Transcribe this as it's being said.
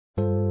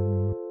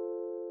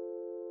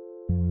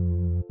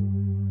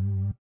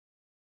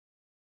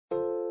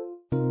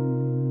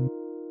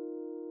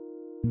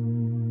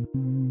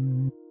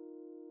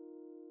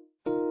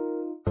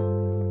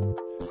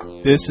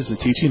This is a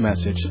teaching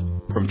message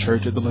from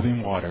Church of the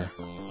Living Water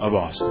of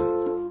Austin.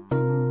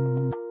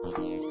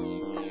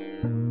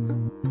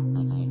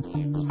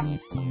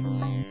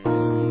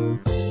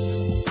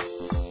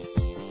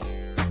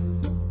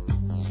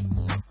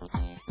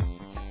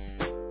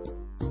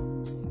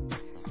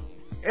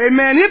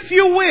 Amen. If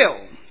you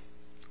will,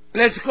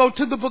 let's go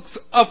to the book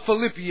of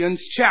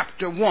Philippians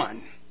chapter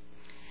 1.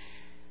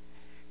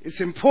 It's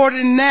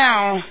important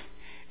now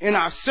in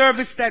our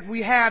service that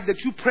we have that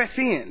you press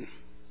in.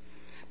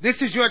 This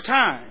is your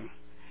time.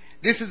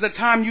 This is the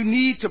time you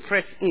need to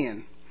press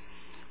in.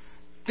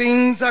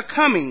 Things are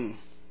coming.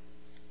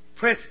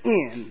 Press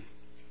in.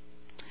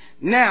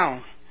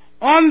 Now,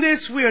 on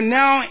this, we are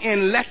now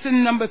in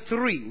lesson number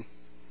 3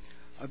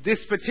 of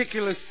this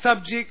particular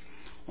subject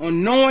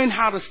on knowing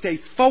how to stay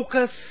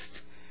focused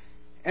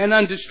and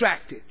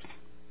undistracted.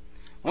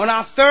 On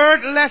our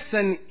third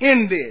lesson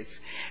in this.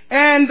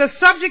 And the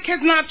subject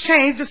has not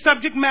changed. The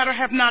subject matter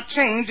have not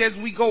changed as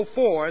we go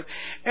forward.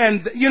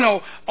 And,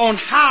 on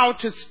how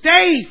to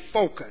stay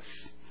focused.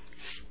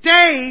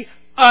 Stay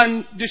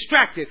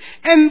undistracted.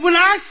 And when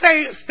I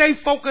say stay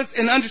focused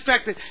and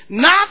undistracted,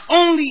 not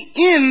only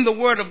in the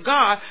Word of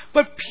God,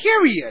 but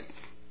period.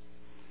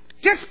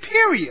 Just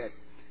period.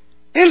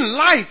 In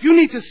life, you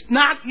need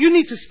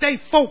to stay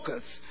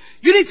focused.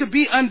 You need to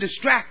be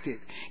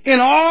undistracted in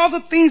all the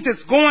things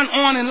that's going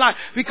on in life,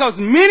 because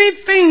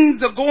many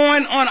things are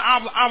going on.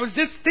 I was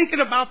just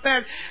thinking about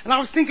that, and I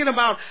was thinking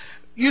about,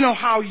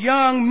 how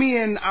young me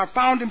and our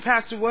founding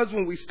pastor was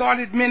when we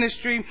started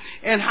ministry,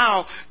 and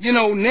how,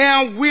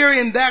 now we're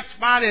in that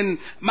spot, and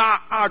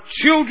our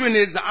children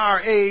is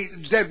our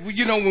age that,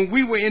 when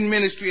we were in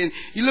ministry, and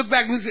you look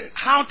back and see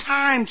how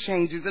time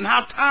changes and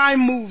how time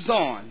moves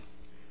on.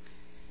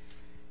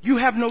 You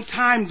have no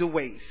time to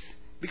waste,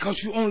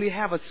 because you only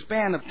have a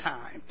span of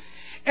time.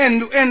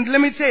 And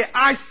let me tell you,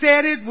 I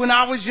said it when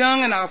I was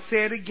young, and I'll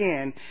say it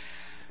again.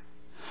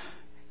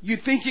 You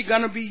think you're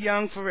going to be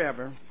young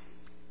forever,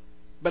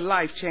 but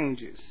life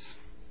changes.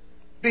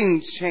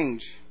 Things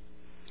change.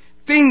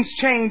 Things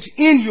change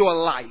in your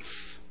life.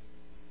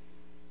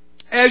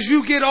 As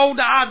you get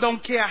older, I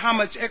don't care how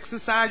much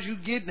exercise you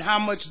get and how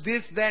much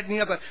this, that, and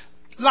the other.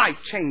 Life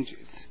changes.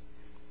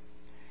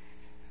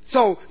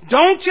 So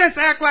don't just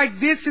act like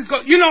this is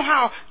going. You know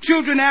how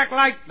children act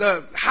like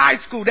the high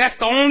school. That's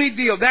the only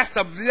deal.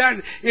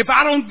 If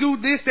I don't do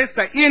this, that's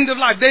the end of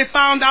life. They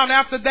found out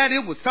after that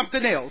it was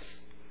something else.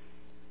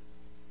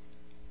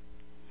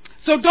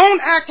 So don't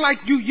act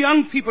like you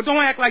young people. Don't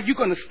act like you're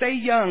going to stay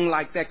young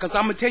like that. Because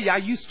I'm going to tell you, I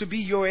used to be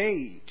your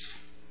age.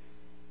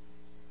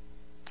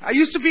 I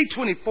used to be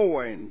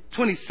 24 and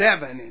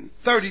 27 and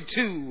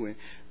 32 and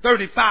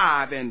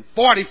 35 and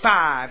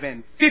 45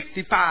 and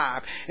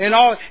 55 and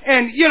all,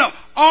 and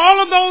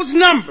all of those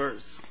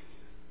numbers.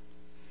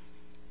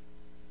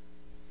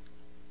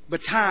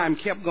 But time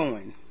kept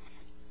going.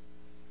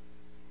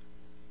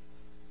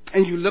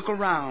 And you look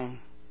around,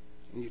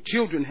 and your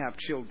children have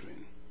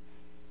children.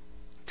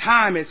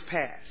 Time has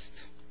passed.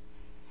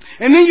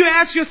 And then you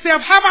ask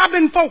yourself, have I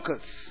been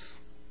focused?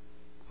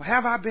 Or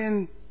have I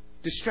been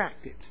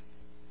distracted?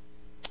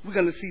 We're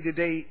going to see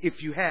today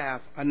if you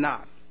have or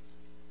not.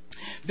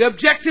 The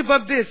objective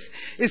of this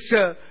is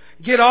to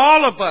get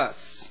all of us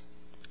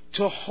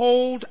to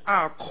hold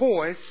our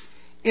course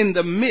in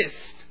the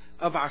midst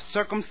of our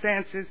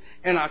circumstances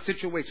and our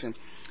situation.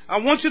 I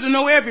want you to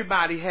know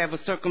everybody has a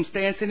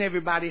circumstance and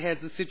everybody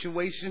has a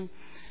situation.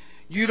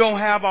 You don't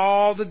have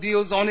all the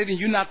deals on it, and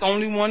you're not the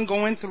only one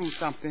going through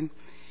something.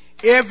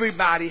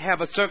 Everybody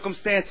have a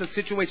circumstance or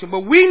situation,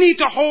 but we need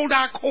to hold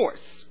our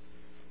course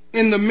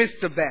in the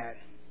midst of that.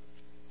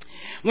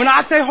 When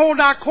I say hold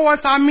our course,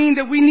 I mean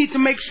that we need to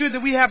make sure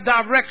that we have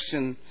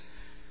direction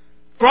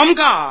from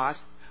God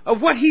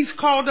of what He's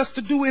called us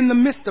to do in the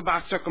midst of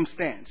our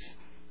circumstance,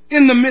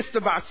 in the midst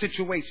of our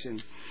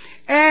situation.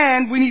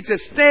 And we need to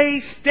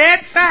stay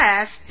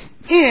steadfast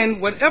in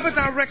whatever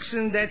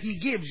direction that He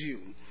gives you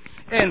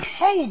and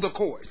hold the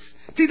course.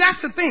 See,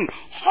 that's the thing.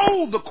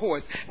 Hold the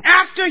course.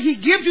 After He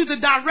gives you the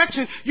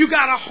direction, you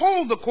got to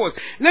hold the course.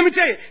 Let me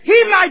tell you,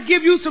 He might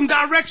give you some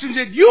directions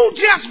that you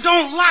just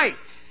don't like.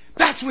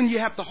 That's when you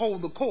have to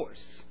hold the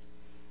course.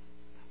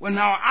 Well,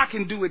 now I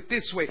can do it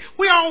this way.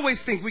 We always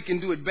think we can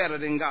do it better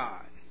than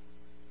God.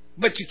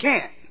 But you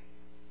can't.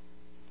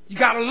 You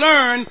got to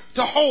learn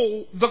to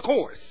hold the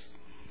course.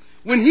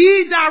 When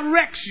He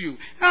directs you,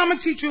 I'm going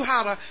to teach you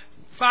how to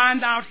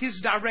find out His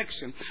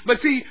direction.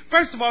 But see,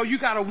 first of all, you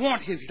got to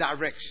want His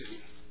direction.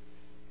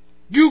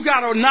 You got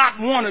to not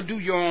want to do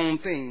your own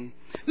thing.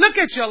 Look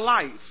at your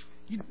life.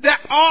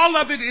 All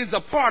of it is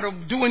a part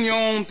of doing your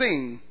own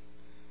thing.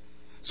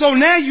 So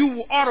now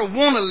you ought to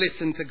want to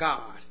listen to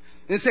God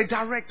and say,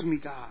 direct me,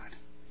 God.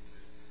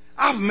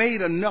 I've made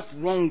enough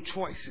wrong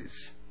choices.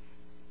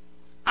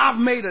 I've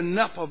made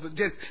enough of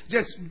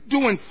just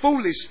doing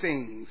foolish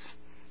things.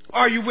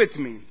 Are you with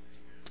me?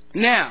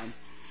 Now,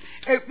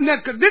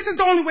 this is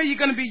the only way you're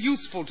going to be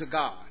useful to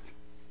God.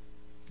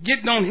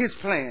 Getting on His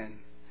plan.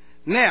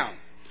 Now,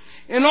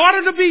 in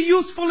order to be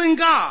useful in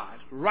God,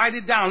 Write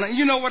it down. And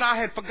you know what I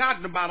had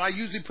forgotten about? I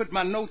usually put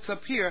my notes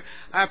up here.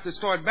 I have to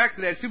start back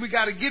to that. See, we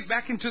got to get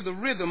back into the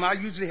rhythm. I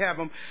usually have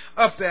them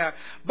up there.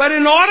 But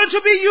in order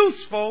to be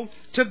useful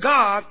to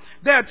God,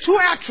 there are two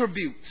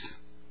attributes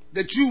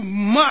that you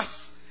must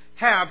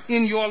have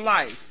in your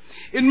life.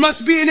 It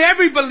must be in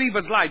every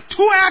believer's life.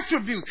 Two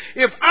attributes.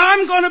 If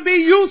I'm going to be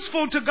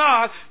useful to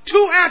God,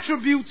 two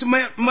attributes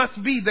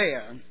must be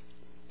there.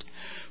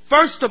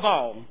 First of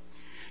all,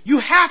 you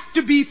have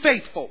to be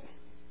faithful.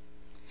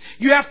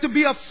 You have to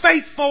be a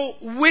faithful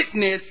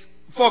witness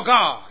for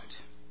God.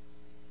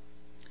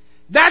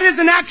 That is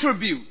an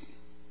attribute.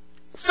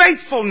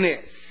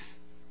 Faithfulness.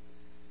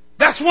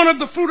 That's one of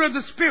the fruit of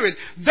the Spirit.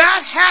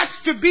 That has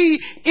to be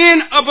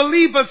in a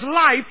believer's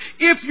life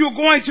if you're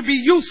going to be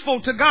useful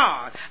to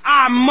God.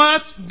 I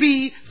must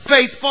be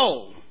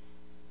faithful.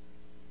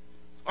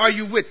 Are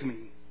you with me?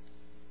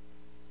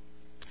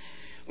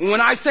 When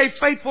I say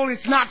faithful,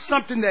 it's not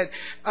something that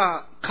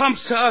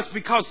comes to us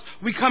because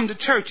we come to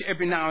church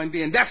every now and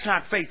then. That's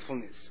not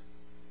faithfulness.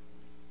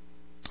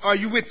 Are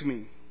you with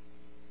me?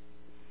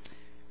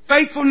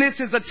 Faithfulness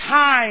is a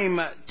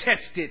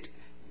time-tested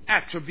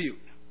attribute.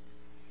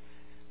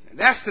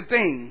 That's the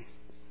thing.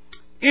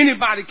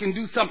 Anybody can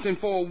do something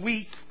for a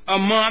week, a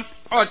month,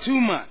 or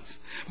 2 months.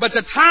 But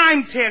the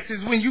time test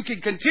is when you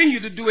can continue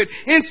to do it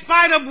in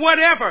spite of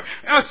whatever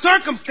a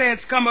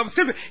circumstance come up.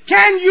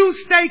 Can you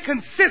stay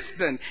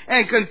consistent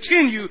and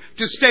continue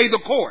to stay the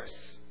course?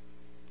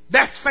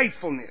 That's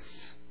faithfulness.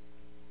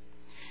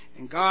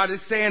 And God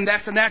is saying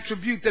that's an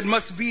attribute that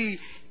must be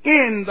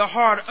in the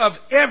heart of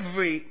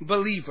every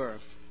believer.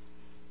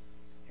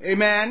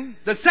 Amen.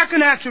 The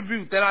second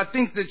attribute that I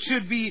think that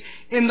should be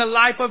in the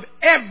life of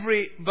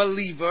every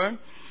believer,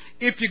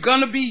 if you're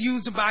going to be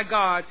used by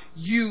God,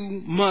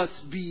 you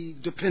must be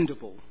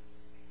dependable.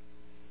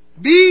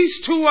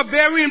 These two are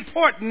very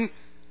important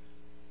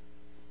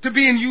to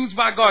being used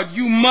by God.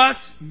 You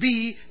must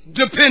be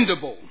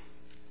dependable.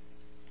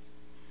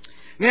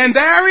 And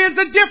there is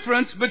a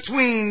difference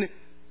between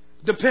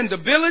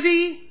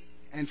dependability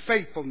and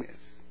faithfulness.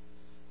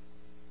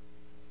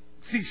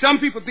 See, some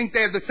people think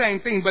they're the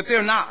same thing, but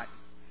they're not.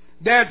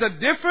 There's a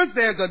difference.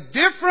 There's a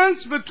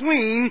difference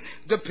between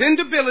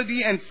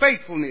dependability and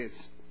faithfulness.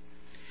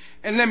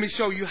 And let me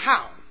show you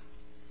how.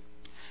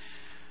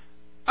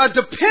 A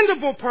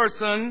dependable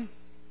person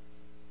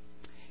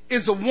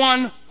is the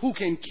one who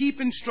can keep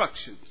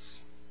instructions.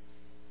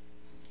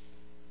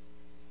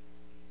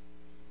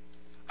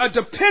 A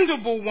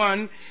dependable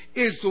one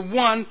is the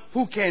one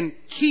who can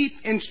keep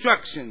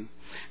instruction.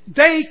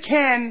 They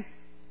can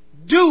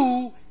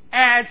do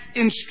as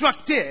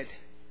instructed.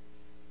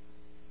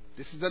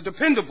 This is a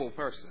dependable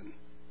person.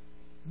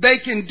 They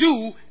can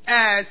do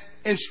as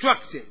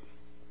instructed.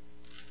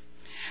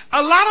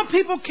 A lot of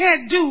people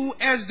can't do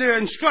as they're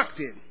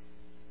instructed.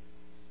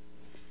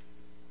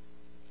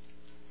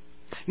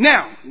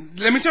 Now,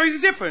 let me tell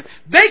you the difference.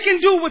 They can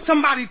do what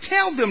somebody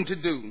tells them to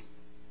do,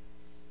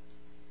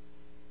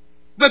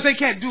 but they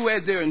can't do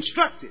as they're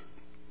instructed.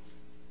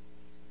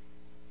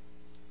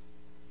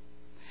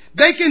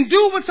 They can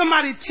do what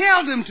somebody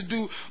tells them to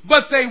do,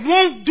 but they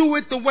won't do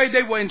it the way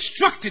they were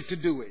instructed to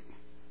do it.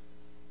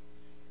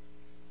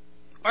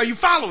 Are you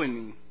following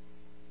me?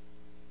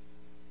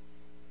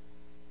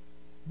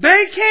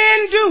 They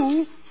can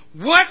do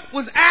what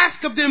was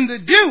asked of them to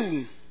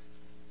do,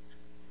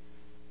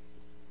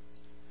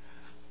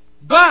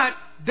 but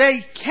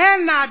they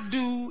cannot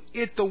do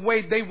it the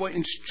way they were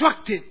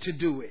instructed to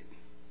do it.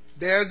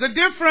 There's a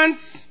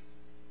difference.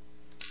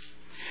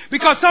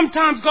 Because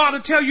sometimes God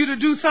will tell you to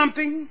do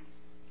something,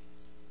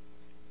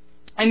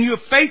 and you're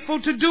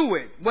faithful to do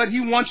it. What He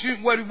wants you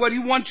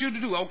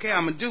to do. Okay,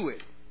 I'm going to do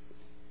it.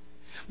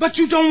 But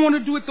you don't want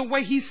to do it the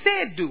way He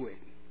said do it.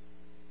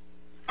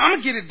 I'm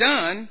going to get it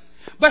done.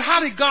 But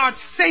how did God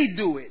say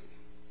do it?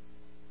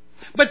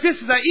 But this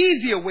is an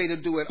easier way to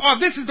do it. Or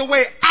this is the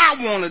way I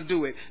want to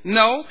do it.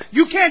 No,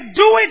 you can't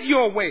do it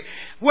your way.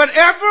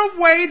 Whatever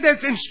way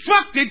that's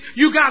instructed,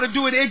 you got to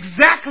do it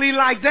exactly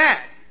like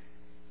that.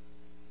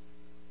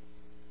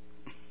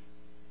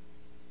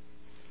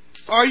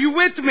 Are you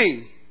with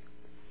me?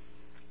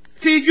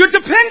 See, you're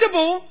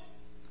dependable,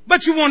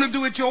 but you want to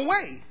do it your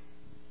way.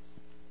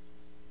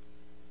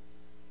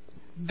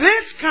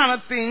 This kind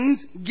of thing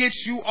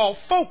gets you off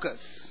focus.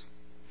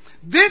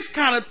 This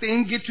kind of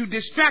thing gets you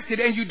distracted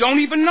and you don't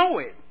even know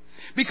it.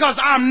 Because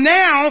I'm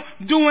now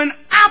doing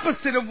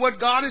opposite of what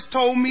God has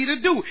told me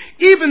to do.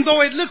 Even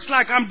though it looks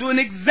like I'm doing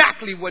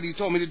exactly what He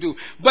told me to do.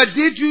 But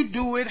did you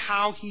do it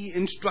how He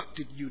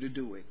instructed you to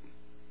do it?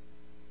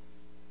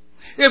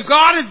 If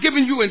God has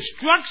given you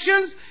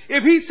instructions,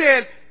 if He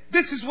said,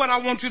 this is what I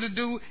want you to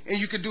do, and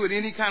you can do it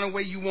any kind of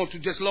way you want to,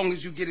 just as long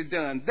as you get it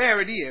done.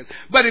 There it is.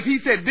 But if He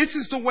said, this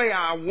is the way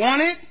I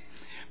want it,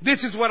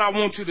 this is what I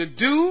want you to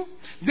do,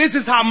 this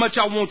is how much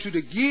I want you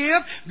to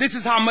give, this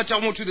is how much I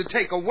want you to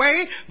take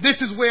away, this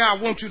is where I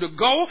want you to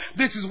go,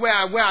 this is where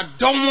I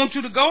don't want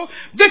you to go,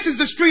 this is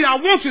the street I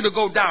want you to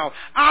go down.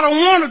 I don't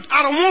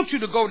want you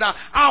to go down.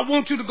 I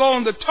want you to go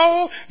on the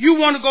toll. You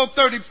want to go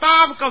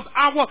 35 because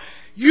I want...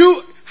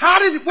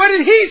 What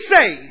did he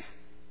say?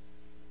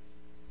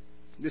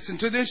 Listen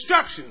to the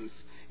instructions.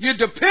 You're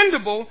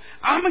dependable.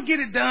 I'm going to get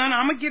it done.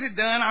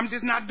 I'm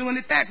just not doing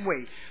it that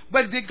way.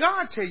 But did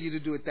God tell you to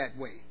do it that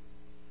way?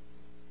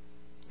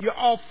 You're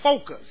off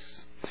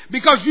focus.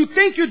 Because you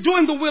think you're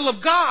doing the will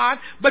of God,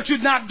 but you're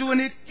not doing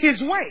it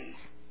His way.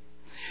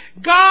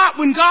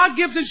 When God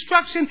gives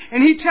instruction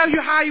and He tells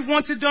you how He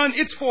wants it done,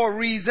 it's for a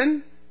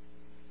reason.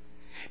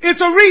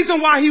 It's a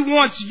reason why He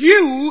wants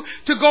you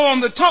to go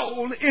on the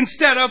toll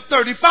instead of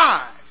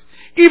 35,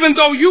 even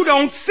though you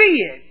don't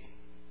see it.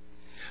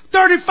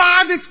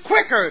 35 is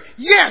quicker,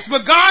 yes,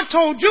 but God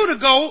told you to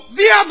go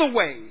the other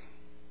way.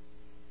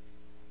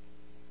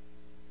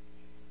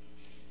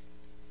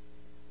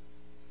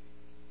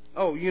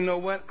 Oh, you know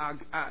what? I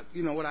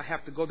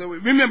have to go there.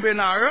 Remember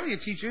in our earlier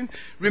teaching,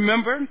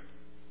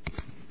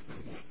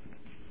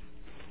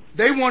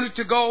 they wanted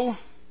to go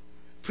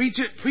preach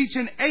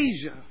in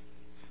Asia.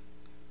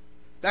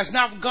 That's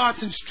not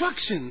God's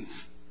instructions.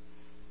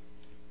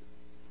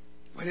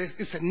 But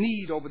it's a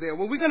need over there.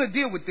 Well, we're going to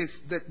deal with this,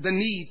 the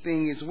need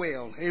thing as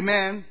well.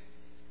 Amen.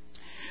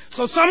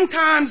 So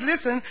sometimes,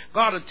 listen,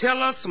 God will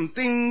tell us some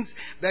things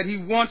that He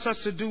wants us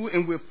to do,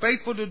 and we're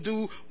faithful to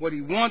do what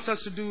He wants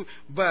us to do,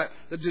 but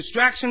the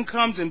distraction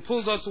comes and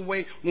pulls us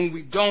away when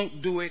we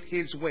don't do it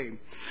His way.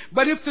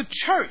 But if the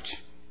church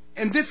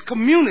and this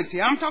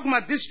community, I'm talking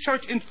about this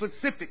church in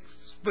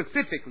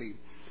specifically,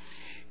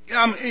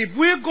 if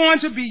we're going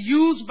to be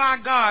used by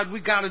God,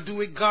 we got to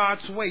do it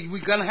God's way.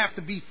 We're going to have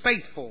to be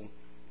faithful.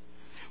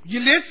 You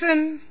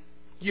listen,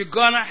 you're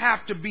going to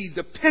have to be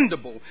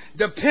dependable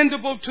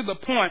to the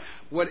point,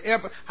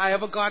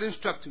 however God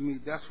instructed me,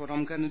 that's what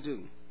I'm going to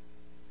do.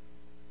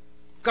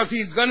 Because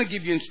He's going to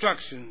give you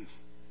instructions.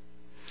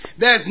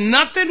 There's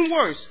nothing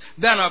worse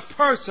than a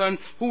person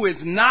who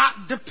is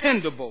not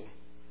dependable.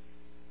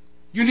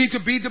 You need to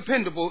be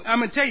dependable. I'm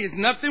going to tell you, it's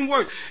nothing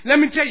worse. Let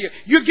me tell you,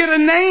 you get a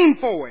name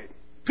for it.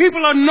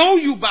 People will know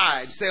you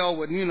by it. Say, oh,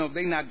 well,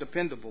 they're not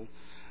dependable.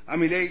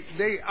 They're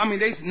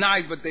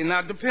nice, but they're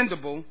not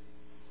dependable.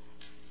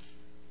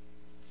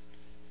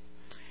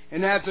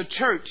 And as a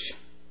church,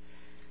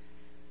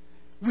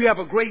 we have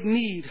a great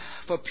need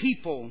for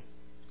people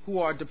who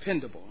are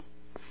dependable.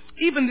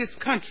 Even this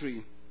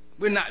country,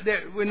 we're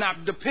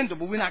not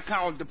dependable. We're not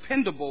called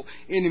dependable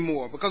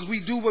anymore because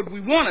we do what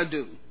we want to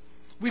do.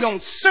 We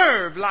don't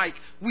serve like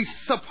we're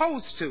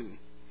supposed to.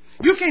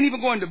 You can't even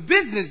go into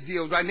business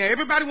deals right now.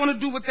 Everybody want to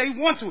do what they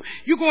want to.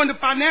 You go into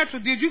financial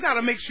deals, you got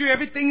to make sure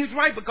everything is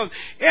right because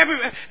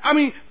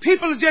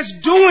people are just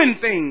doing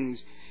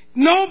things.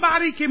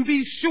 Nobody can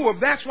be sure.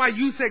 That's why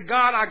you said,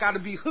 God, I got to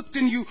be hooked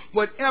in you.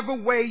 Whatever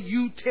way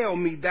you tell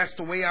me, that's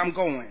the way I'm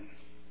going.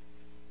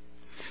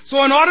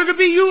 So in order to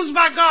be used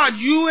by God,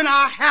 you and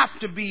I have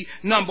to be,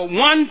 number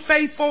one,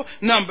 faithful,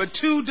 number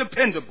two,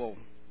 dependable.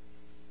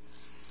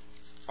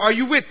 Are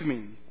you with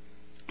me?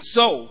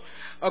 So,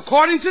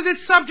 according to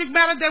this subject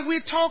matter that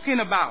we're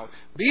talking about,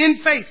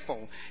 being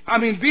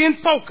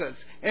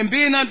focused and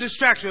being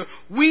undistracted,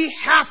 we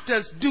have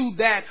to do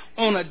that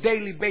on a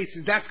daily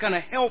basis. That's going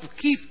to help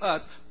keep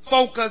us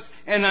focused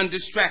and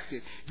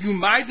undistracted. You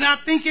might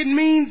not think it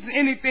means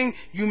anything.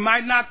 You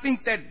might not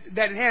think that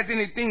it has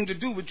anything to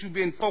do with you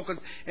being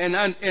focused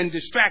and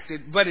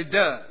distracted, but it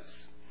does.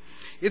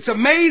 It's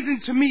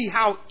amazing to me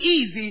how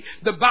easy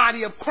the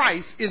body of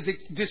Christ is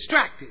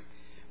distracted.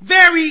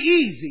 Very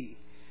easy.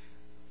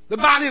 The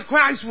body of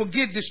Christ will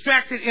get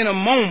distracted in a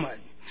moment.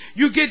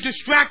 You get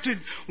distracted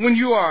when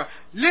you are,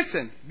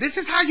 listen, this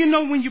is how you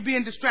know when you're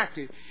being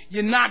distracted.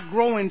 You're not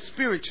growing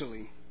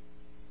spiritually.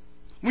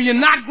 When you're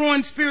not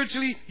growing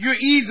spiritually, you're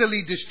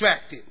easily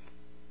distracted.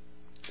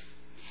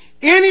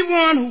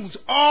 Anyone who's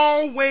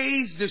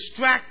always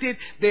distracted,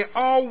 they're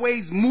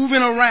always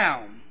moving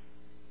around.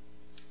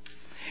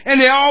 And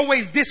they're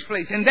always this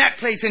place and that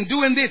place and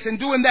doing this and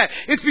doing that.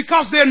 It's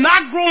because they're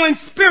not growing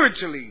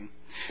spiritually.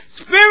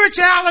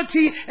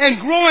 Spirituality and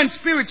growing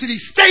spiritually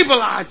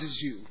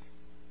stabilizes you.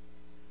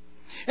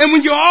 And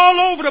when you're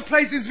all over the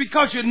place, it's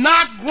because you're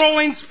not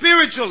growing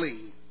spiritually.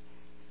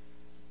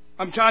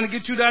 I'm trying to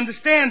get you to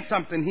understand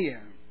something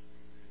here.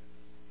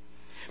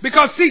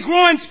 Because, see,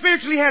 growing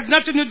spiritually has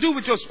nothing to do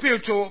with your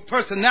spiritual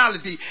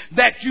personality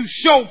that you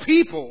show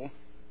people.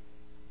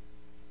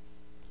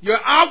 Your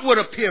outward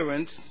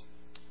appearance.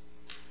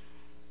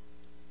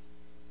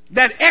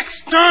 That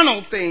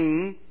external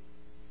thing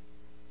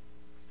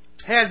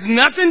has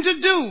nothing to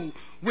do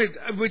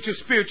with your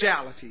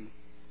spirituality.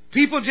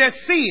 People just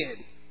see it.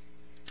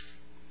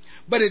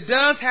 But it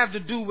does have to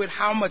do with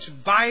how much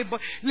Bible.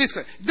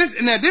 Listen,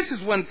 this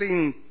is one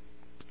thing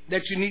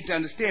that you need to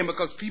understand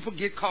because people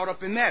get caught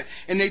up in that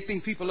and they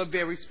think people are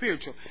very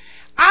spiritual.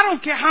 I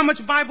don't care how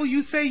much Bible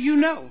you say you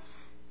know.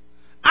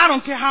 I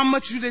don't care how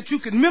much that you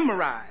can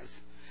memorize.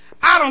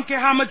 I don't care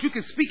how much you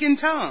can speak in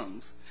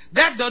tongues.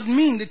 That doesn't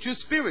mean that you're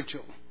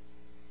spiritual.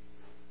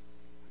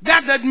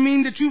 That doesn't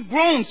mean that you've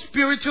grown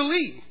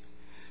spiritually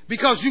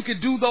because you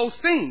can do those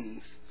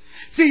things.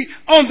 See,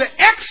 on the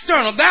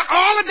external,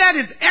 all of that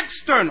is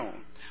external.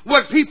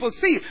 what people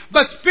see.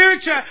 But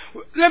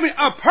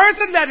a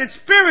person that is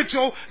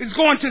spiritual is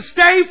going to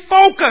stay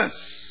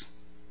focused.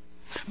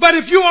 But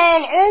if you're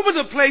all over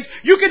the place,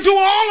 you can do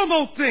all of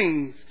those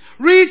things.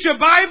 Read your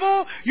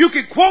Bible, you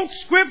can quote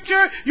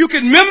scripture, you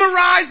can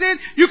memorize it,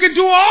 you can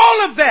do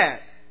all of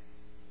that.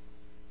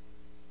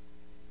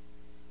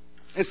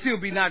 And still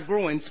be not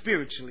growing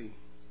spiritually.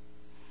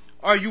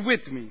 Are you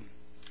with me?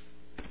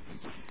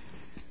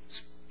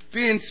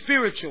 Being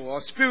spiritual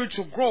or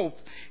spiritual growth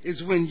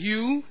is when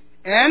you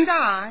and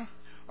I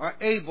are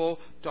able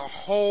to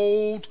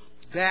hold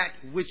that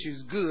which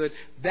is good,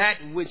 that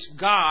which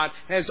God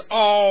has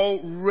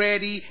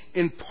already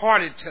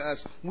imparted to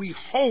us. We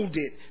hold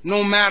it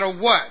no matter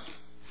what.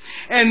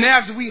 And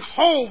as we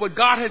hold what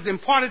God has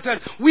imparted to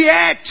us, we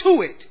add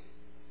to it.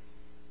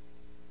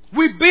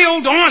 We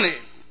build on it.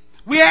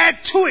 We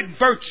add to it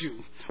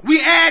virtue.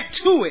 We add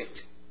to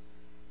it.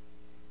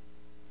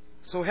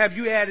 So have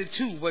you added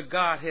to what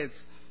God has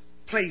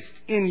placed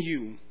in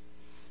you?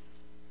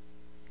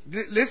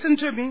 Listen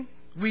to me.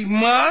 We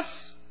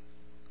must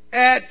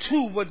add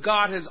to what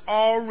God has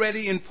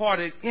already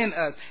imparted in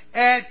us.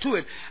 Add to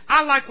it.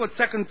 I like what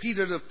 2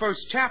 Peter, the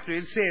first chapter,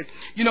 it says,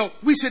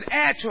 we should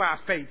add to our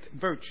faith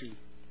virtue.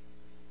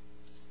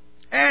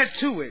 Add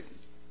to it.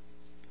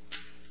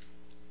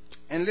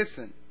 And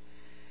listen.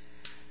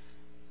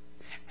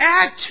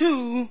 Add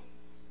to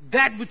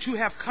that which you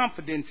have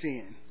confidence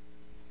in.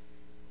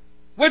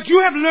 What you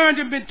have learned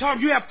and been taught,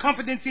 you have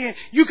confidence in,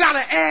 you got to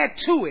add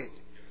to it.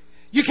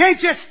 You can't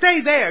just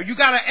stay there. You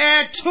got to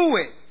add to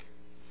it.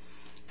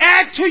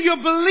 Add to your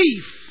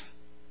belief.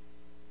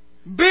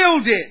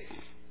 Build it.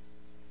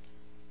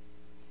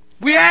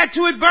 We add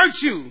to it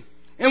virtue.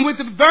 And with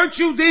the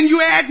virtue, then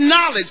you add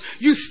knowledge.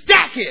 You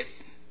stack it.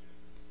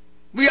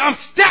 I'm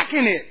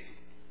stacking it.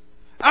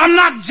 I'm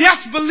not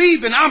just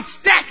believing. I'm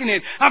stacking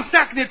it. I'm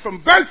stacking it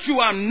from virtue.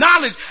 I'm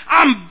knowledge.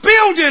 I'm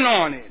building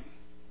on it.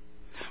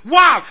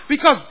 Why?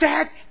 Because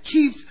that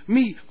keeps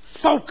me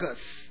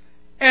focused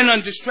and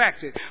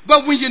undistracted.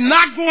 But when you're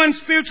not growing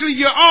spiritually,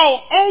 you're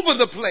all over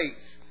the place.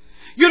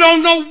 You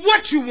don't know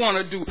what you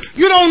want to do.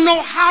 You don't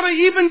know how to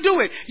even do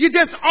it. You're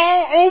just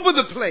all over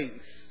the place.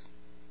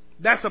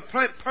 That's a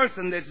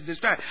person that's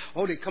distracted.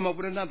 Oh, they come up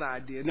with another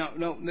idea.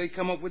 No, they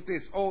come up with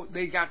this. Oh,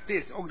 they got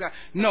this. Oh, God.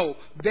 No,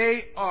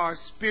 they are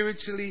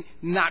spiritually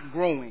not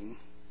growing.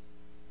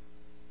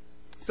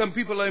 Some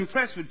people are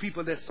impressed with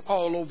people that's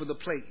all over the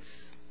place.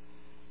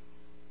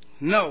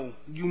 No,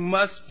 you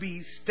must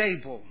be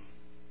stable.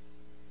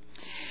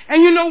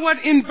 And you know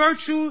what? In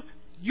virtue,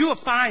 you'll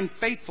find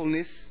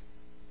faithfulness.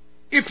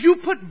 If you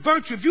put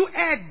virtue, if you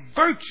add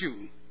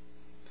virtue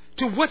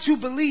to what you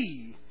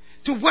believe,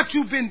 to what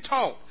you've been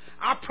taught,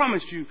 I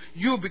promise you,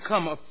 you'll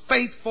become a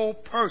faithful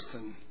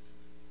person.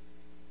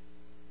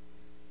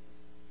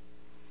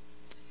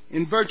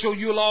 In virtue,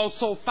 you'll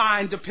also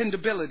find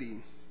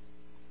dependability.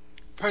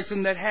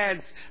 Person that has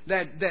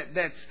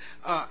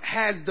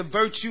has the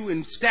virtue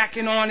and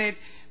stacking on it,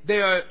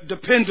 they are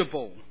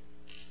dependable.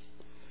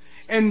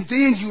 And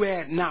then you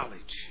add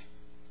knowledge.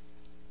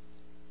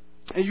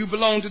 And you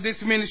belong to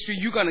this ministry,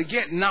 you're going to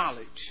get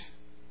knowledge.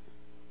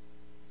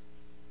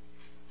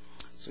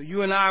 So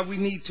you and I, we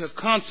need to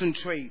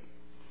concentrate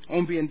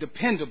on being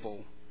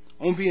dependable,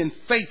 on being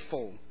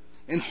faithful,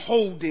 and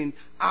holding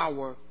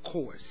our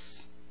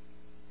course.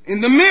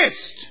 In the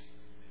midst,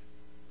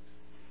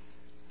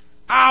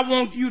 I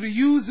want you to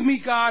use me,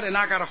 God, and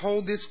I got to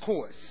hold this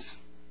course.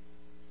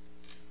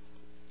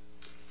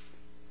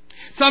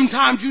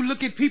 Sometimes you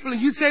look at people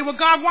and you say, well,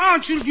 God, why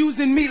aren't you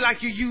using me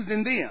like you're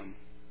using them?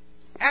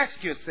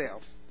 Ask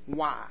yourself,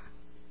 why?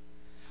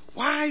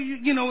 Why are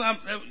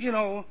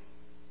you,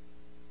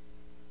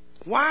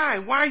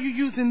 why are you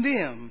using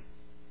them?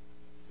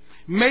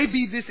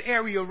 Maybe this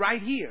area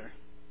right here.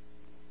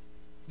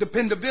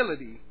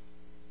 Dependability.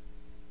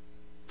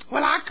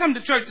 Well, I come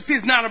to church. See,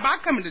 it's not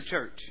about coming to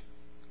church.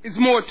 It's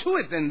more to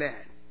it than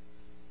that.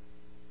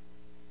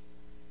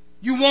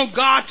 You want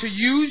God to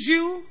use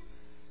you?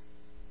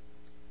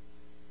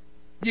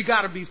 You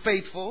got to be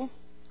faithful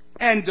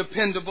and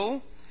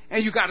dependable.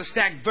 And you got to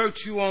stack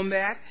virtue on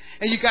that.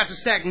 And you got to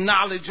stack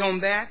knowledge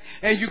on that.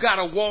 And you got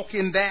to walk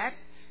in that.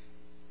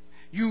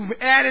 You've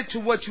added to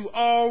what you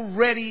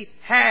already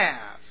have.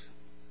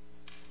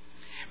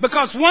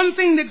 Because one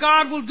thing that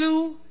God will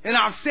do, and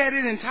I've said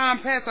it in time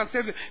past, I've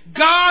said it,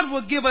 God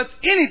will give us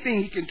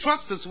anything He can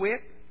trust us with.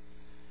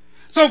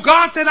 So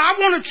God said, I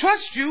want to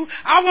trust you.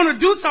 I want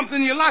to do something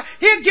in your life.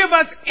 He'll give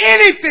us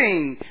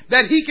anything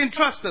that He can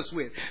trust us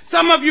with.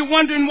 Some of you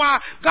wondering why,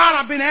 God,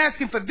 I've been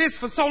asking for this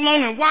for so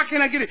long, and why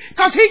can't I get it?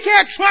 Because He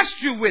can't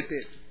trust you with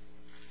it.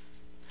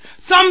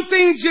 Some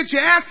things that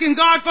you're asking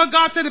God for,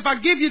 God said, if I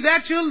give you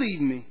that, you'll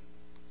leave me.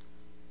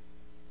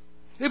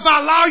 If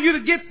I allow you to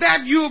get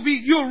that,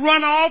 you'll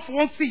run off,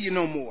 won't see you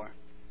no more.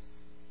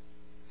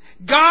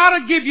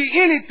 God will give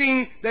you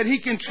anything that He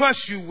can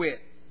trust you with.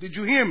 Did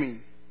you hear me?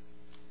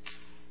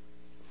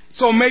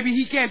 So maybe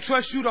He can't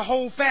trust you to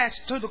hold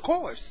fast to the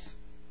course.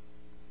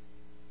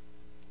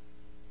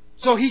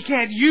 So He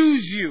can't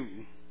use you.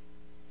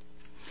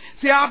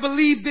 See, I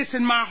believe this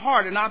in my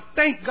heart, and I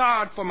thank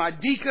God for my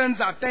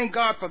deacons. I thank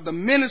God for the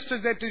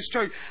ministers at this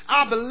church.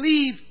 I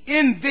believe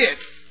in this.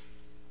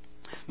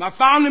 My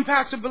founding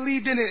pastor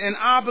believed in it, and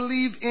I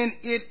believe in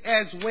it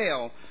as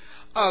well.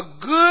 A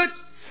good,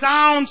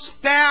 sound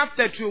staff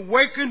that you're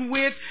working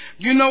with,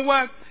 you know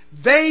what?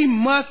 They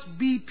must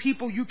be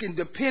people you can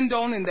depend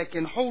on and that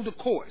can hold a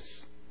course.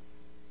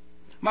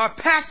 My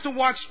pastor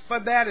watched for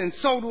that, and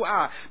so do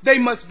I. They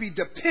must be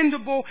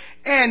dependable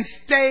and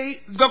stay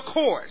the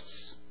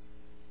course.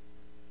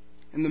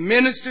 And the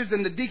ministers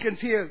and the deacons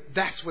here,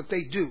 that's what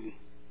they do.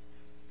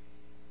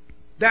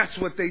 That's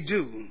what they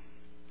do.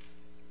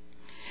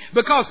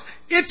 Because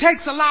it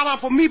takes a lot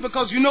off of me,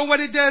 because you know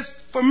what it does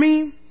for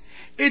me?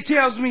 It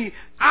tells me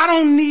I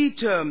don't need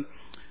to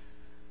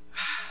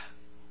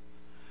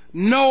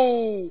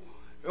know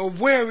or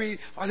worry,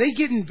 are they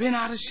getting bent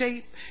out of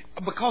shape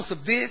because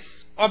of this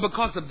or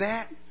because of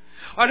that?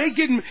 Are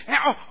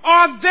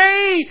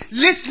they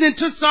listening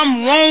to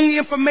some wrong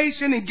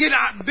information and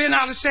bent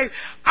out of shape?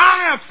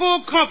 I have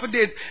full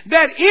confidence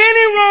that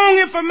any wrong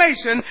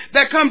information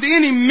that comes to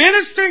any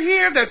minister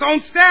here that's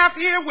on staff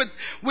here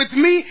with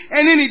me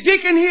and any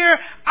deacon here,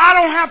 I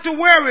don't have to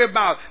worry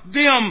about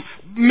them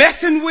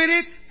messing with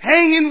it,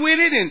 hanging with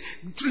it, and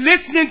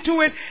listening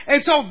to it.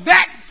 And so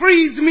that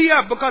frees me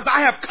up because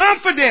I have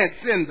confidence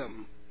in them.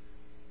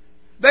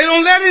 They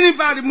don't let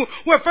anybody move.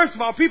 Well, first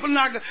of all, people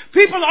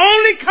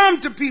only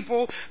come to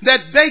people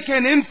that they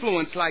can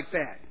influence like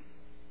that.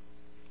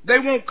 They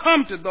won't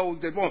come to those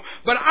that won't.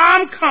 But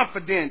I'm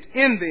confident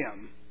in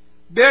them.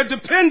 They're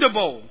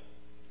dependable.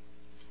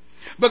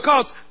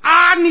 Because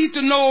I need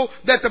to know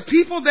that the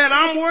people that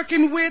I'm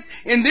working with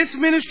in this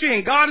ministry,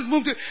 and God has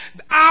moved to,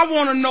 I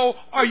want to know,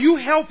 are you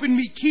helping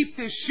me keep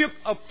this ship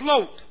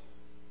afloat?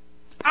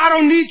 I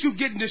don't need you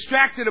getting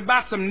distracted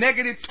about some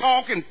negative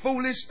talk and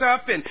foolish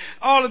stuff and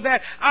all of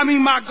that. I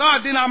mean, my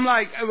God, then I'm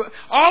like,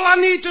 all I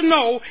need to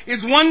know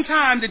is one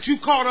time that you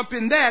caught up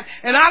in that,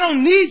 and I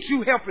don't need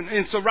you helping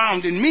and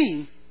surrounding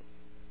me.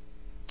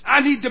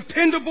 I need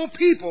dependable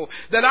people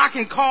that I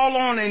can call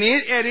on at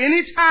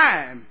any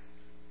time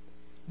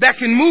that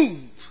can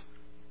move.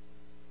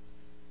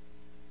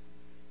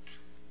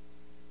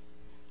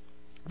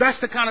 That's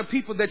the kind of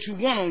people that you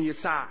want on your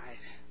side.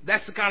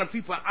 That's the kind of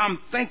people I'm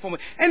thankful for.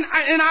 And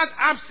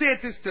I've said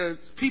this to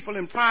people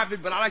in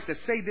private, but I like to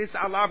say this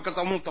out loud because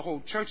I want the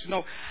whole church to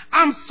know.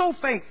 I'm so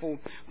thankful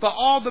for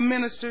all the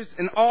ministers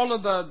and all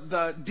of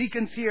the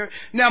deacons here.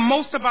 Now,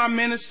 most of our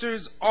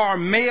ministers are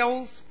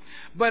males,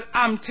 but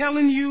I'm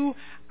telling you,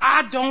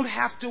 I don't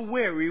have to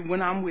worry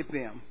when I'm with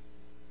them.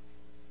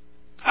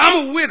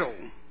 I'm a widow.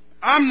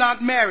 I'm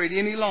not married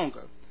any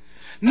longer.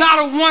 Not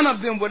a one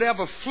of them would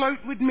ever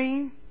flirt with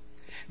me.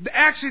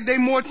 Actually, they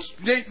more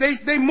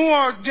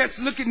just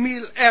look at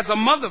me as a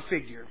mother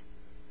figure.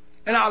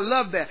 And I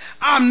love that.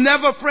 I'm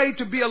never afraid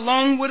to be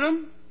alone with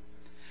them.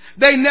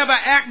 They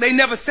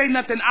never say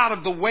nothing out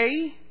of the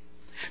way.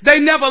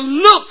 They never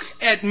look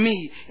at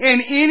me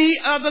in any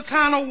other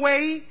kind of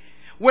way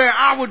where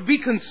I would be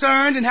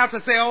concerned and have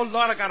to say, oh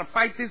Lord, I got to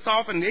fight this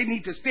off and they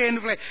need to stay in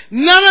the place.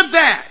 None of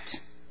that.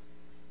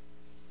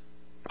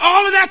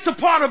 All of that's a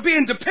part of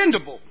being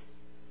dependable.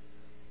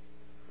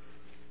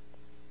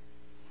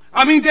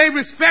 I mean, they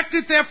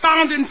respected their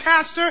founding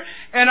pastor,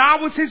 and I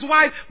was his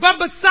wife. But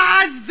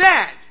besides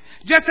that,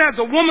 just as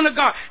a woman of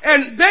God,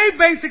 and they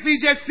basically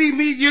just see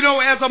me,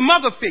 as a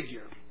mother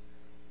figure.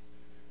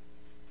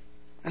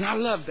 And I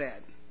love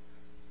that.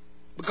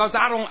 Because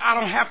I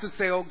don't have to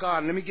say, oh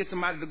God, let me get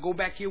somebody to go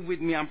back here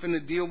with me. I'm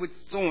finna deal with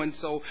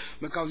so-and-so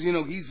because,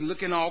 he's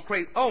looking all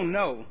crazy. Oh,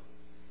 no.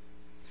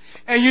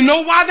 And you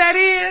know why that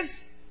is?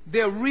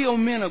 They're real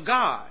men of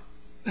God.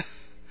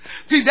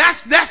 See, that's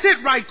it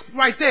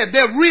right there.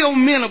 They're real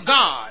men of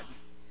God.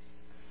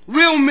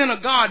 Real men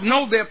of God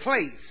know their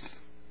place.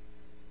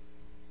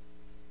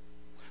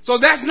 So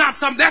that's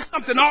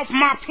something off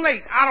my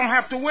plate I don't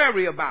have to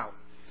worry about.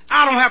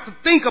 I don't have to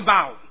think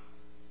about.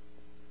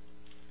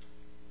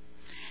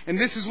 And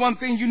this is one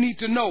thing you need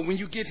to know. When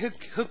you get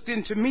hooked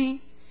into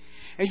me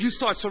and you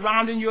start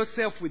surrounding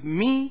yourself with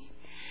me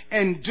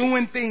and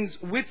doing things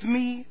with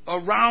me,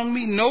 around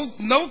me,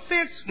 note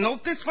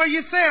this for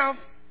yourself.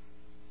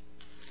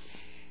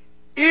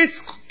 It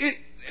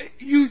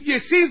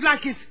seems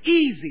like it's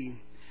easy,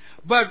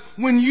 but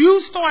when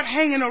you start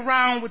hanging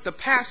around with the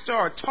pastor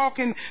or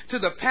talking to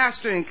the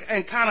pastor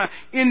and kind of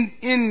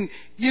in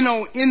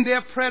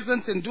their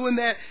presence and doing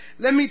that,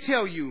 let me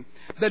tell you,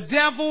 the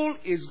devil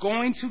is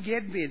going to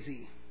get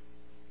busy.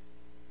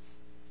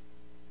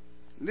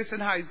 Listen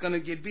how he's going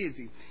to get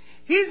busy.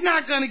 He's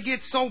not going to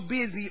get so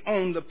busy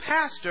on the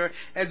pastor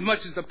as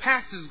much as the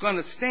pastor's going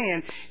to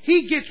stand.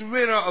 He gets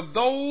rid of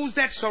those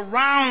that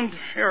surround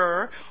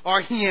her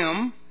or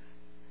him,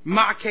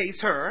 my case,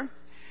 her.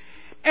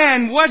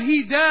 And what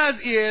he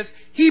does is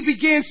he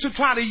begins to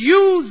try to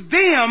use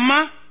them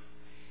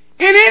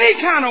in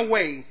any kind of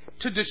way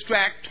to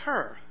distract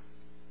her.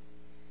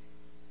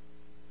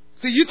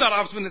 See, you thought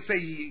I was going to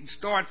say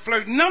start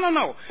flirting.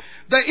 No.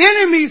 The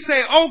enemy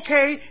say,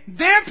 okay,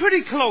 they're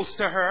pretty close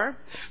to her,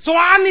 so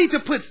I need to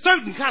put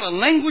certain kind of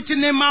language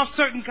in their mouth,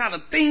 certain kind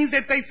of things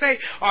that they say,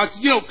 or,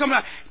 come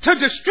out to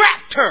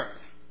distract her.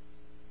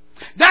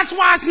 That's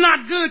why it's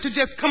not good to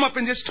just come up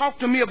and just talk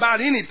to me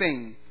about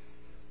anything.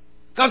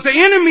 Because the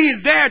enemy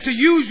is there to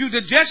use you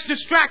to just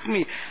distract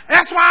me.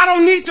 That's why I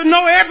don't need to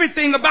know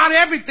everything about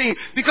everything,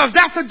 because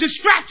that's a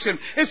distraction,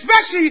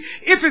 especially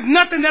if it's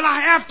nothing that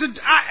I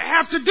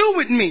have to do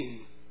with me.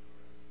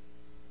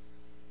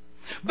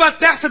 But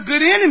that's a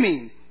good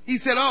enemy. He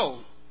said,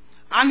 oh,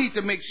 I need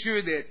to make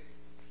sure that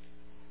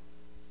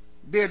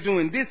they're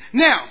doing this.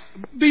 Now,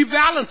 be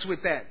balanced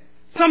with that.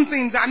 Some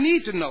things I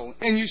need to know,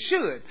 and you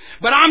should.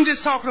 But I'm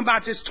just talking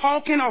about just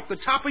talking off the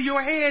top of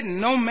your head.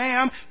 No,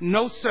 ma'am.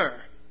 No, sir.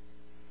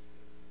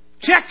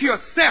 Check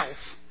yourself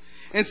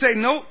and say,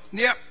 nope,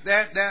 yep,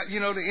 that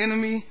the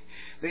enemy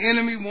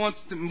want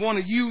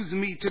to use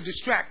me to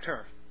distract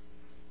her,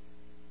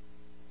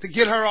 to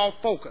get her off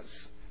focus,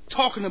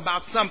 talking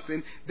about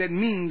something that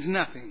means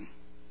nothing.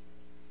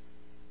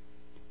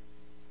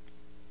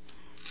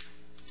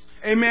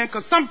 Amen.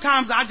 Because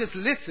sometimes I just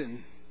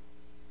listen.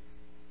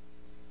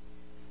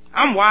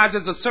 I'm wise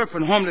as a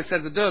serpent, harmless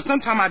as a dove.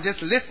 Sometimes I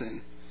just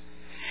listen,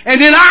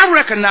 and then I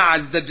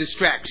recognize the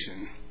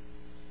distraction.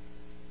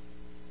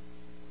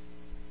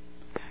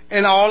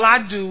 And all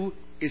I do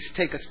is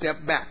take a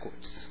step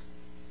backwards,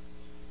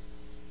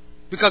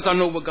 because I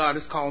know what God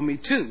has called me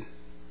to.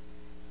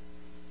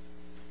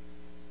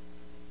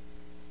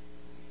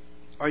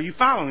 Are you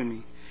following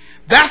me?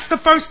 That's the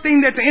first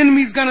thing that the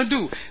enemy is going to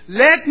do.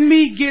 Let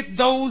me get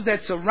those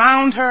that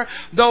surround her,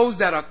 those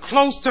that are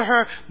close to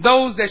her,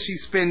 those that she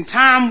spends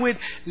time with.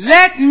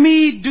 Let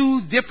me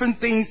do different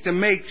things to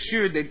make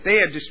sure that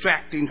they are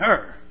distracting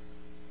her.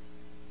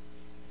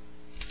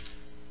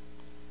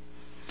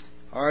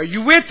 Are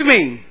you with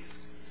me?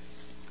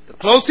 The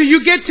closer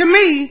you get to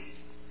me,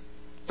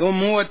 the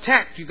more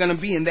attacked you're going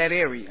to be in that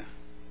area.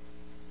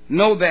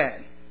 Know that.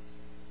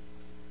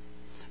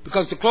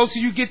 Because the closer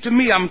you get to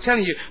me, I'm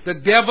telling you, the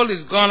devil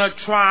is going to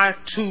try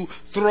to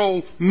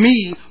throw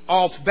me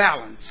off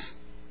balance.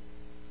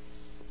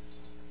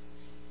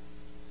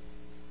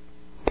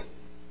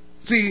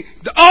 See,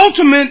 the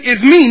ultimate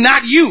is me,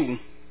 not you.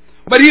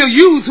 But he'll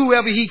use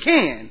whoever he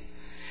can.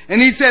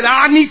 And he said,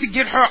 I need to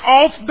get her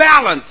off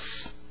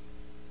balance.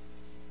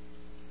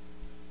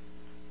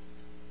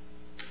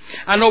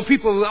 I know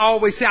people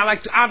always say,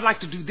 I'd like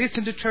to do this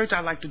in the church,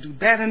 I'd like to do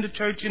that in the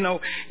church,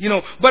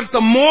 But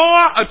the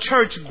more a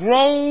church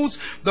grows,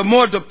 the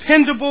more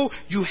dependable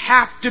you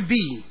have to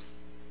be.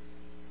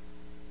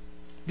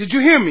 Did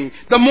you hear me?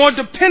 The more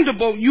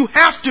dependable you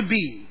have to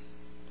be.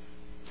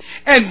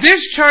 And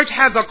this church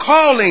has a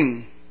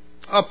calling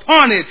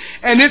upon it,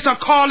 and it's a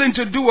calling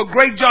to do a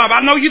great job. I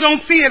know you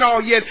don't see it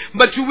all yet,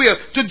 but you will,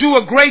 to do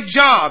a great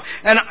job.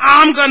 And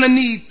I'm going to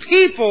need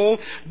people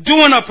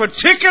doing a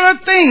particular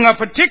thing, a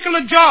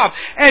particular job,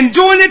 and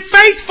doing it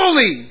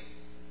faithfully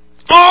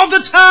all the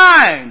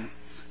time,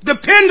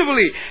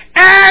 dependably,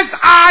 as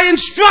I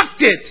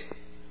instructed.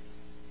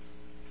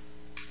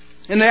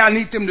 And I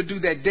need them to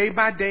do that day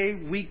by day,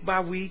 week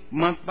by week,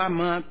 month by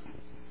month.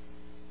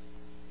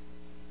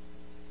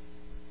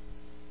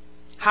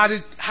 How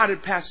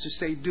did Pastor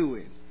say do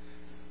it?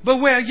 But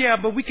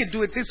we could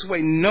do it this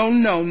way.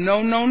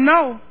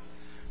 No.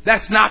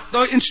 That's not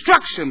the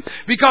instruction.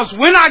 Because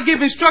when I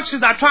give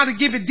instructions, I try to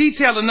give it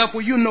detailed enough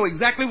where you know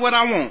exactly what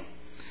I want.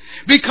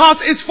 Because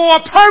it's for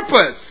a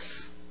purpose.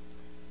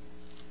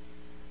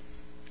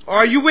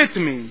 Are you with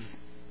me?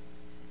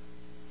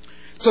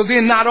 So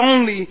then not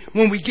only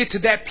when we get to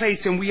that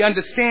place and we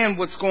understand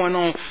what's going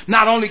on,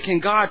 not only can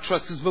God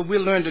trust us, but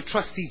we'll learn to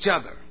trust each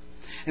other.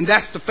 And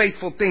that's the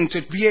faithful thing,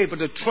 to be able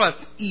to trust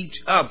each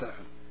other.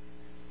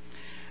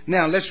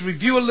 Now, let's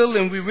review a little,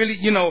 and we really,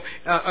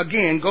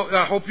 again,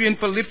 I hope you're in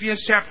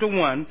Philippians chapter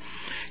 1.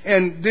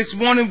 And this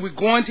morning we're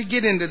going to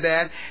get into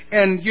that.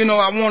 And,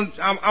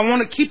 I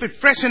want to keep it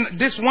fresh,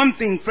 this one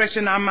thing fresh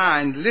in our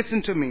mind.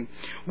 Listen to me.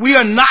 We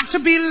are not to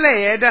be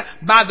led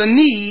by the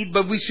need,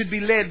 but we should be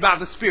led by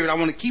the Spirit. I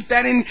want to keep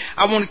that in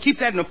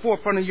the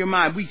forefront of your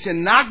mind. We should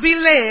not be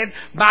led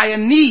by a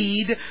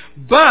need,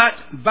 but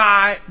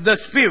by the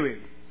Spirit.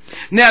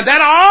 Now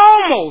that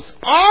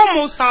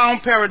almost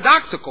sounds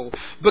paradoxical,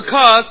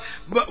 because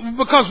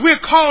we're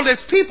called as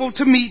people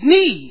to meet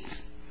needs.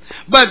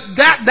 But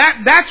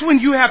that's when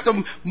you have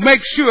to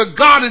make sure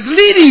God is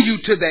leading you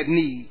to that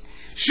need.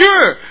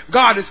 Sure,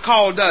 God has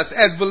called us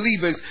as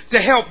believers to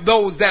help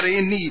those that are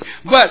in need,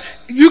 but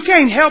you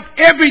can't help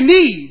every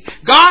need.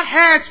 God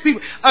has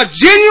people, a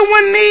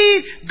genuine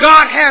need,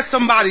 God has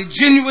somebody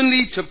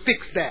genuinely to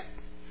fix that,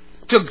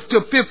 to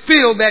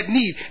fulfill that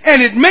need,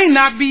 and it may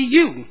not be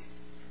you.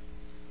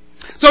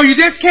 So you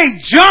just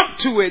can't jump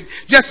to it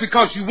just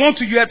because you want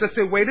to. You have to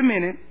say, wait a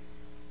minute.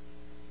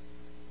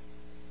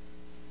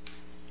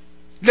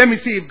 Let me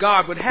see if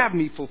God would have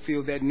me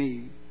fulfill that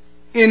need.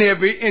 in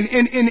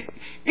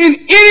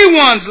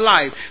anyone's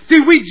life. See,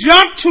 we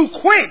jump too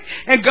quick,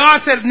 and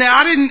God said, now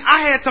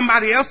I had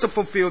somebody else to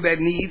fulfill that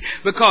need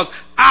because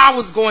I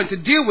was going to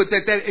deal with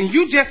that, and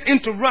you just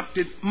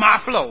interrupted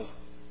my flow.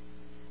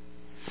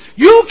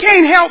 You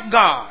can't help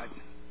God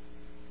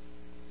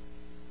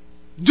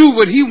do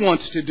what He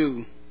wants to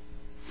do.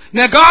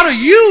 Now God will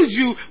use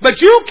you,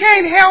 but you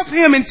can't help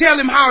Him and tell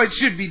Him how it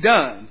should be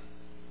done.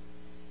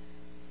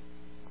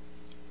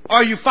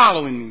 Are you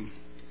following me?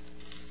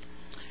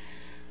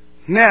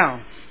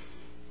 Now,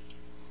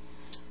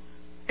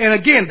 and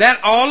again,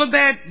 all of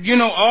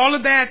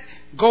that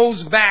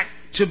goes back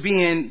to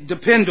being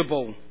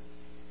dependable.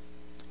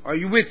 Are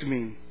you with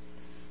me?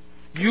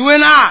 You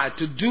and I,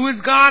 to do as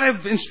God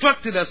has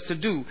instructed us to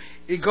do,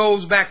 it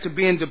goes back to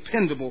being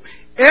dependable.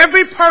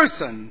 Every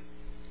person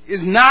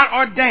is not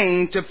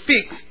ordained to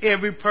fix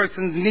every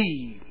person's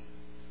need.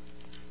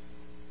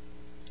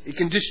 It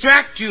can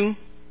distract you.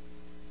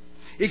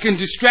 It can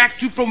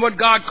distract you from what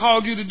God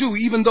called you to do,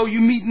 even though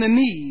you're meeting a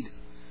need.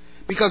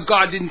 Because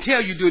God didn't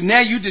tell you to do it. Now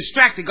you're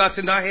distracted. God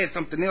said, no, I had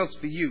something else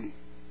for you.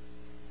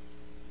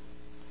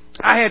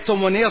 I had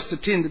someone else to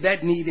tend to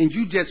that need, and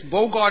you just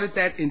bogarted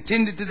that and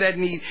tended to that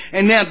need,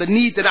 and now the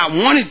need that I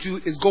wanted you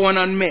is going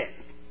unmet.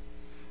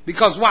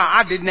 Because why?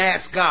 I didn't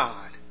ask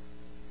God.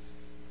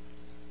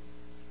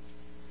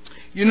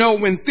 You know,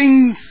 when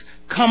things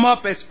come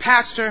up as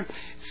pastor,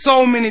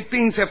 so many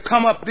things have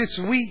come up this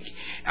week.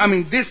 I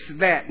mean, this,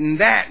 that, and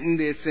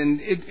this,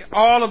 and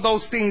all of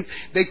those things,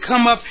 they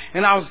come up,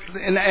 and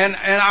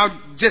I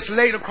just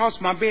laid across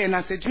my bed, and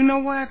I said, you know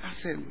what? I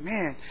said,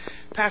 man,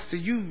 Pastor,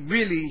 you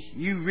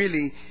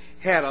really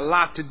had a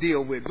lot to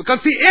deal with.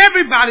 Because see,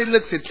 everybody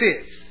looks at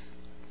this,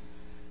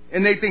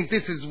 and they think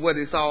this is what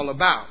it's all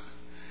about.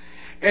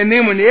 And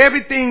then when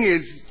everything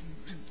is,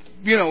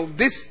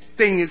 this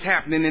thing is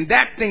happening and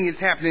that thing is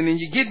happening, and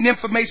you're getting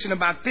information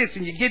about this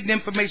and you're getting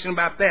information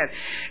about that,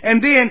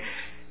 and then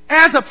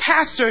as a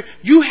pastor,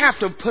 you have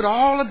to put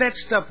all of that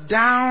stuff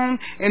down,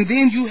 and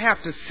then you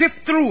have to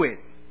sift through it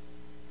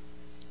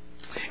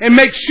and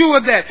make sure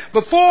that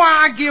before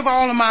I give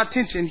all of my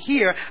attention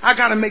here, I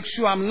got to make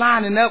sure I'm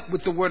lining up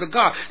with the Word of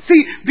God.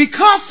 See,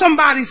 because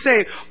somebody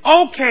say,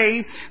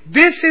 okay,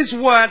 this is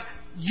what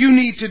you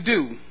need to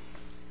do.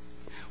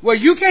 Well,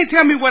 you can't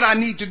tell me what I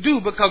need to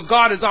do because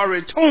God has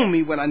already told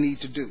me what I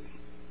need to do.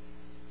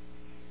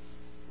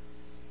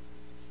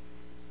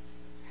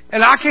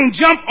 And I can't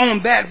jump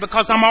on that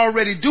because I'm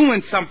already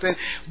doing something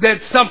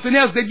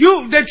else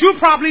that you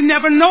probably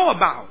never know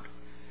about.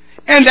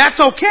 And that's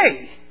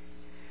okay.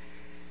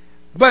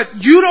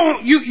 But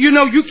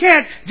you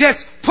can't just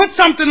put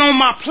something on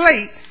my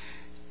plate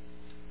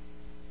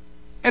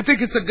and think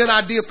it's a good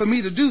idea for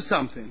me to do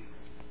something.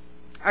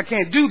 I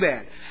can't do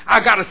that. I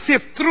got to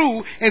sift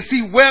through and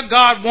see where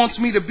God wants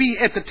me to be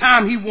at the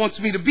time He wants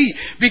me to be.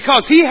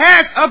 Because He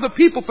has other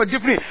people for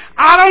different needs.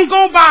 I don't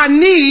go by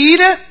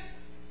need.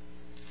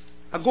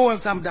 I go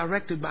as I'm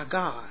directed by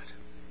God.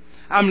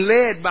 I'm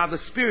led by the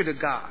Spirit of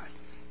God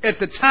at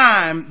the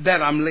time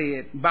that I'm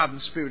led by the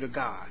Spirit of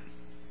God.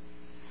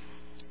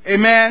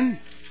 Amen.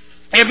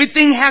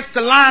 Everything has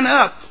to line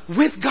up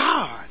with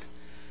God.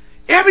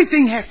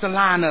 Everything has to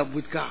line up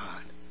with God.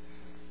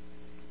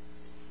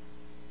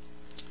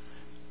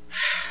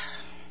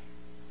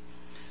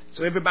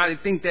 So everybody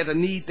think that a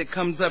need that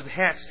comes up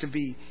has to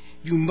be,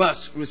 you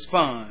must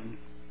respond.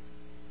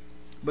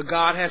 But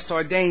God has to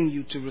ordain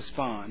you to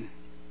respond.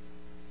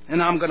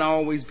 And I'm going to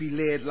always be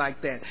led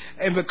like that.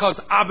 And because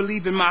I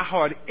believe in my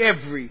heart,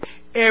 every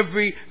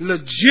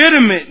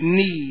legitimate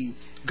need,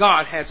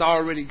 God has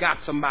already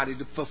got somebody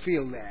to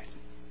fulfill that.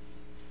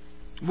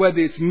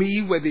 Whether it's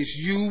me, whether it's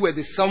you, whether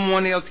it's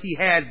someone else, He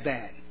has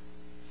that.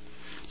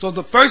 So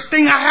the first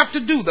thing I have to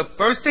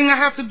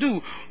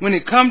do when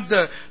it comes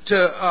to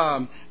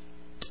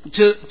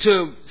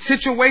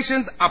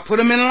situations, I put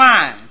them in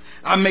line.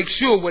 I make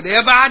sure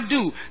whatever I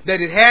do,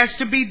 that it has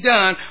to be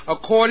done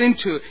according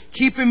to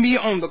keeping me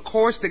on the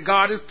course that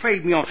God has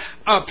placed me on.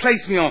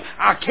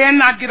 I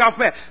cannot get off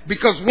that,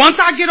 because once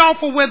I get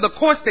off of the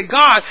course that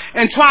God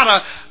and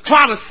try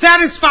to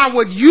satisfy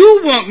what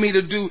you want me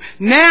to do,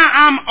 now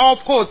I'm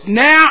off course.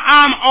 Now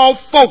I'm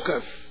off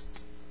focus,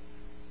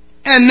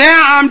 and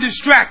now I'm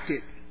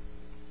distracted.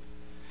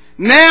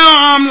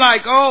 Now I'm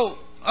like,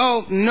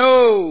 oh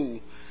no,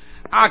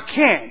 I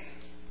can't.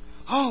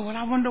 Oh, well,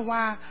 I wonder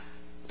why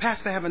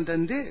Pastor haven't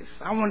done this.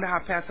 I wonder how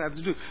Pastor has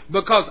to do.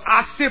 Because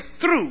I sift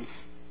through.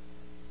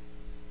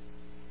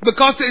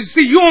 Because,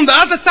 see, you're on the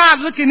other side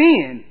looking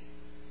in.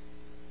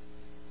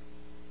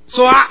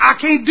 So I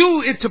can't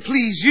do it to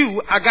please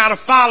you. I got to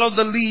follow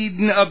the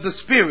leading of the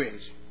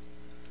Spirit.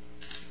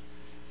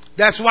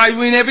 That's why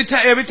when every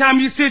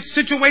time you see a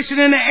situation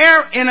in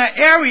an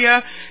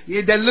area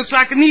that looks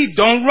like a need,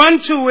 don't run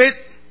to it.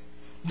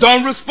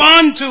 Don't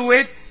respond to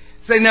it.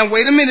 Say, now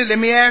wait a minute, let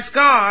me ask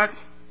God.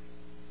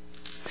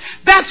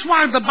 That's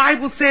why the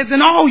Bible says,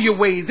 in all your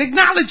ways,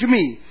 acknowledge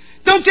me.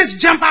 Don't just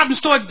jump out and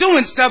start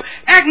doing stuff.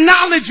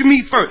 Acknowledge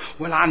me first.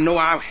 Well, I know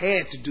I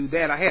had to do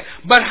that.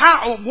 But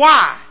how?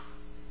 Why?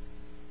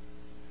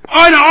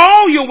 In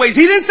all your ways.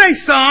 He didn't say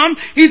some.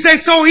 He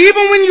said, so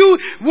even when you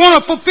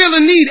want to fulfill a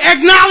need,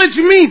 acknowledge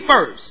me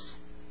first.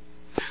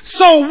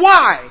 So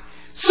why?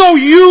 So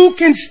you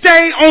can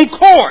stay on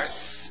course.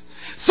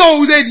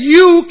 So that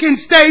you can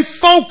stay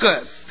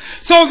focused.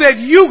 So that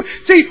you,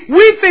 see,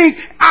 we think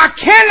I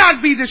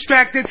cannot be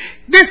distracted.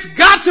 This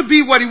got to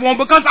be what he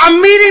wants because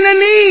I'm meeting a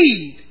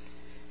need.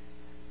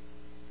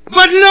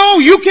 But no,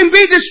 you can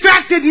be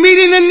distracted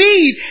meeting a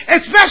need,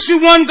 especially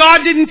one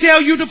God didn't tell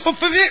you to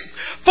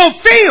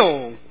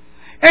fulfill.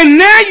 And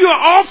now you're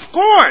off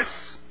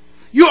course.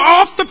 You're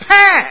off the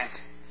path.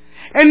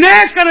 And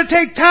now it's going to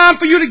take time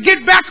for you to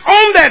get back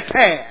on that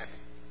path.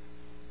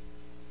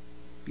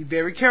 Be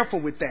very careful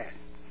with that.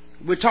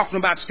 We're talking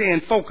about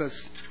staying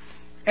focused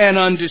and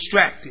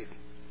undistracted.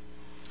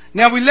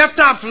 Now we left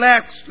off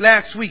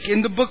last week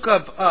in the book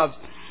of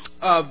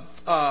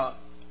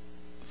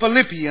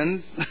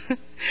Philippians.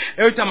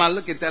 Every time I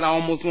look at that, I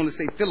almost want to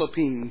say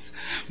Philippines.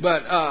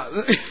 But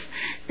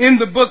in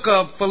the book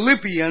of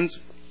Philippians,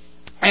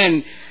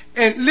 and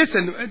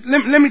listen,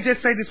 let me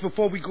just say this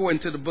before we go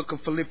into the book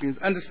of Philippians.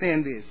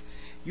 Understand this.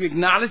 You're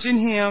acknowledging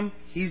him.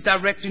 He's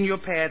directing your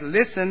path.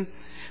 Listen.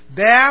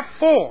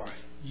 Therefore,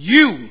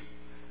 you,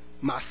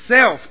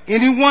 myself,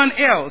 anyone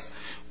else,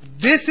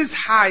 this is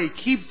how it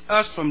keeps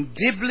us from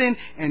dibbling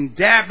and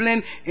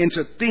dabbling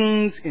into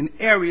things in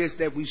areas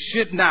that we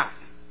should not.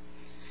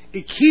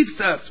 It keeps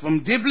us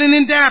from dibbling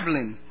and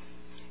dabbling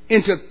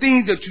into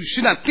things that you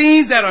should not,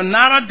 things that are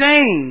not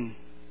ordained.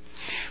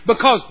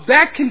 Because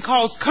that can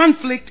cause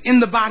conflict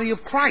in the body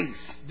of Christ.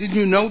 Did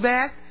you know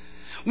that?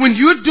 When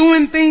you're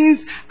doing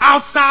things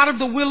outside of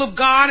the will of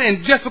God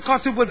and just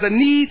because it was a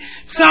need,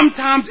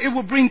 sometimes it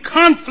will bring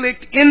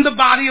conflict in the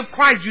body of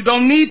Christ. You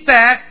don't need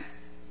that.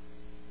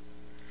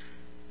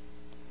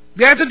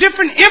 There's a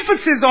different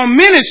emphasis on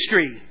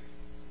ministry.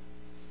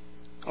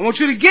 I want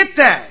you to get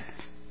that.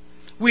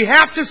 We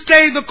have to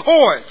stay the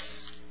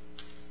course.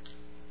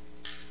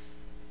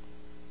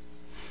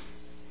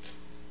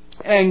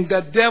 And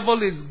the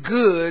devil is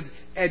good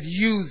at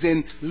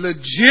using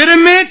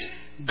legitimate,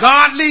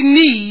 godly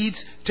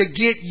needs to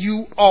get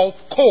you off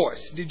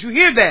course. Did you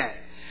hear that?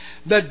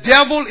 The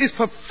devil is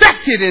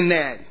perfected in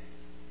that.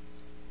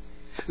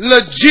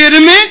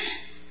 Legitimate,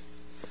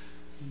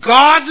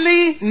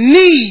 godly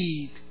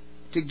need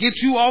to get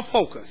you off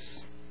focus.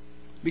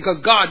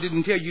 Because God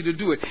didn't tell you to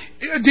do it.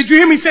 Did you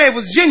hear me say it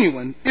was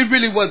genuine? It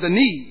really was a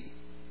need.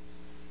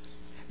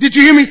 Did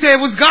you hear me say it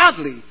was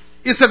godly?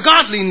 It's a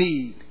godly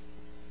need.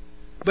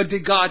 But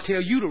did God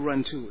tell you to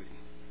run to it?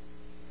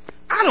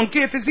 I don't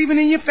care if it's even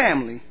in your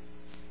family.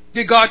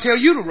 Did God tell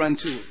you to run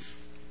to it?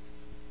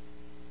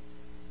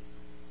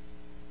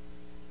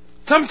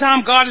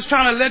 Sometimes God is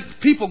trying to let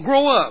people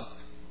grow up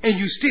and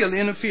you're still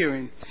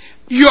interfering.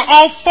 You're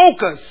off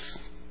focus.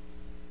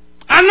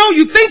 I know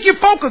you think you're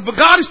focused, but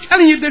God is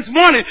telling you this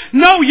morning,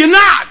 no, you're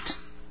not.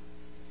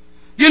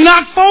 You're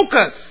not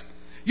focused.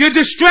 You're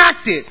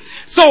distracted.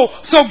 So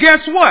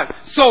guess what?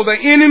 So the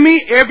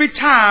enemy every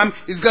time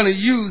is going to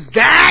use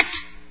that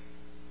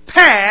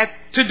path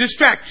to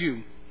distract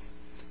you.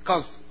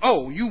 Because,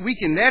 oh, you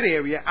weak in that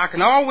area. I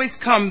can always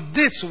come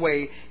this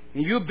way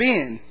and you'll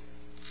bend.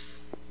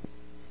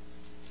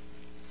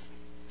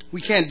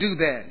 We can't do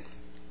that.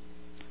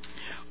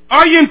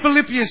 Are you in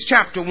Philippians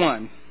chapter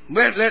 1?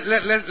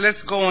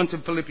 Let's go on to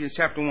Philippians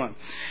chapter 1.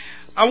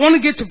 I want to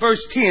get to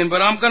verse 10,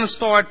 but I'm going to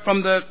start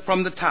from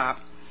the top.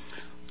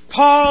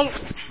 Paul,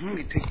 let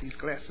me take these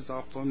glasses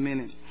off for a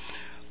minute.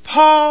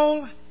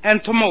 Paul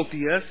and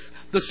Timotheus,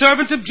 the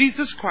servant of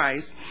Jesus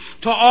Christ,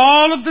 to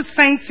all of the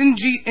saints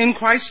in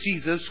Christ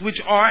Jesus, which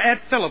are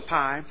at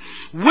Philippi,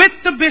 with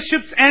the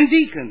bishops and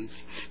deacons,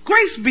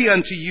 grace be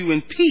unto you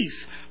and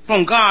peace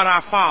from God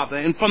our Father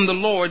and from the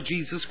Lord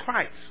Jesus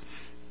Christ.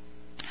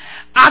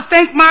 I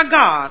thank my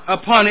God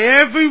upon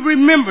every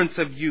remembrance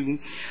of you,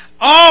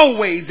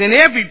 always in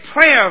every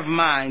prayer of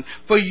mine,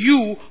 for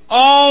you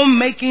all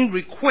making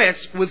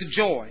request with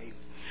joy,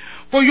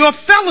 for your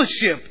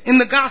fellowship in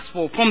the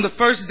gospel from the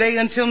first day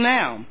until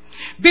now,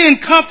 being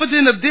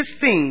confident of this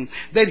thing,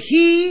 that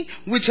he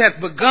which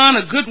hath begun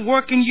a good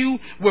work in you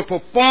will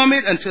perform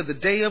it until the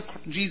day of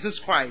Jesus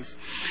Christ.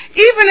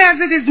 Even as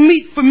it is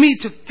meet for me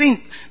to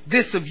think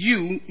this of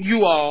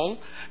you all,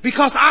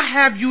 because I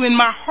have you in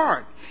my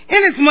heart,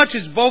 inasmuch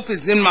as both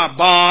is in my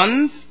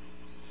bonds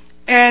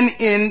and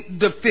in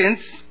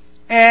defense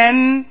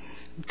and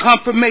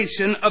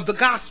confirmation of the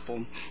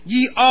gospel.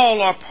 Ye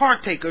all are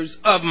partakers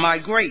of my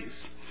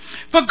grace.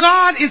 For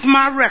God is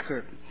my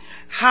record,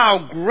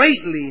 how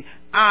greatly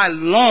I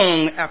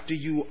long after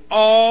you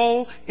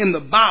all in the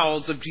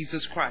bowels of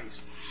Jesus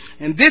Christ.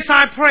 And this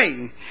I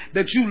pray,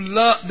 that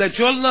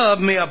your love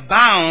may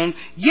abound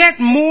yet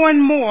more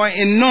and more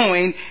in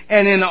knowing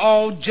and in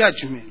all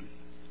judgment,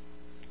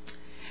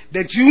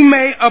 that you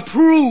may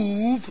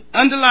approve,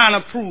 underline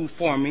approve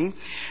for me,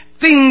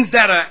 things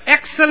that are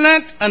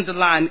excellent,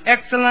 underline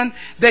excellent,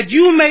 that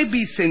you may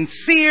be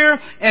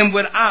sincere and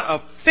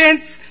without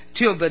offense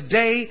till the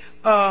day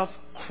of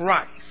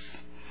Christ.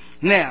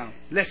 Now,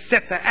 let's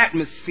set the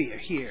atmosphere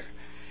here.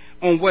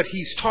 on what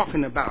he's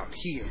talking about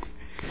here.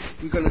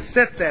 We're going to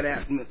set that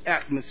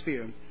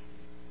atmosphere.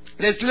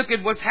 Let's look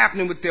at what's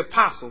happening with the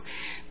apostle.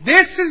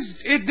 This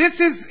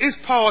is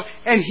Paul,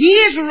 and he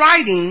is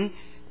writing.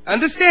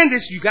 Understand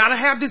this, you got to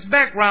have this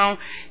background.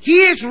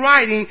 He is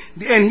writing,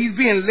 and he's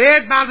being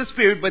led by the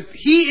Spirit, but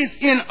he is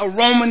in a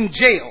Roman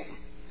jail.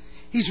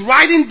 He's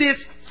writing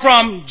this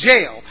from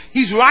jail.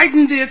 He's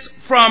writing this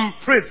from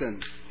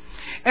prison.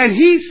 And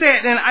he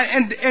said,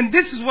 and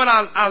this is what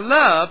I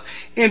love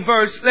in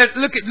verse,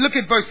 look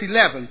at verse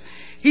 11.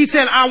 He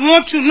said, I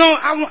want you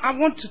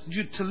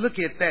to look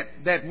at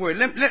that word.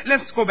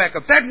 Let's go back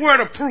up. That word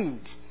approve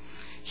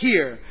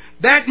here,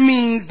 that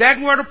means, that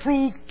word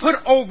approve, put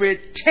over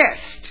it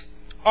test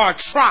or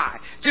try.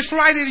 Just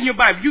write it in your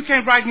Bible. You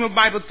can't write in your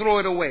Bible, throw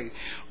it away.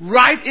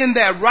 Write in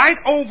there, right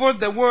over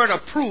the word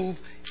approve,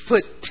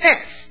 put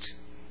test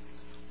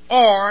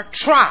or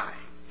try.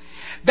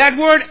 That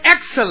word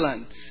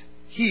excellence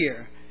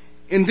here,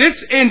 in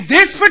this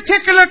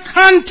particular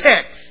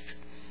context,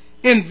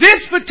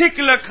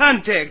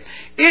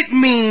 it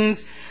means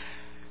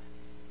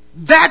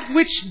that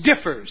which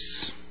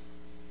differs.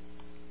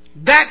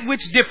 That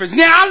which differs.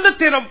 Now, I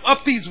looked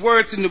up these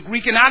words in the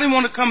Greek, and I didn't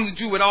want to come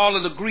to you with all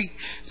of the Greek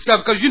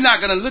stuff because you're not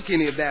going to look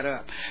any of that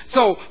up.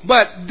 So,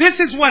 but this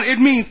is what it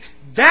means.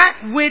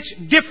 That which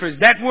differs.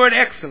 That word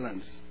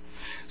excellence.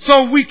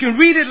 So we can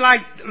read it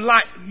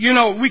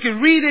we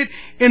can read it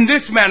in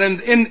this manner,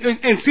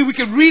 and see, we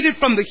can read it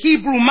from the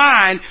Hebrew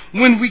mind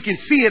when we can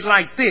see it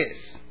like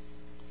this.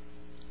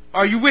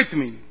 Are you with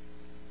me?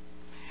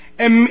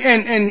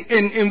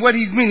 And what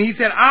he's meaning, he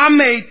said, I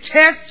may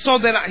test, so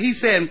that he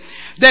said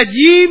that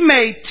ye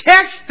may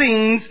test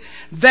things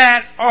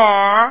that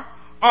are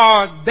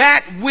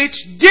that which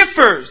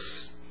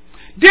differs.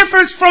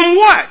 Differs from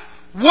what?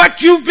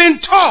 What you've been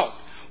taught,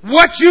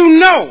 what you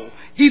know.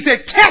 He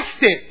said,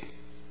 test it.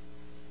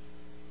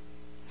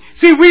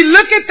 See, we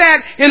look at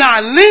that in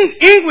our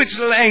English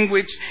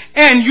language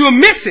and you'll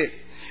miss it.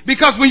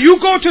 Because when you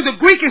go to the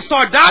Greek and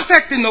start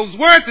dissecting those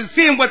words and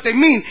seeing what they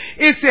mean,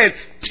 it says,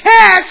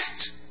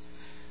 test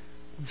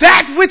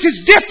that which is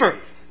different.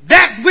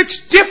 That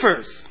which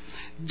differs.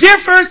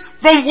 Differs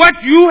from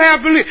what you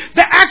have believed.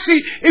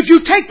 Actually, if you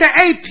take the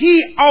AP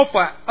off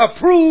of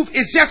approve,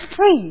 it's just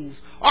prove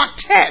or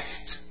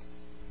test.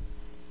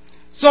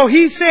 So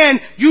he's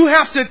saying you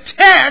have to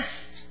test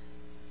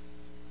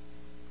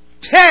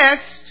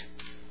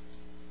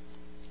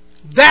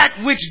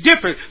that which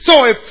differs.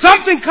 So if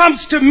something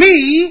comes to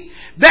me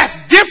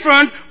that's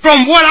different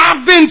from what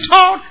I've been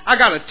taught, I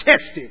got to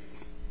test it.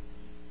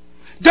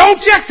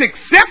 Don't just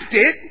accept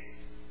it.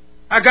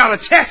 I got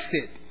to test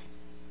it.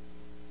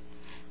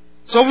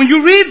 So when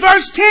you read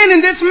verse 10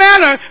 in this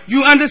manner,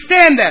 you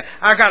understand that.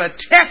 I got to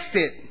test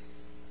it.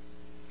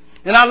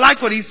 And I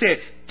like what he said.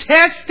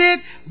 Test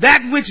it,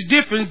 that which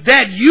differs,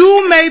 that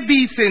you may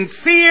be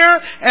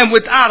sincere and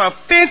without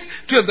offense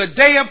till the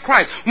day of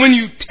Christ. When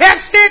you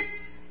test it,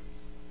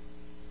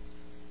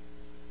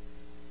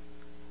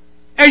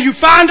 and you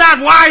find out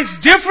why it's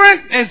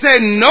different and say,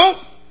 nope.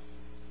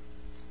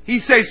 He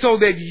says, so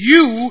that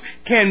you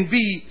can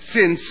be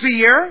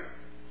sincere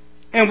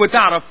and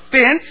without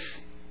offense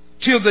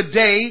till the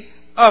day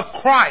of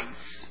Christ.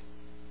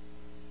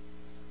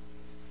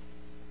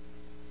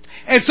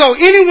 And so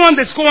anyone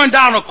that's going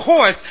down a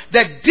course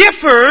that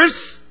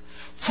differs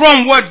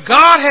from what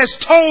God has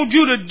told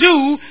you to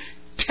do,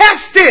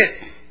 test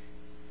it.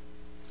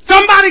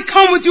 Somebody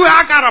come with you,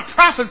 I got a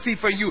prophecy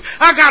for you.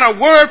 I got a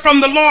word from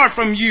the Lord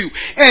from you.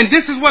 And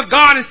this is what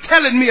God is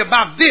telling me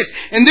about this.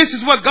 And this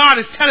is what God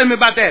is telling me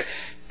about that.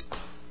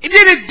 Did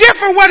it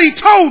differ what he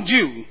told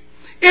you?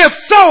 If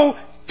so,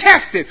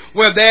 test it.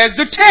 Well, there's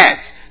the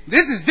test.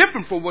 This is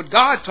different from what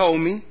God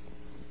told me.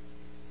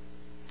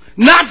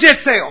 Not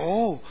just say,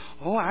 oh,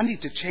 I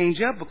need to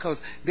change up because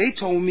they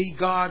told me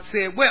God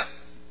said, well,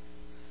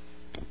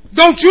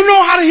 don't you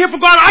know how to hear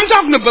from God? I'm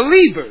talking to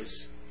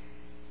believers.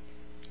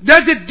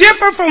 Does it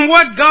differ from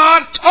what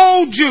God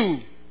told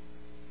you?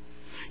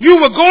 You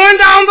were going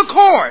down the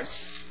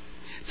course.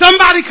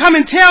 Somebody come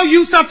and tell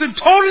you something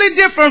totally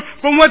different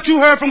from what you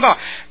heard from God.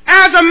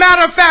 As a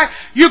matter of fact,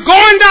 you're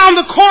going down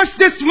the course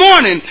this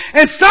morning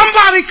and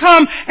somebody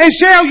come and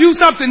tell you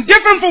something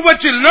different from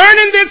what you're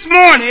learning this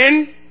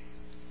morning.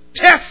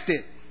 Test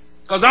it.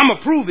 Because I'm going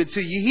to prove it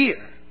to you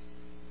here.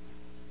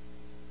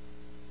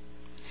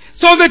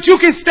 So that you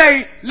can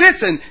stay,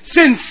 listen,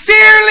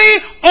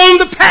 sincerely on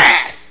the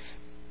path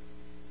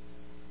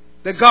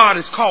that God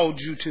has called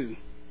you to.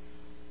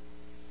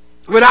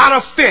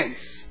 Without offense.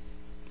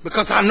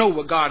 Because I know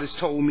what God has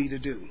told me to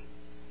do.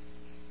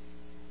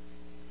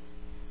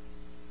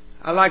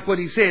 I like what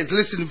he says.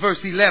 Listen to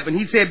verse 11.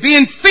 He said,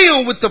 being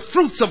filled with the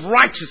fruits of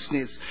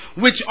righteousness,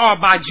 which are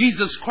by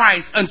Jesus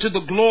Christ unto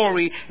the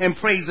glory and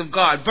praise of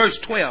God. Verse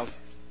 12.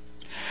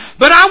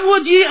 But I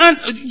would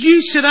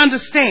ye should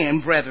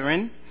understand,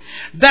 brethren,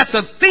 that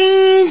the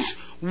things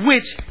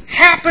which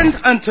happened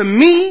unto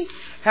me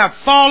have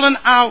fallen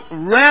out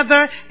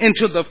rather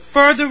into the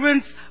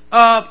furtherance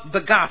of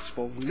the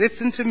gospel.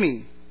 Listen to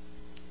me.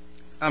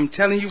 I'm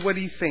telling you what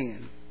he's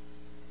saying.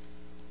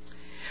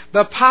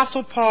 The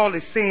Apostle Paul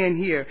is saying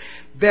here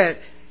that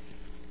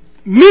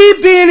me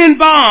being in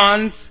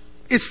bonds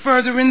is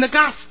furthering the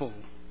gospel.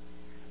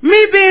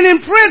 Me being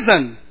in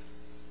prison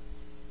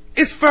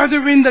is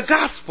furthering the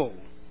gospel.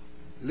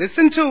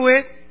 Listen to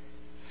it.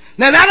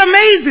 Now that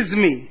amazes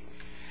me.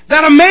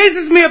 That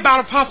amazes me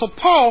about Apostle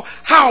Paul,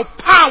 how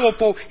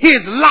powerful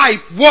his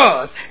life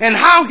was and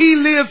how he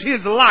lived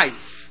his life.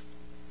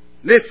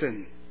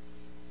 Listen.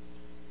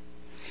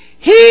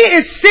 He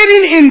is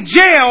sitting in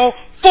jail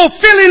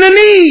fulfilling a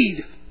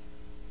need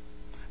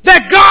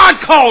that God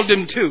called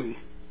him to.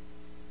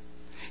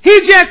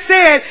 He just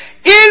said,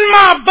 in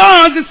my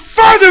bonds is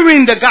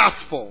furthering the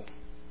gospel.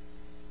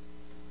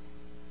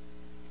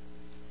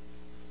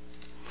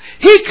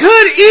 He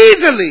could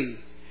easily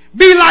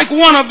be like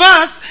one of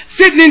us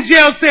sitting in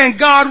jail saying,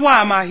 God,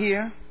 why am I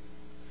here?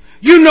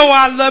 You know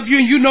I love you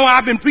and you know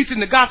I've been preaching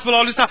the gospel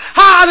all this time.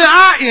 How did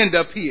I end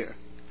up here?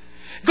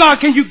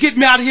 God, can you get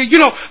me out of here? You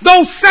know,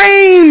 those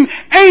same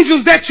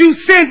angels that you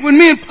sent when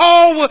me and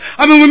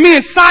when me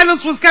and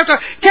Silas was captured,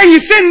 can you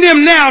send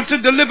them now to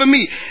deliver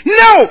me?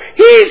 No,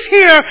 he's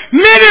here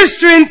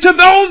ministering to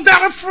those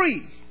that are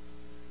free.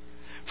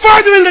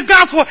 Furthering the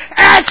gospel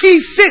as he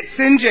sits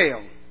in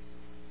jail.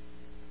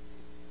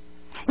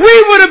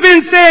 We would have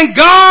been saying,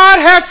 God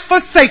has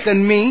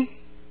forsaken me.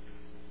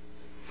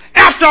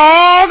 After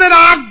all that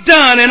I've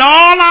done and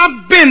all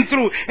I've been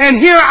through, and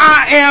here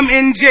I am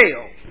in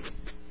jail.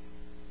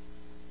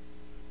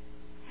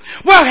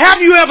 Well,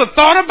 have you ever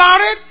thought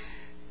about it?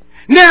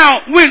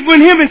 Now,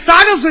 when him and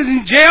Silas was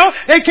in jail,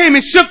 they came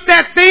and shook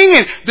that thing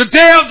and the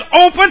doors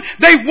opened.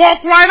 They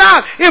walked right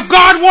out. If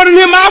God wanted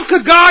him out,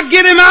 could God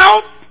get him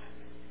out?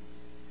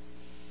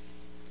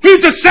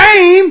 He's the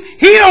same.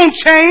 He don't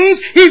change.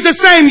 He's the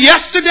same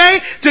yesterday,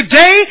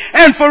 today,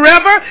 and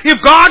forever.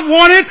 If God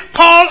wanted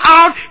Paul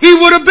out, he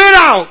would have been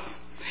out.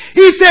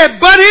 He said,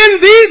 but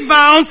in these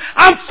bounds,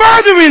 I'm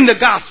furthering the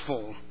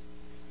gospel.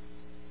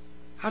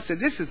 I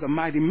said, this is a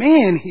mighty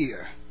man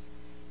here.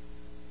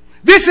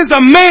 This is a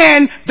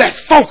man that's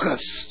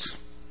focused.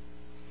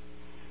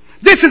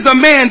 This is a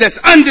man that's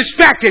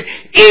undistracted,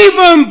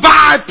 even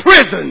by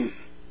prison.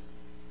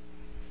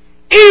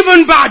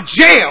 Even by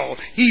jail,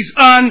 he's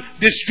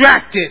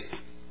undistracted.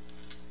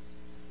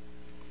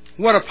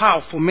 What a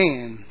powerful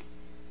man.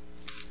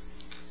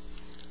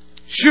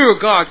 Sure,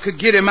 God could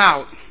get him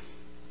out.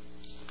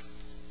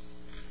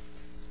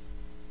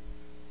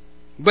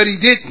 But he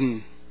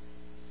didn't.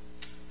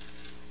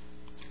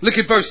 Look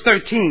at verse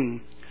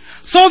 13.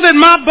 So that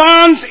my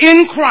bonds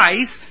in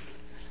Christ,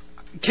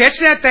 catch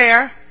that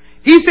there.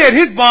 He said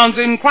his bonds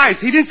in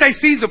Christ. He didn't say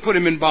Caesar put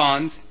him in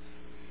bonds.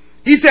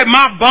 He said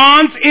my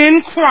bonds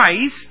in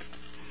Christ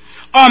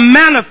are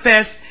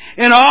manifest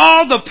in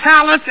all the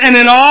palace and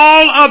in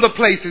all other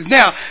places.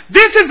 Now,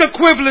 this is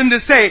equivalent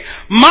to say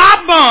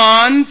my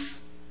bonds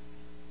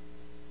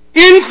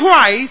in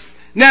Christ.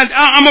 Now,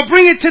 I'm going to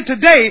bring it to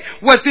today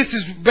what this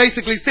is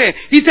basically saying.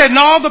 He said in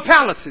all the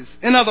palaces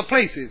and other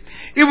places.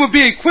 It would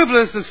be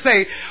equivalent to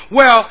say,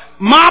 well,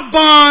 my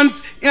bonds,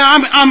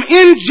 I'm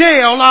in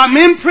jail, I'm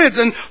in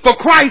prison for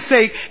Christ's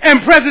sake,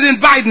 and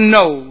President Biden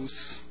knows.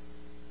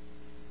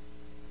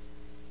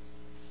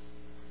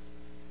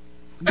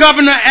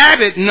 Governor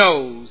Abbott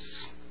knows.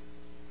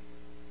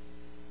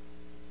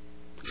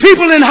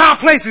 People in high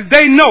places,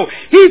 they know.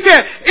 He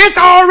said, it's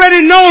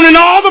already known in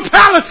all the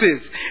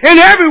palaces and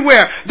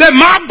everywhere that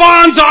my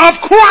bonds are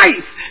of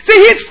Christ.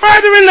 See, he's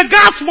furthering the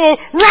gospel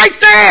right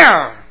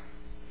there.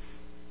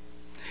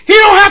 He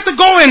don't have to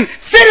go and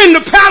sit in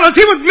the palace.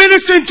 He was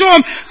ministering to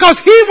him because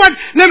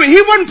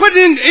he wasn't put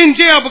in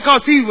jail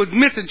because he was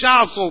missing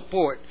child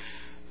support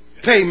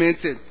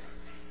payments and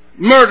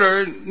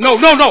murder. No.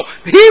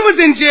 He was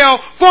in jail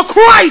for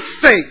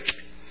Christ's sake,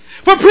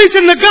 for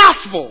preaching the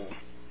gospel.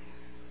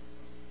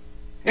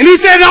 And he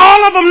said,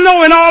 all of them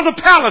know in all the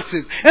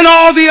palaces and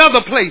all the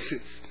other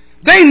places.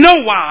 They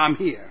know why I'm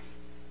here.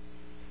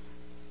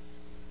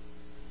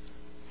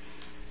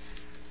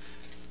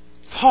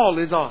 Paul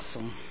is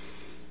awesome.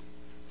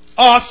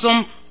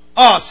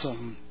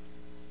 Awesome.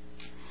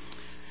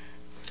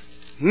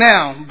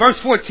 Now, verse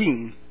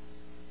 14.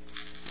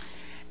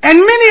 And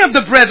many of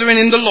the brethren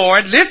in the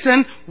Lord,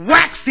 listen,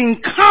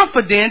 waxing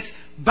confident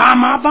by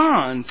my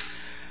bonds.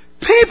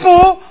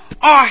 People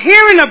are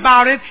hearing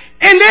about it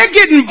and they're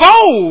getting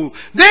bold.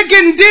 They're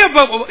getting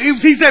deal.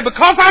 He said,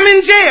 because I'm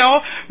in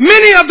jail,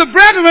 many of the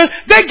brethren,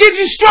 they're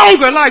getting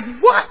stronger. Like,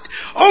 what?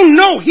 Oh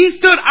no,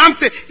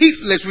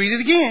 let's read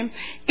it again.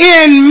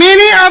 And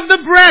many of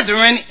the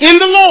brethren in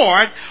the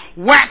Lord,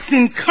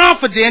 waxing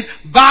confident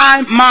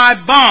by my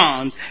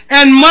bonds,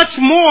 and much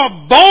more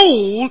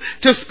bold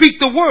to speak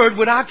the word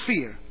without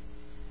fear.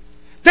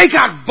 They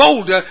got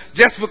bolder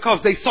just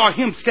because they saw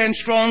him stand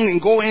strong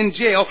and go in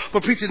jail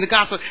for preaching the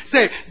gospel.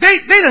 They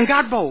done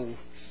got bold.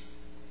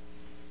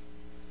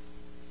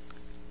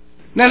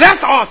 Now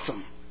that's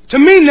awesome. To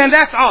me, now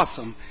that's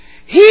awesome.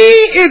 He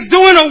is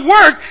doing a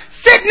work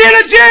sitting in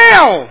a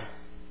jail.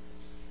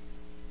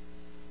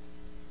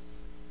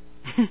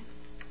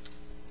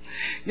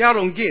 Y'all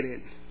don't get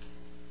it.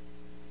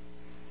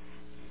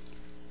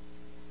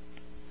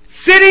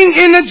 sitting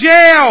in a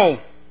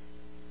jail.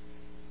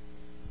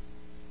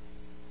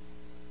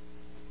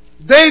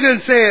 They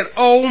done said,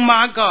 "Oh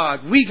my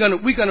God, we're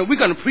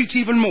gonna preach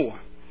even more.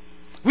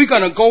 We're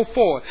gonna go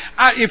forward.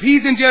 If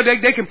he's in jail,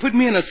 they can put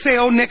me in a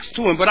cell next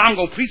to him, but I'm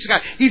gonna preach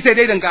God." He said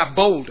they done got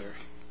bolder.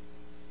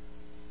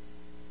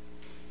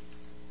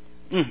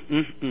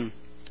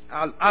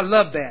 I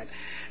love that.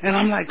 And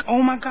I'm like,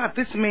 oh my God,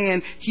 this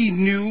man, he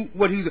knew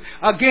what he was.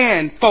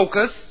 Again,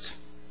 focused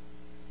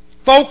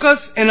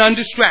and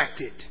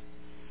undistracted.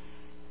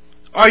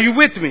 Are you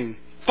with me?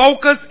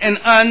 Focused and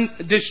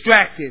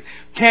undistracted.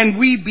 Can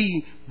we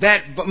be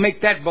that?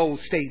 Make that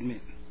bold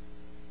statement.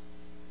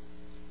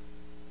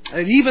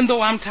 And even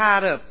though I'm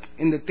tied up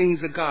in the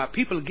things of God,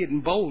 people are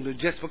getting bolder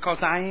just because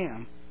I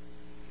am.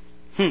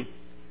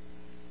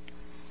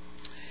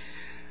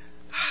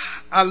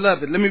 I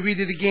love it. Let me read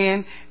it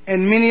again.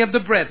 And many of the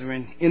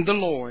brethren in the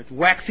Lord,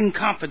 waxing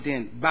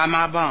confident by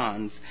my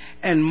bonds,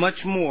 and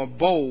much more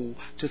bold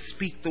to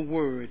speak the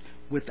word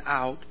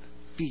without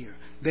fear.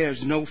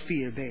 There's no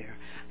fear there.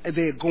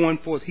 They're going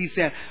forth. He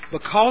said,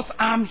 because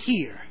I'm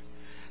here,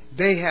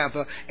 they have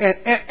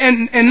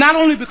and not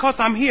only because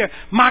I'm here,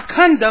 my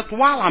conduct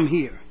while I'm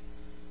here.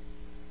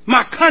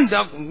 My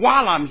conduct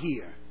while I'm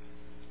here.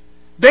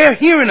 They're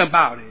hearing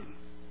about it.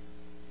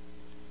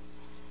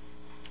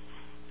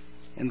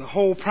 And the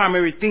whole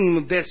primary theme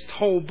of this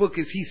whole book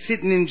is he's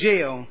sitting in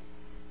jail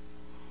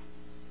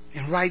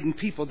and writing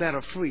people that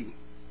are free.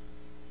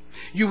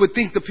 You would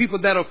think the people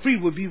that are free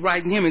would be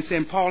writing him and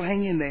saying, "Paul,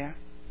 hang in there.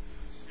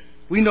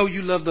 We know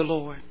you love the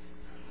Lord.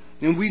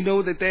 And we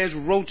know that there's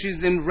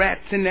roaches and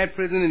rats in that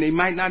prison and they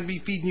might not be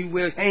feeding you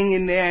well. Hang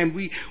in there and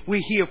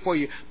we're here for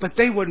you." But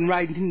they weren't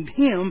writing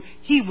him.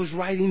 He was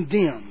writing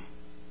them.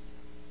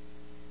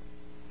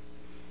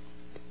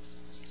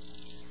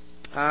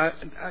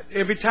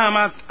 Every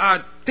time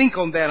I think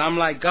on that, I'm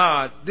like,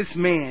 God, this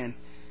man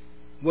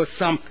was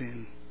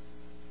something.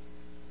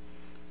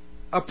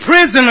 A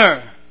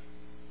prisoner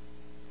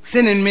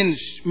sending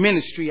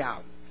ministry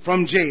out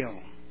from jail.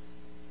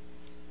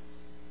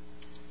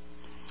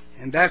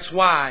 And that's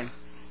why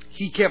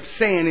he kept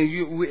saying,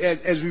 and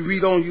as we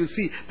read on, you'll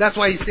see, that's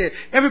why he said,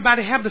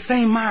 everybody have the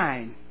same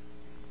mind.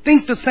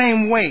 Think the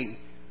same way.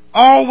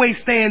 Always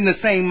stay in the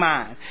same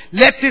mind.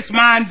 Let this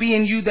mind be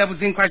in you that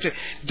was in Christ.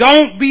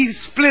 Don't be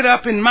split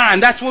up in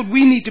mind. That's what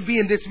we need to be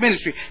in this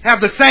ministry. Have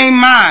the same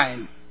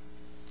mind.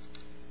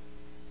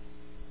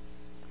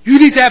 You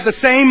need to have the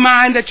same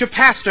mind that your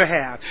pastor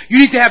have. You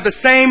need to have the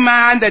same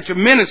mind that your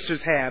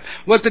ministers have.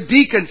 What the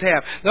deacons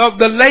have.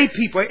 The lay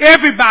people.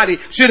 Everybody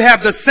should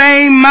have the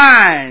same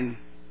mind.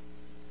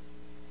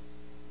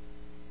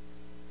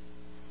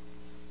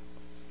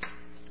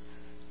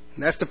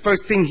 And that's the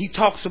first thing he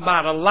talks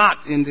about a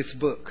lot in this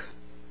book.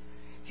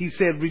 He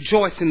said,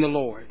 rejoice in the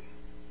Lord.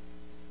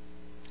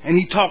 And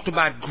he talked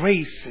about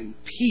grace and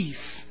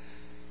peace.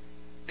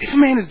 This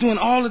man is doing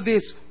all of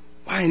this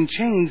while in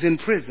chains in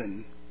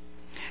prison.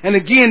 And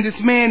again, this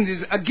man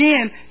is,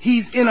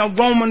 he's in a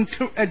Roman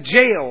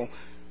jail.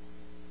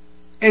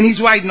 And he's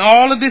writing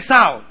all of this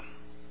out.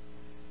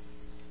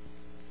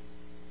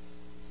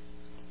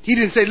 He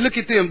didn't say, look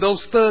at them,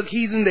 those thug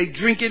heathen, they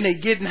drinking, they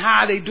getting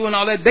high, they doing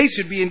all that. They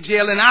should be in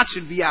jail and I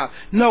should be out.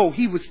 No,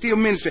 he was still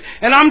ministering.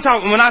 And I'm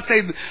talking, when I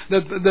say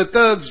the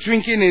thugs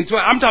drinking and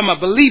I'm talking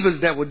about believers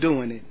that were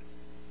doing it.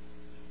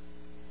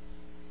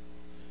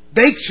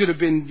 They should have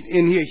been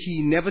in here.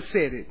 He never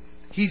said it.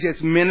 He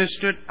just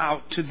ministered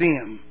out to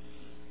them.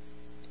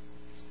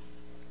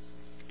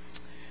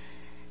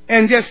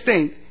 And just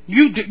think,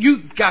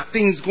 you got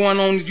things going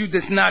on with you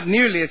that's not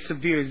nearly as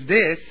severe as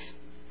this.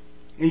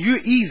 And you're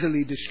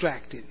easily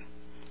distracted.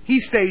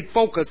 He stayed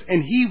focused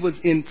and he was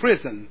in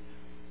prison.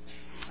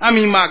 I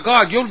mean, my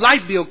God, your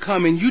light bill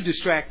come and you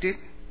distracted.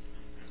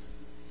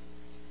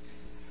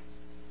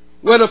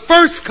 Well, the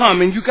first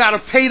come and you got to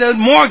pay the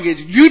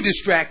mortgage, you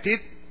distracted.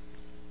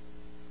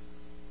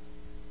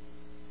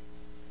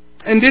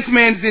 And this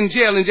man's in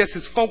jail and just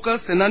is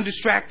focused and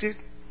undistracted.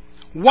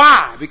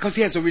 Why? Because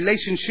he has a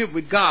relationship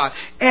with God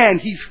and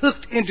he's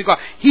hooked into God.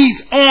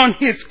 He's on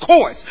his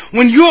course.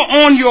 When you're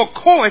on your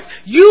course,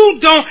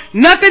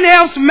 nothing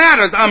else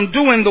matters. I'm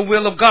doing the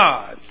will of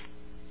God.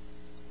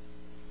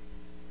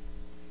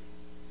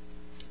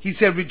 He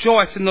said,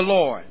 rejoice in the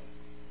Lord.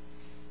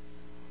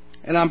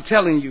 And I'm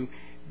telling you,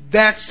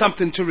 that's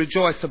something to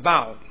rejoice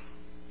about.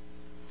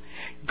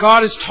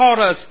 God has taught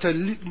us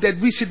that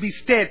we should be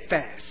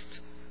steadfast.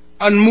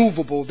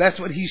 Unmovable. That's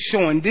what he's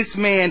showing. This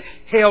man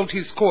held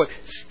his course.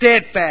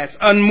 Steadfast,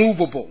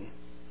 unmovable.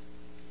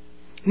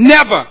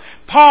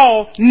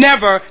 Paul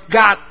never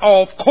got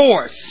off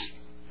course.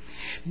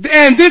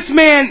 And this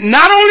man,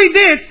 not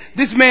only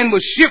this man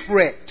was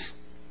shipwrecked.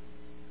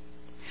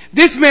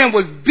 This man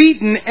was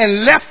beaten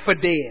and left for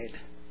dead.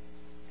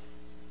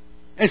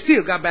 And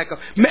still got back up.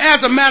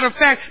 As a matter of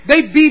fact,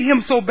 they beat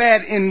him so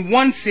bad in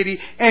one city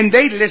and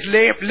they just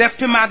left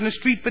him out in the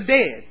street for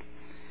dead.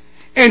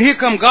 And here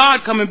come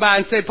God coming by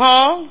and say,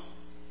 Paul.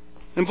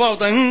 And Paul's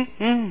like,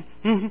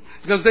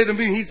 because they don't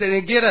believe. He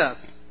said, get up.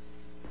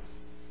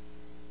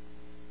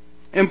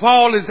 And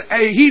Paul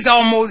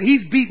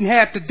he's beaten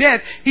half to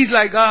death. He's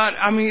like, God,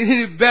 I mean,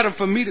 it's better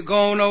for me to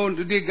go on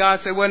over. Did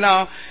God say, well,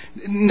 no,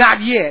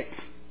 not yet.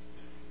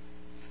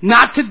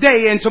 Not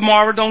today, and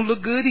tomorrow don't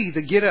look good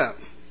either. Get up.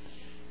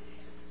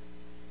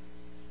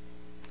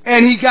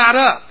 And he got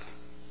up.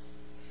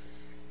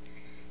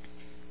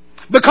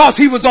 Because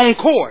he was on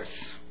course.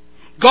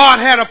 God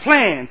had a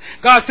plan.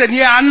 God said,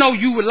 yeah, I know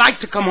you would like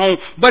to come home,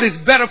 but it's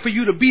better for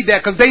you to be there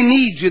because they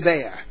need you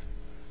there.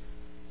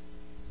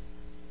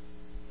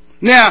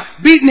 Now,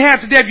 beaten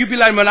half to death, you'd be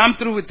like, well, I'm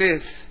through with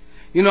this.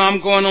 You know,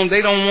 I'm going on.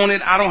 They don't want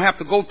it. I don't have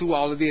to go through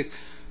all of this.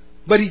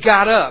 But he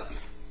got up.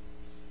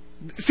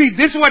 See,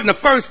 this wasn't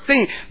the first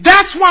thing.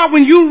 That's why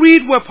when you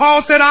read where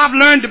Paul said, I've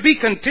learned to be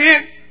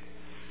content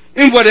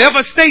in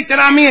whatever state that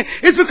I'm in,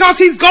 it's because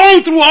he's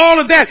gone through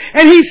all of that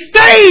and he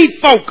stayed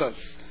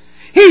focused.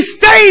 He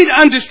stayed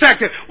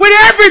undistracted with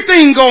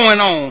everything going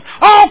on.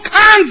 All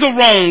kinds of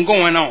wrong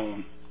going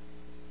on.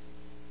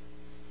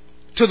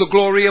 To the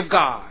glory of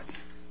God.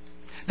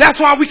 That's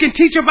why we can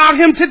teach about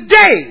him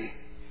today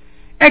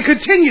and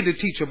continue to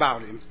teach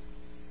about him.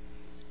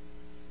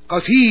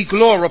 Because he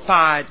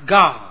glorified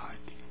God.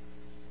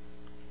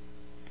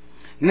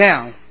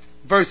 Now,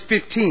 verse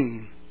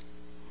 15.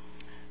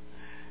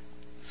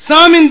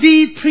 Some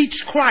indeed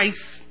preach Christ,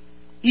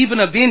 even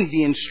of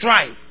envy and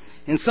strife,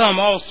 and some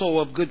also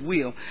of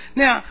goodwill.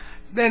 Now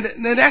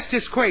that's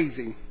just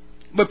crazy.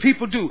 But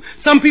people do.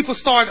 Some people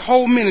start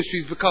whole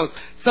ministries because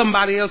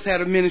somebody else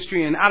had a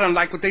ministry and I don't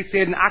like what they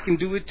said and I can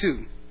do it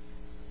too.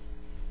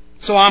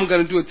 So I'm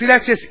going to do it. See,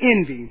 that's just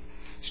envy.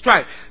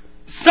 Strife.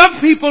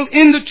 Some people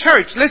in the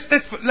church, let's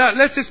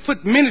just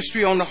put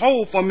ministry on the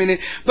whole for a minute,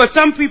 but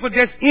some people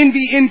just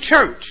envy in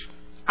church.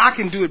 I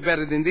can do it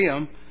better than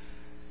them.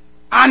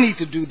 I need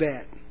to do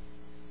that.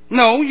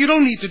 No, you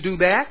don't need to do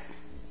that.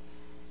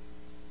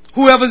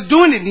 Whoever's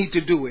doing it need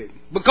to do it.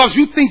 Because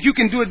you think you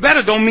can do it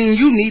better don't mean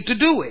you need to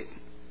do it.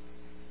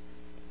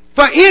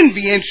 For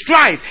envy and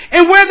strife.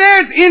 And where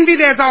there's envy,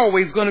 there's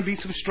always going to be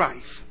some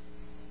strife.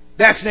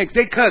 That's next.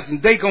 They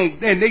cousins. They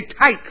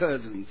tight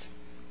cousins.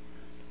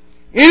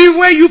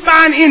 Anywhere you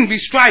find envy,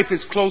 strife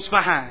is close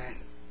behind.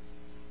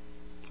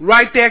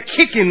 Right there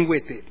kicking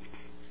with it.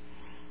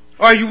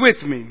 Are you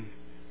with me?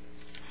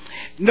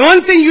 The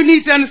one thing you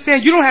need to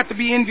understand, you don't have to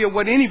be envious of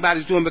what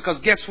anybody's doing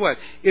because guess what?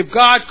 If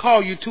God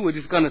called you to it,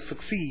 it's going to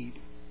succeed.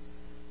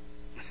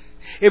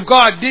 If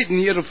God didn't,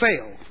 it'll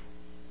fail.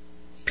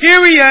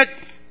 Period.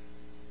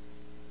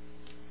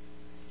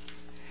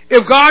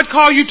 If God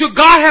called you to,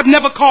 God have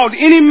never called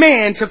any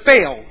man to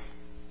fail.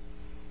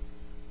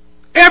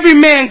 Every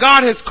man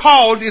God has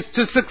called is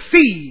to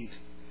succeed.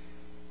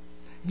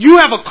 You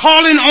have a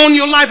calling on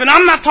your life, and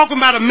I'm not talking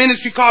about a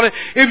ministry calling.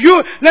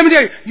 Let me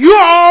tell you, you're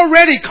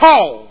already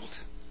called.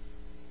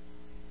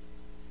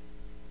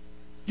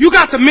 You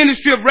got the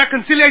ministry of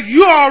reconciliation.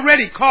 You're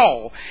already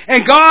called.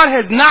 And God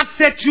has not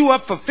set you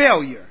up for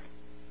failure.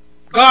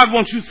 God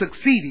wants you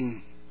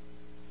succeeding.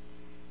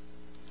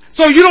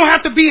 So you don't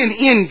have to be in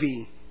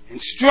envy and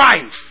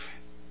strife.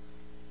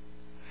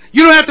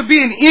 You don't have to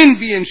be in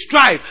envy and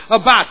strife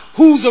about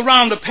who's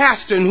around the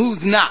pastor and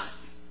who's not.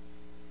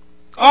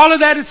 All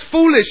of that is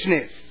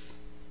foolishness.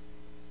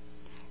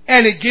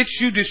 And it gets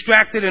you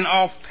distracted and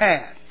off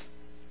path.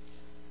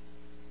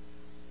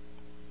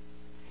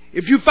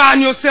 If you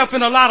find yourself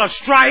in a lot of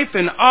strife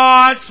and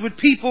odds with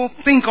people,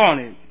 think on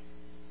it.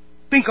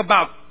 Think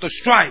about the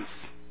strife.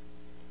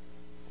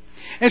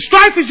 And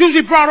strife is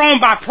usually brought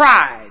on by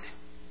pride.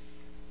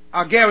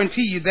 I'll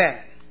guarantee you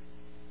that.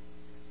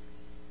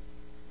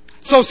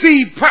 So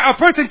see, a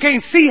person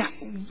can't see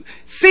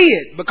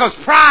it because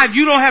pride,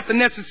 you don't have to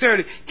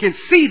necessarily can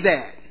see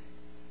that.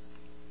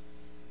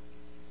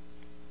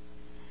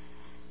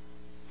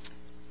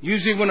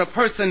 Usually when a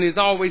person is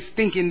always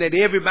thinking that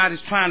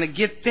everybody's trying to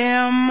get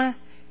them,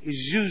 is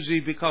usually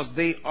because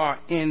they are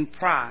in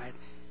pride.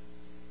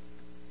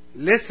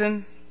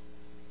 Listen,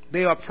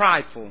 they are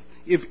prideful.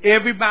 If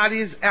everybody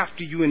is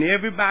after you and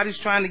everybody's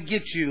trying to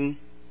get you,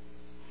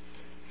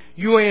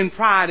 you are in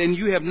pride and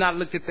you have not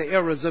looked at the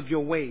errors of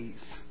your ways.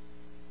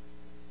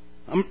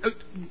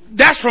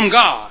 That's from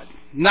God,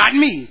 not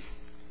me.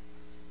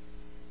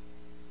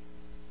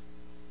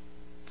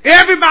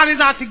 Everybody's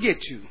out to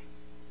get you.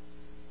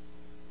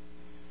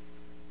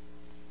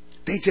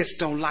 They just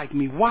don't like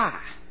me. Why?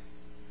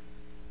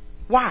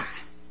 Why?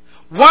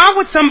 Why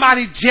would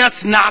somebody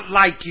just not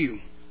like you?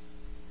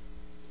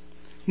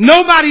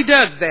 Nobody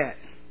does that.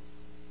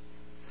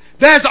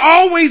 There's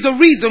always a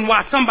reason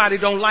why somebody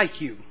don't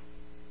like you.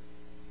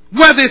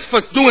 Whether it's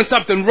for doing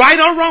something right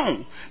or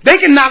wrong. They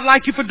can not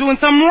like you for doing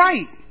something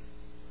right.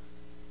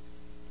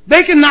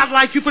 They can not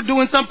like you for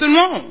doing something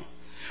wrong.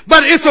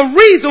 But it's a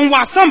reason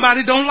why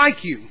somebody don't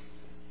like you.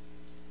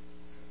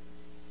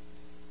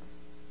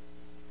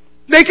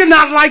 They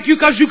cannot like you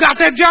because you got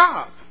that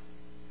job.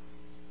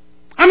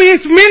 I mean,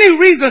 it's many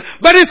reasons,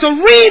 but it's a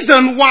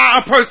reason why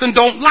a person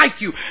don't like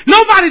you.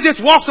 Nobody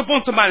just walks up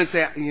on somebody and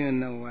says, you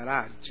know what,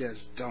 I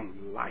just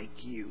don't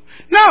like you.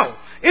 No,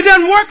 it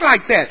doesn't work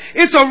like that.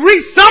 It's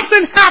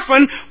something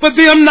happened for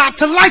them not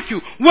to like you.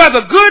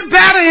 Whether good,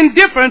 bad, or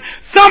indifferent,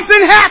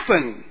 something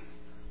happened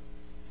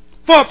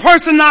for a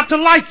person not to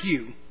like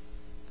you.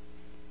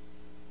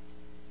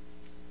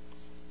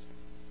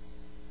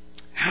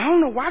 I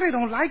don't know why they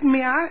don't like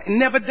me. I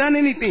never done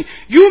anything.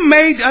 You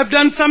may have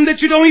done something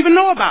that you don't even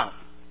know about.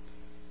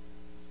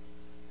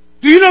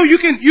 Do you know you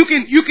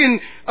can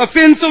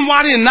offend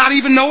somebody and not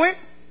even know it?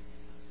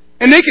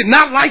 And they can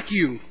not like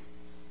you.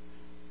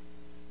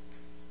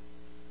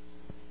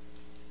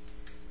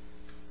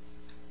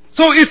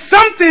 So it's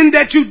something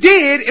that you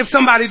did if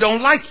somebody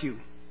don't like you.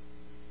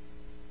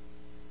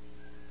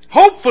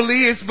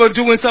 Hopefully it's for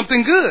doing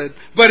something good,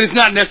 but it's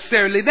not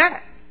necessarily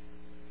that.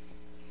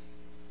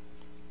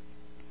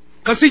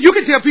 Because see, you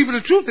can tell people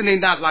the truth and they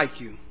not like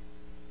you.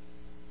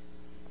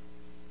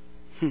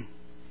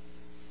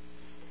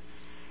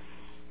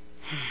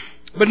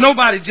 But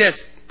nobody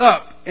just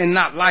up and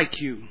not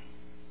like you.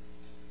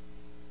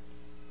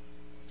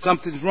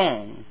 Something's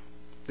wrong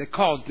that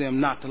caused them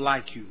not to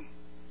like you.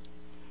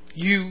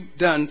 You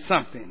done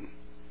something.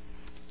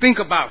 Think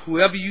about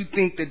whoever you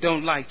think that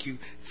don't like you.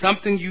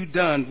 Something you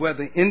done,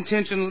 whether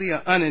intentionally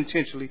or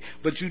unintentionally,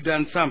 but you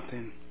done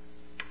something.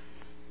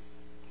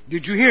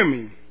 Did you hear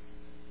me?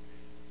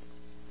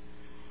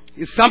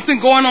 There's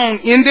something going on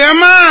in their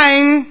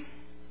mind.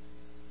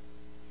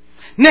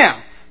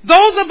 Now,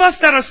 those of us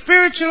that are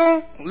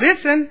spiritual,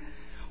 listen,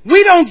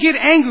 we don't get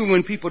angry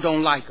when people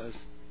don't like us.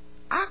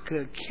 I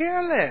could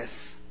care less.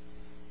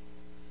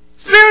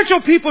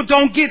 Spiritual people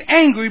don't get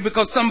angry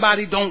because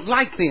somebody don't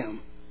like them.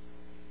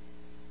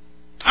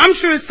 I'm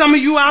sure some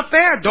of you out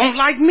there don't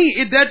like me.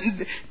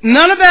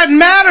 None of that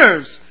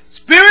matters.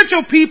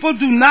 Spiritual people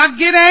do not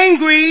get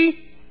angry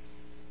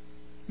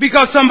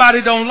because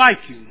somebody don't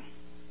like you.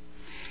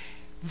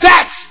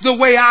 That's the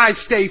way I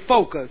stay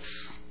focused.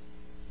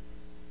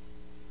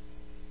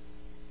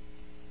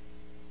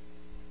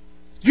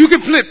 You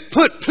can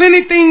put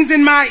plenty things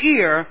in my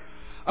ear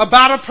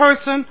about a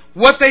person,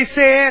 what they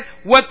said,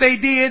 what they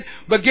did,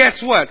 but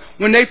guess what?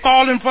 When they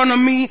fall in front of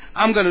me,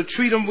 I'm going to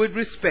treat them with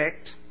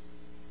respect.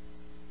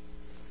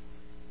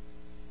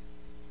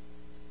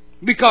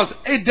 Because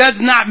it does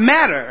not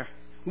matter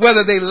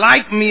whether they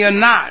like me or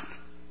not.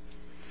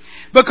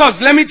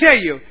 Because let me tell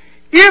you,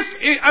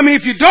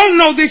 if you don't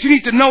know this, you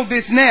need to know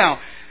this now.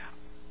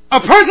 A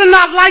person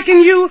not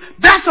liking you,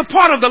 that's a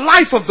part of the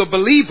life of the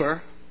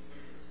believer.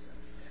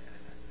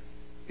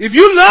 If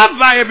you love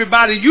by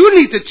everybody, you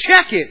need to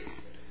check it.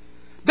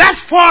 That's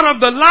part of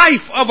the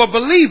life of a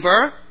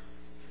believer,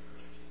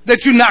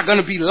 that you're not going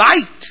to be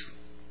liked.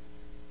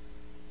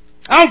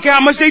 I don't care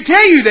how much they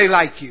tell you they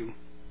like you.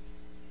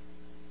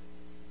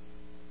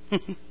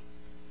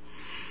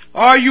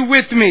 Are you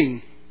with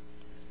me?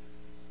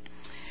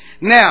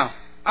 Now,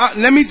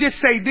 let me just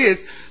say this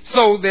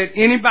so that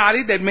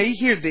anybody that may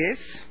hear this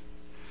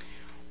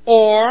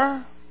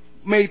or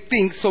may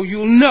think, so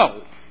you'll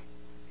know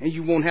and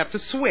you won't have to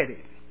sweat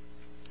it.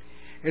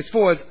 As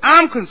far as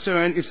I'm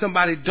concerned, if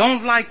somebody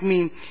don't like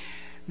me,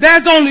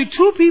 there's only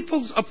two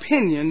people's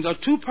opinions or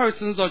two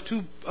persons or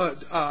two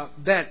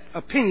that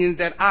opinions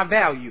that I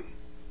value.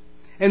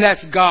 And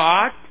that's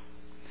God,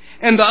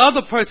 and the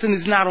other person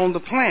is not on the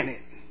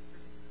planet.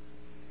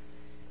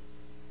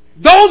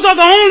 Those are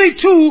the only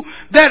two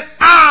that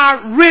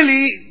I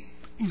really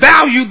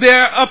value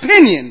their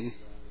opinion.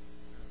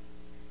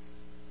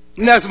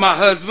 And that's my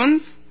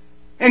husband's,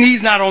 and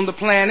he's not on the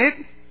planet,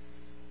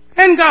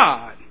 and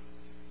God.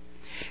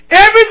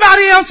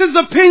 Everybody else's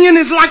opinion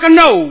is like a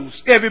nose.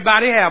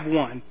 Everybody have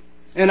one.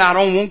 And I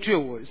don't want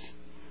yours.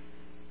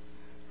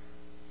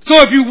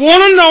 So if you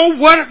want to know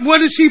what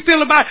does she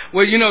feel about,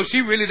 well,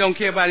 she really don't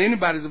care about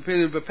anybody's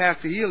opinion but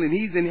Pastor Hill, and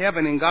he's in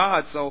heaven and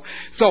God, so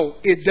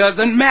it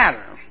doesn't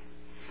matter.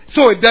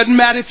 So it doesn't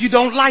matter if you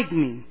don't like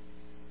me.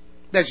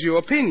 That's your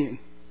opinion.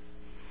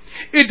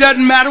 It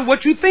doesn't matter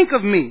what you think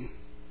of me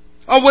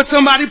or what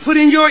somebody put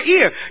in your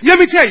ear. Let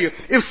me tell you,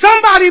 if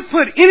somebody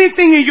put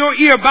anything in your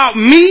ear about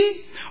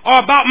me or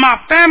about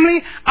my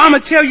family, I'm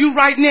going to tell you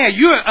right now,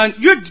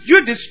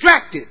 you're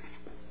distracted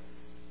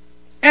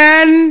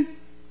and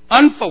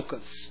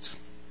unfocused.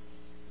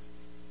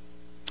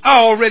 I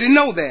already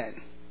know that.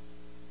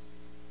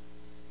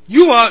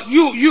 You're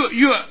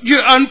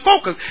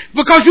unfocused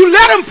because you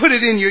let them put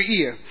it in your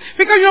ear.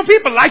 Because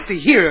people like to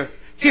hear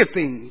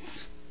things.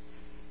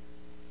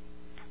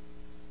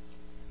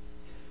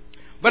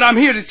 But I'm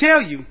here to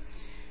tell you,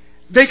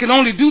 they can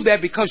only do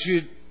that because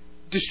you're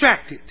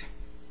distracted.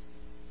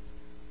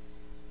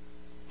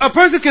 A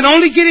person can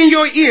only get in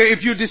your ear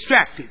if you're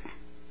distracted.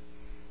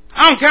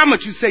 I don't care how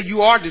much you say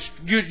you are,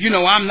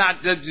 I'm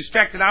not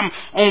distracted, I'm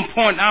on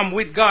point, I'm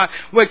with God.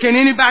 Well, can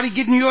anybody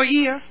get in your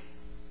ear?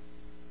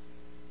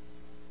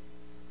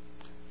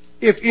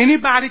 If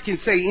anybody can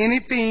say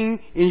anything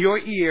in your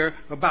ear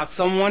about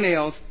someone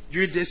else,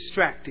 you're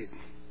distracted.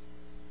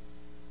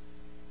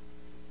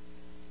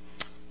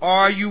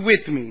 Are you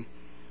with me?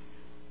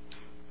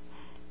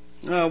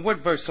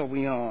 What verse are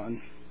we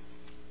on?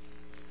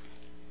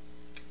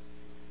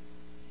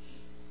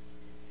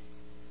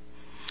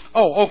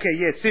 Oh, okay,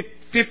 yes,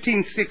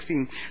 15,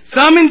 16.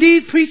 Some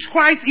indeed preach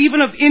Christ,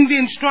 even of envy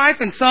and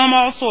strife, and some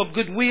also of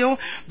goodwill.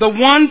 The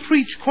one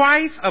preach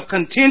Christ of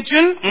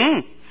contention,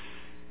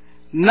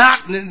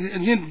 not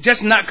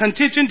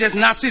contention,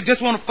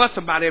 just want to fuss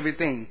about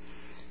everything.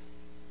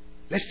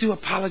 Let's do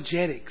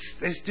apologetics.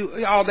 Let's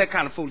do all that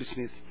kind of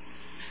foolishness.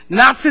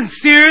 Not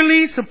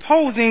sincerely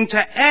supposing to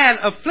add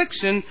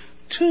affliction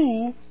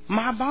to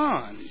my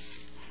bonds.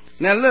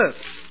 Now look.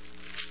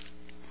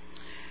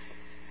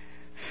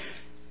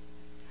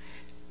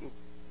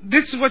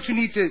 This is what you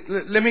need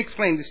to, let me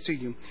explain this to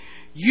you.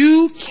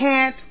 You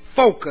can't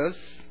focus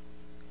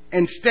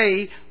and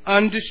stay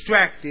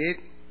undistracted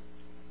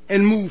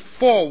and move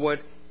forward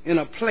in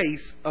a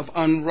place of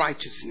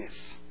unrighteousness.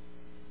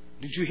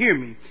 Did you hear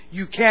me?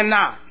 You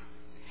cannot.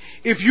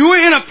 If you're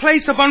in a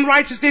place of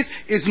unrighteousness,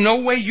 there's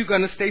no way you're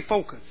going to stay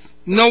focused.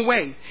 No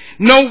way.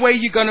 No way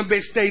you're going to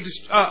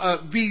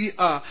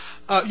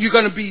you're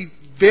going to be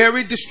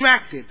very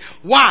distracted.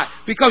 Why?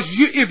 Because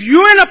if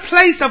you're in a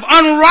place of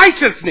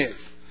unrighteousness,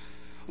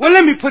 well,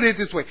 let me put it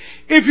this way.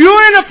 If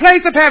you're in a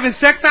place of having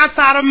sex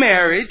outside of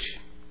marriage,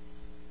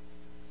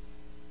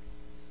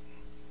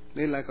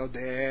 they're like, oh,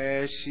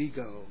 there she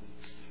goes.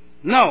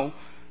 No,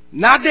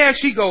 not there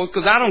she goes,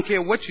 because I don't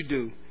care what you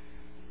do.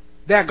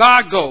 There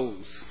God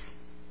goes.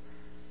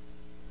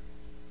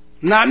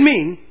 Not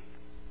me.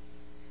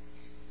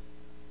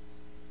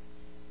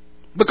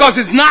 Because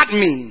it's not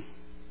me.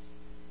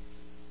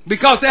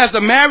 Because as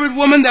a married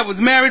woman that was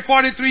married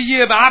 43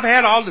 years, I've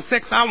had all the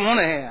sex I want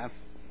to have.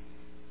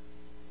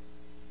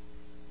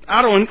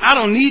 I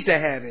don't need to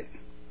have it.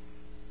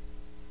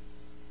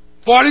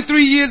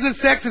 43 years of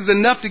sex is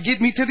enough to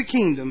get me to the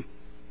kingdom.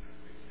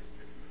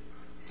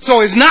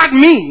 So it's not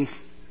me.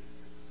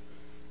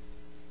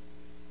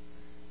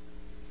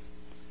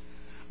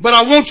 But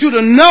I want you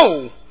to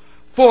know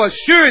for a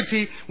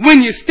surety,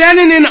 when you're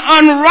standing in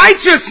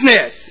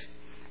unrighteousness,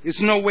 there's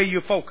no way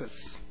you're focused.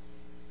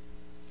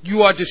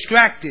 You are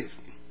distracted.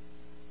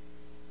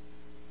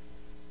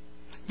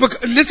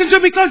 But listen to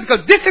me closely,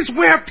 because this is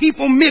where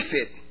people miss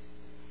it.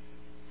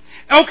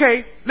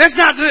 Okay, let's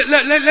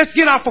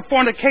get off of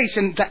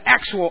fornication, the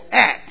actual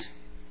act.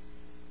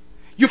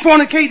 You're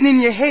fornicating in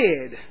your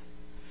head.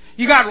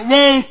 You got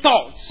wrong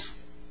thoughts.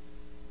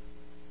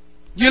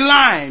 You're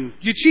lying.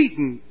 You're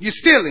cheating. You're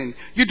stealing.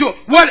 You're doing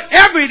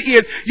whatever it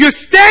is. You're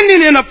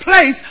standing in a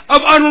place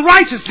of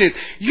unrighteousness.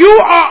 You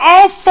are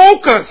off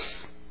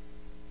focus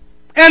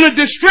and are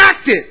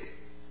distracted.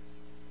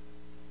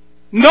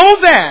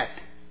 Know that.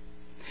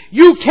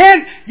 You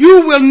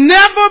will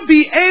never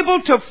be able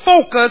to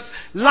focus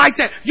like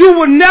that. You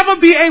will never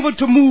be able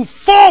to move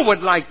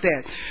forward like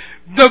that.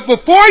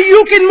 Before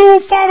you can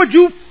move forward,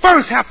 you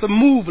first have to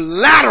move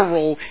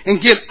lateral and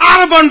get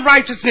out of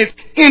unrighteousness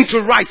into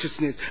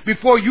righteousness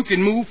before you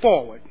can move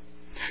forward.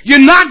 You're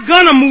not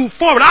gonna move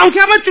forward. I don't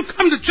care how much you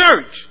come to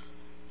church.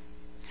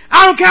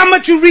 I don't care how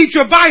much you read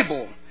your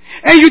Bible.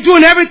 And you're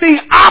doing everything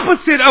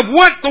opposite of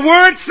what the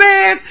Word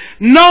says.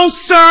 No,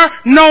 sir,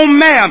 no,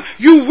 ma'am.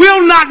 You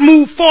will not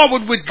move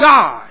forward with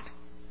God.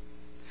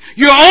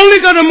 You're only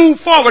going to move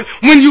forward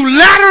when you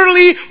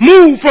laterally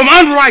move from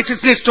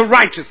unrighteousness to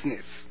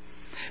righteousness.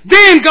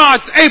 Then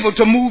God's able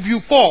to move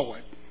you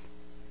forward.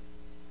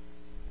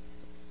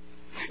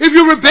 If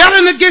you're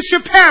rebelling against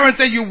your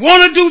parents and you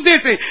want to do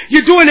this and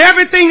you're doing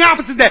everything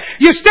opposite of that,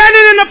 you're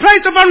standing in a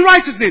place of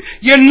unrighteousness.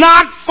 You're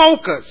not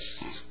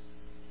focused.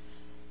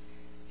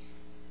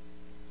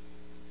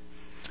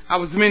 I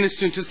was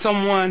ministering to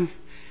someone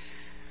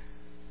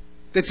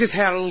that just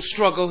had a little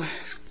struggle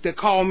that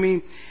called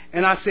me,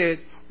 and I said,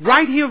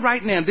 right here,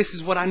 right now, this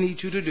is what I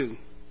need you to do.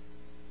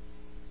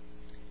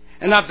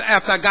 And after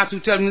I got through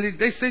telling them,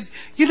 they said,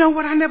 you know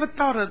what, I never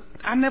thought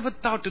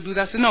to do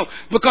that. I said, no,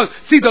 because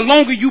see, the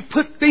longer you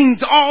put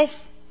things off,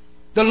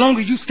 the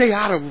longer you stay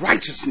out of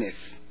righteousness.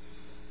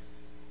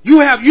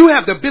 You have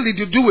the ability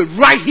to do it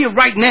right here,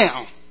 right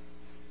now.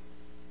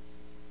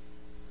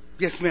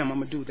 Yes, ma'am, I'm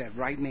going to do that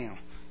right now.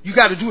 You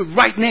got to do it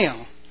right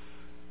now.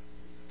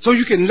 So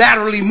you can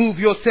laterally move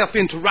yourself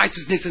into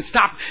righteousness and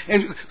stop.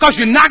 Because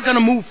you're not going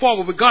to move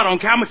forward with God. I don't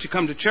care how much you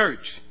come to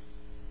church.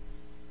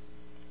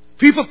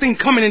 People think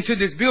coming into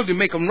this building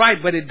make them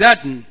right, but it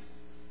doesn't.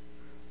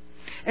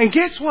 And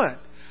guess what?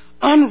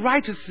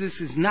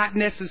 Unrighteousness is not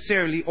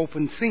necessarily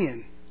open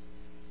sin.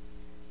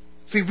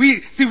 See,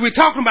 we're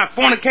talking about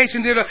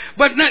fornication,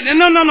 but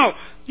no.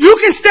 You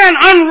can stand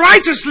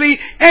unrighteously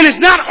and it's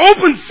not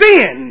open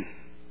sin.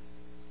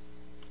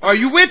 Are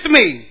you with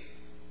me?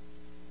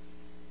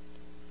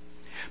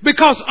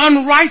 Because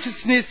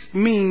unrighteousness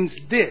means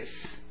this.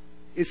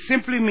 It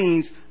simply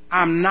means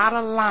I'm not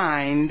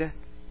aligned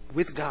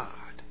with God.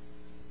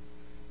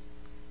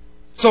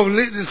 So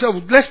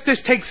let's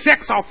just take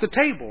sex off the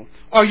table.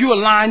 Are you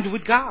aligned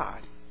with God?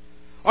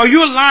 Are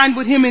you aligned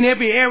with Him in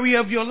every area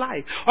of your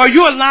life? Are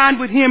you aligned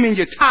with Him in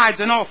your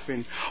tithes and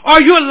offering?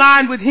 Are you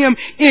aligned with Him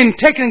in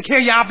taking care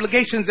of your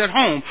obligations at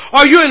home?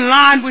 Are you in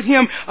line with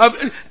Him?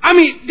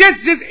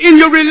 Just in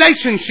your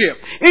relationship,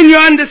 in your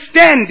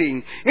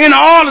understanding, in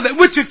all of that,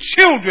 with your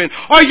children.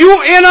 Are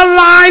you in a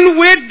line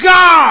with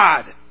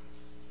God?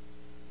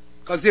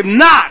 Because if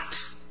not,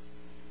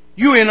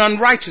 you're in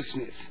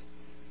unrighteousness.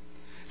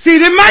 See,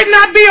 there might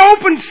not be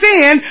open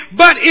sin,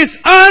 but it's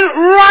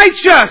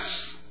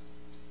unrighteous.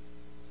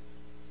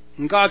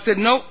 And God said,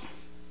 nope,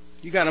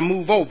 you got to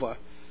move over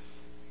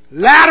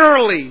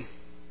laterally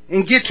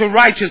and get to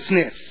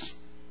righteousness.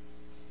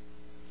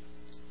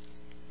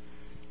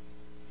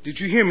 Did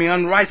you hear me?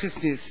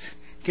 Unrighteousness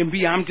can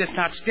be, I'm just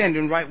not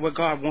standing right where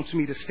God wants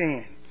me to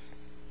stand.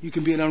 You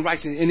can be an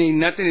unrighteous. It ain't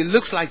nothing. It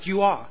looks like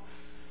you are.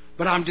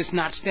 But I'm just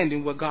not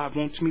standing where God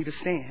wants me to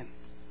stand.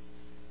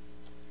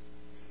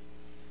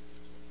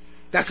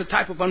 That's a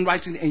type of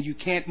unrighteousness, and you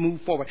can't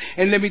move forward.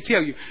 And let me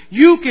tell you,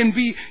 you can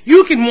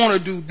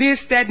want to do this,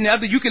 that, and the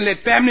other. You can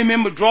let family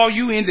members draw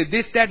you into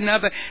this, that, and the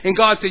other. And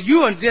God said,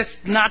 you are just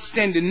not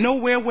standing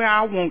nowhere where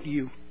I want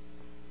you.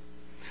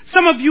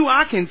 Some of you,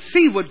 I can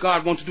see what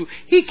God wants to do.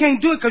 He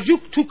can't do it because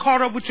you're too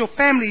caught up with your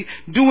family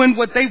doing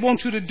what they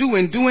want you to do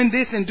and doing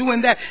this and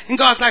doing that. And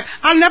God's like,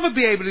 I'll never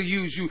be able to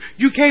use you.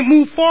 You can't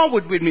move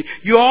forward with me.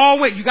 You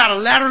got to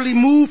laterally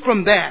move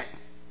from that.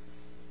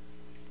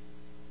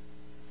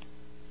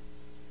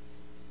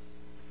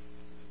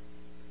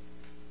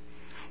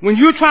 When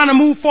you're trying to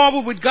move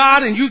forward with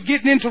God and you're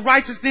getting into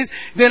righteousness,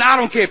 then I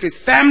don't care if it's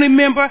family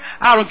member,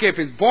 I don't care if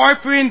it's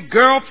boyfriend,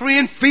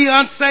 girlfriend,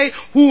 fiance,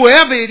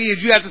 whoever it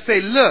is, you have to say,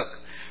 look,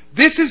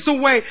 this is the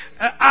way,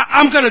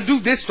 I'm going to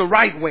do this the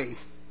right way.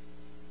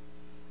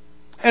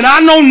 And I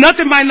know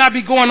nothing might not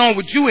be going on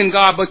with you and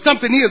God, but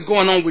something is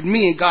going on with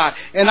me and God.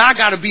 And I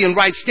got to be in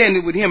right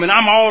standing with Him. And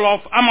I'm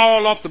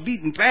all off the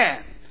beaten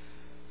path.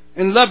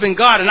 And loving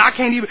God, and I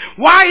can't even.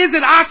 Why is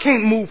it I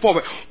can't move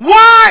forward?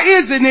 Why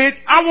isn't it?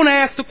 I want to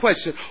ask the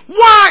question.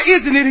 Why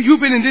isn't it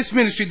you've been in this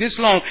ministry this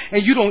long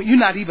and you're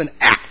not even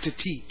apt to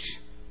teach?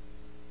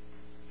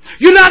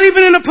 You're not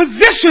even in a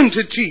position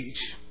to teach.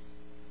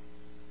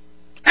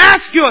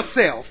 Ask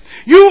yourself.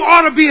 You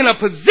ought to be in a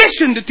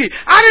position to teach.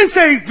 I didn't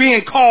say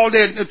being called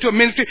into a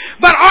ministry,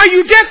 but are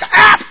you just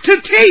apt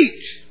to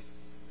teach?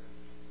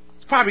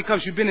 It's probably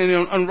because you've been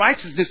in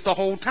unrighteousness the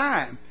whole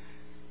time.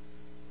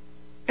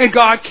 And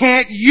God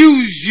can't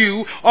use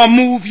you or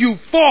move you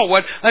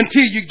forward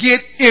until you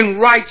get in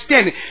right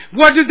standing.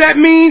 What does that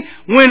mean?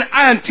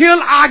 Until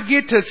I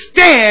get to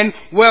stand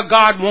where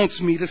God wants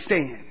me to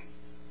stand.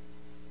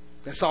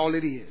 That's all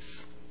it is.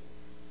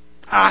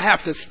 I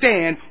have to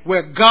stand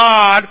where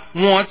God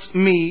wants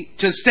me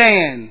to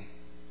stand.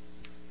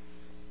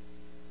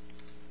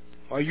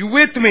 Are you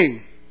with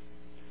me?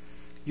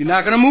 You're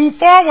not going to move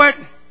forward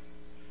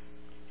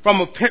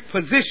from a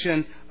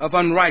position of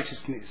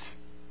unrighteousness.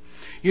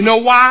 You know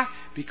why?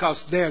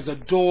 Because there's a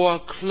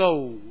door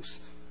closed.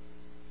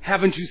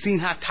 Haven't you seen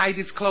how tight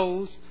it's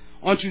closed?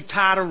 Aren't you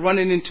tired of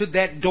running into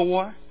that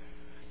door?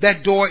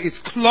 That door is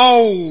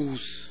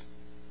closed.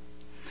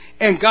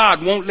 And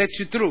God won't let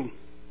you through.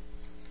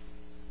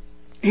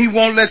 He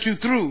won't let you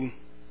through.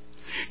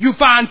 You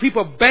find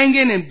people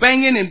banging and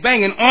banging and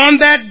banging on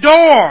that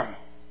door.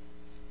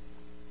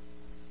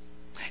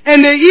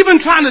 And they're even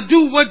trying to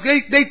do what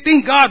they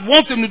think God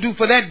wants them to do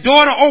for that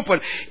door to open.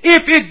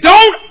 If it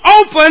don't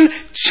open,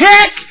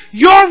 check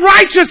your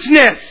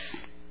righteousness.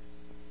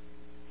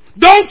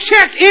 Don't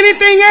check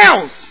anything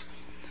else.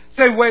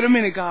 Say, wait a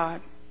minute, God.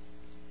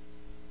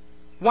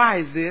 Why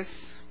is this?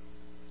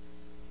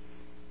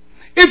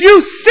 If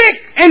you're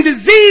sick and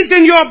diseased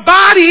in your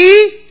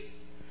body,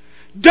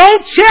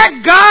 don't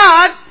check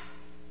God.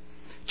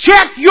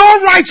 Check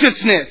your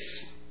righteousness.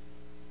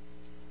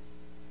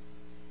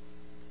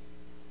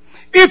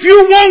 If you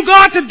want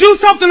God to do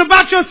something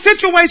about your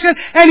situation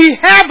and He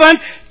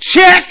haven't,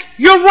 check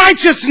your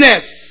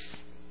righteousness.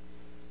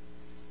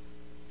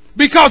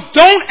 Because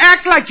don't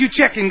act like you're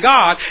checking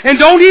God, and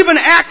don't even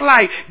act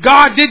like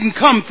God didn't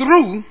come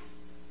through.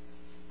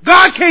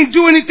 God can't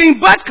do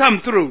anything but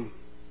come through.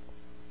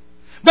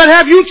 But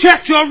have you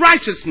checked your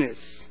righteousness?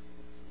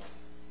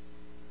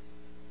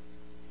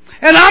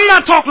 And I'm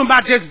not talking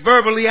about just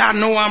verbally, I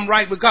know I'm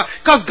right with God.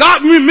 Because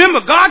God,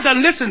 remember, God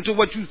doesn't listen to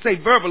what you say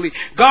verbally.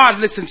 God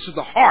listens to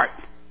the heart.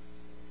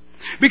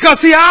 Because,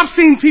 see, I've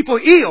seen people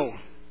ill.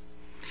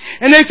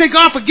 And they say,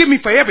 God, forgive me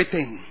for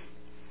everything.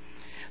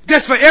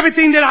 Just for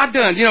everything that I've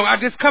done. You know, I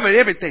just covered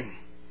everything.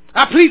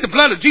 I plead the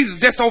blood of Jesus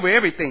just over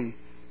everything.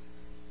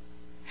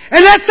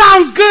 And that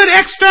sounds good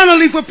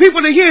externally for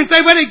people to hear and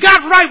say, well, they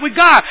got right with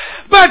God.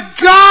 But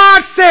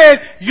God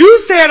said,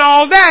 you said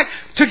all that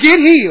to get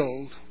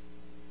healed.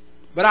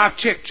 But I've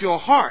checked your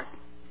heart.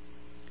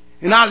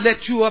 And I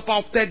let you up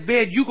off that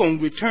bed, you're going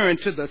to return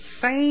to the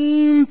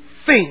same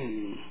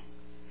thing.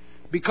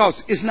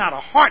 Because it's not a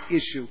heart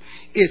issue.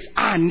 It's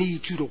I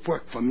need you to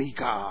work for me,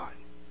 God.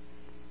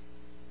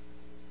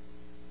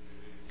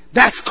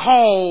 That's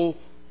called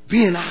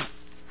being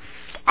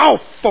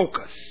off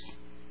focus.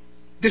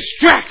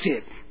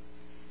 Distracted.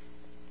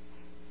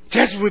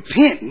 Just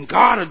repent and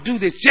God will do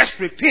this. Just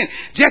repent.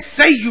 Just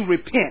say you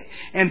repent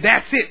and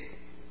that's it.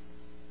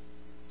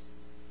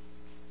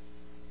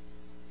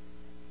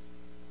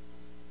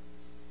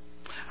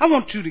 I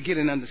want you to get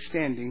an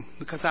understanding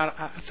because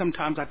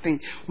sometimes I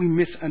think we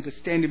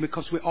misunderstand it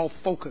because we're all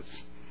focused.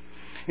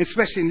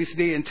 Especially in this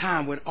day and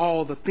time with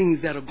all the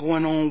things that are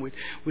going on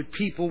with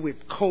people, with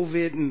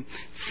COVID and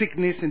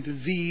sickness and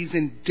disease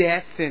and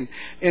death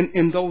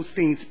and those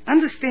things.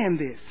 Understand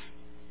this.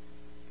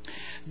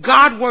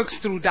 God works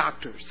through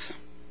doctors.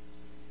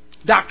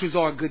 Doctors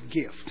are a good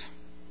gift.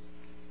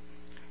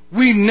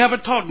 We never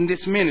taught in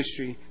this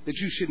ministry that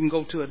you shouldn't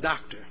go to a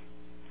doctor.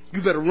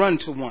 You better run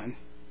to one.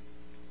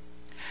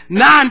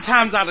 9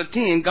 times out of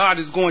 10, God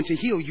is going to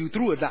heal you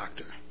through a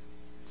doctor.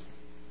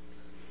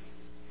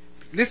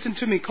 Listen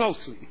to me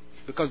closely,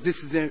 because this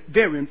is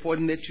very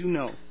important that you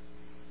know.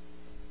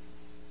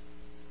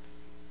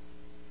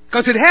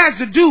 Because it has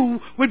to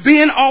do with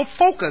being off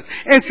focus.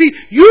 And see,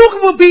 you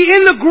will be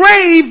in the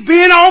grave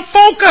being off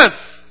focus.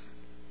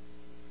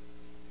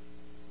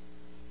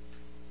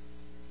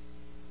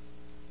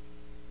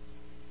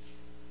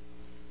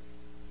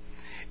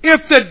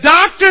 If the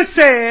doctor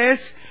says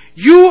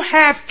you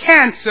have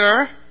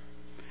cancer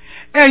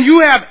and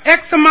you have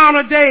X amount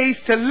of days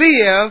to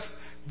live,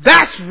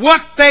 that's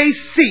what they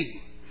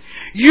see.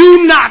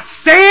 You not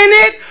saying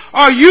it,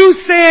 or you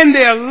saying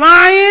they're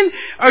lying,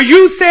 or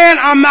you saying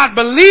I'm not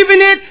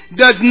believing it,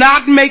 does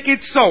not make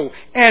it so.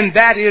 And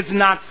that is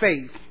not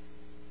faith.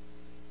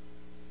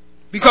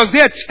 Because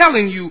they're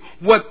telling you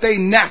what they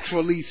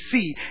naturally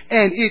see,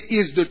 and it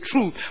is the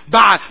truth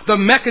by the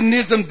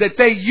mechanisms that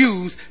they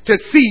use to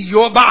see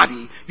your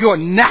body, your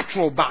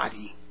natural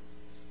body.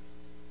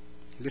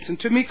 Listen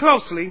to me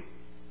closely.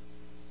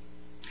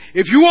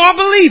 If you are a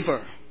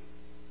believer,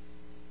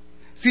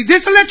 see,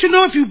 this will let you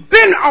know if you've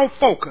been off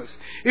focus.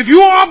 If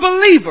you are a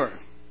believer,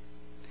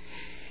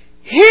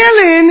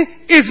 healing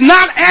is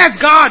not as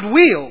God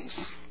wills.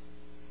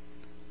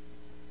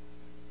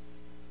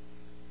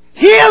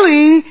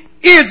 Healing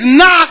is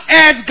not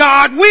as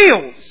God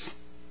wills.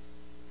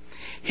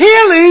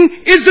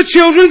 Healing is the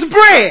children's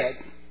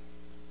bread.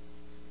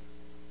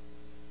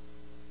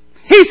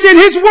 He sent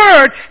His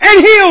word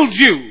and healed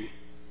you.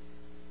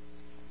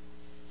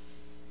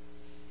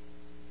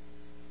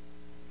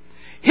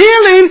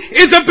 Healing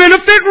is a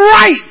benefit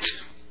right.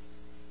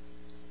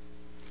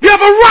 You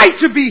have a right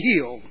to be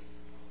healed.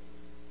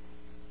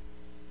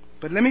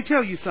 But let me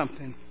tell you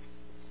something.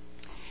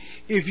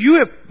 If you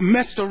have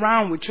messed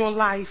around with your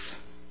life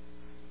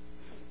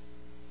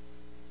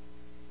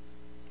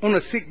on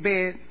a sick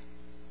bed,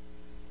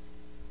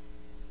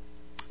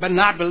 but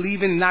not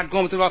believing, not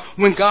going through,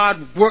 when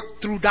God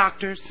worked through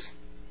doctors,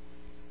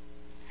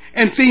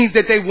 and things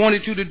that they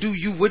wanted you to do,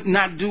 you would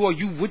not do, or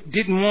you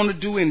didn't want to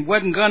do and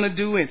wasn't going to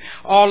do, and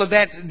all of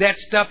that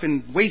stuff,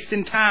 and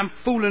wasting time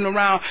fooling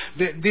around,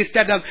 this,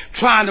 that,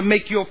 trying to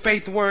make your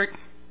faith work.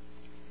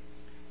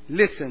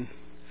 Listen,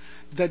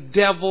 the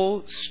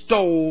devil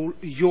stole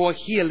your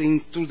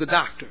healing through the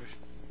doctor.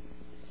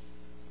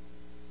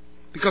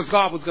 Because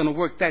God was going to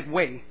work that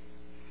way.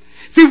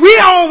 See, we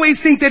always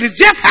think that it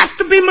just has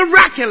to be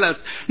miraculous.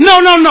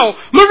 No.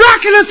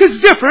 Miraculous is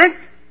different.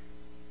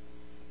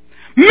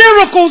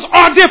 Miracles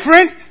are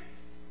different.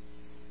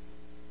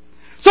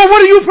 So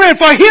what are you praying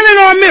for? A healing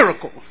or a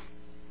miracle?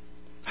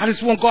 I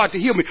just want God to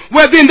heal me.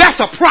 Well, then that's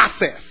a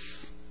process.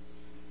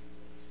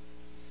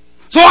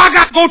 So I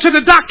got to go to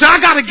the doctor. I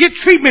got to get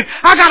treatment.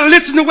 I got to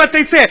listen to what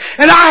they said.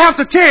 And I have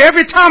to tell you,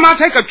 every time I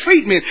take a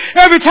treatment,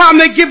 every time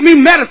they give me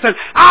medicine,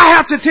 I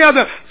have to tell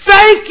them,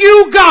 thank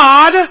you,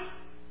 God,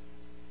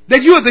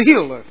 that you're the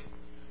healer.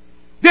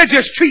 They're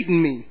just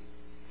treating me.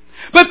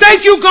 But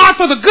thank you, God,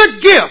 for the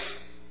good gift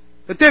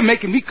that they're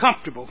making me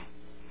comfortable.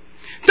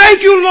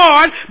 Thank you,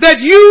 Lord, that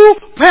you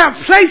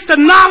have placed the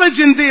knowledge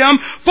in them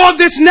for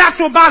this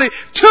natural body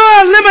to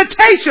a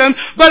limitation,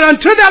 but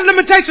until that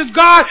limitation,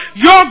 God,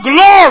 your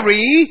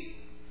glory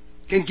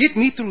can get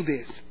me through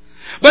this.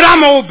 But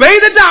I'm going to obey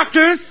the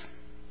doctors,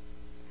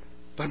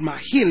 but my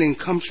healing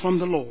comes from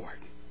the Lord.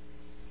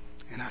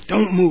 And I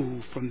don't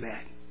move from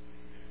that.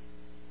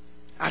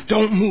 I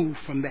don't move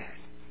from that.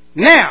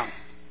 Now,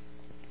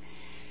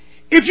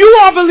 if you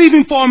are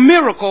believing for a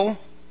miracle,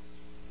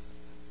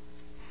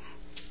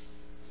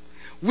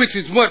 which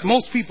is what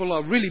most people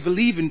are really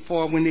believing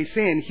for when they're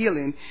saying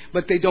healing,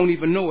 but they don't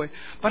even know it.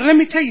 But let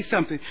me tell you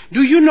something.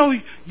 Do you know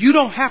you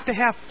don't have to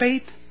have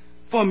faith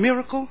for a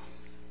miracle?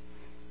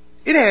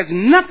 It has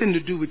nothing to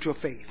do with your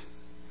faith.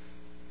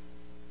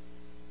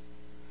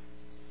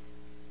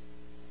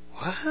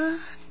 What?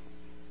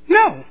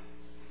 No.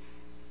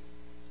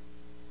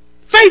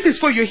 Faith is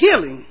for your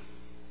healing.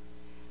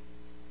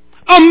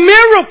 A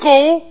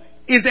miracle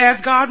is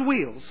as God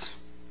wills.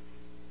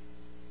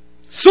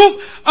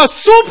 A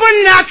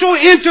supernatural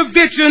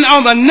intervention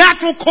on the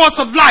natural course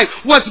of life,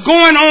 what's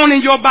going on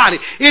in your body.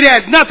 It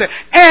has nothing.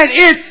 And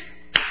it's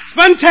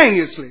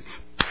spontaneously.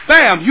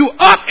 Bam, you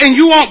up and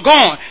you aren't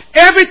gone.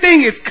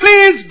 Everything is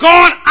cleansed,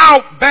 gone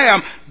out,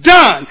 bam,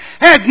 done.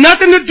 Has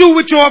nothing to do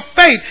with your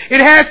faith. It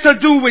has to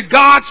do with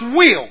God's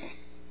will.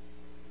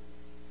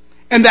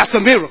 And that's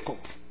a miracle.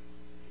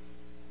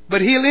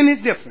 But healing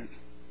is different.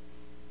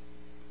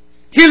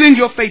 Healing,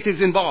 your faith is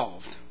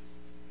involved.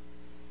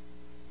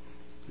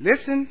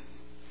 Listen,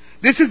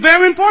 this is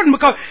very important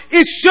because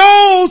it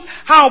shows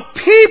how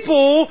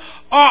people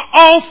are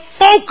off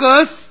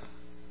focus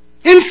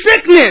in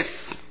sickness.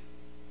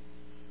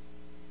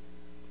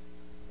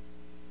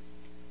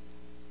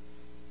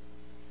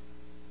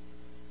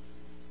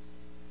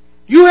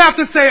 You have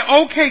to say,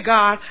 okay,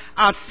 God,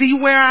 I see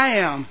where I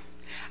am.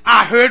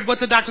 I heard what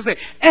the doctor said.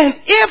 And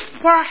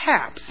if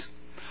perhaps,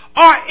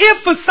 or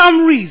if for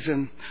some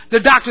reason, the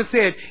doctor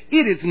said,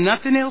 it is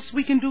nothing else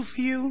we can do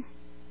for you.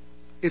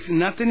 It's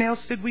nothing else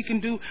that we can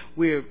do.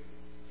 We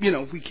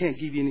can't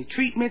give you any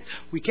treatments.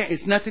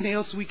 It's nothing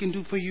else we can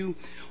do for you.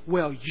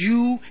 Well,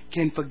 you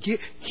can forget.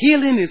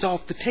 Healing is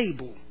off the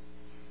table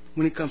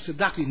when it comes to the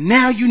doctor.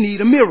 Now you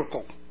need a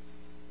miracle.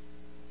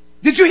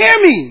 Did you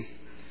hear me?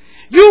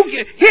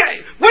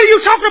 What are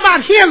you talking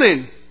about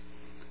healing?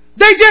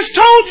 They just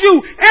told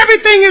you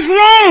everything is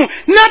wrong.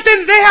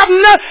 Nothing. They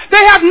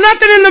have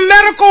nothing in the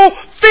medical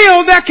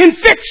field that can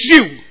fix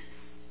you.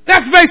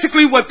 That's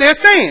basically what they're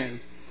saying.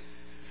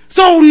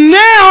 So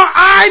now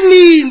I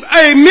need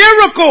a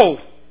miracle.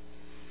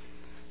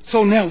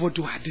 So now what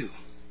do I do?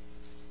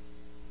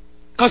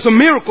 Because a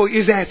miracle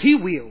is as He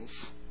wills.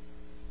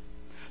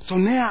 So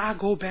now I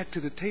go back to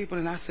the table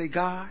and I say,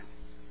 God,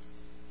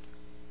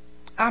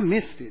 I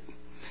missed it.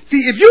 See,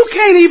 if you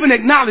can't even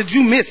acknowledge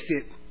you missed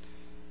it,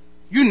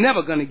 you're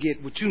never going to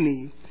get what you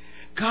need.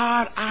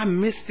 God, I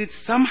missed it.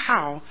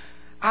 Somehow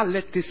I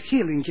let this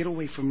healing get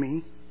away from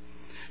me.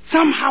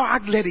 Somehow I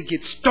let it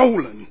get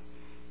stolen.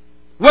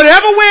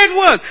 Whatever way it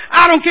was.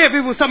 I don't care if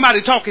it was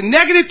somebody talking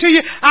negative to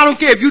you. I don't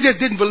care if you just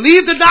didn't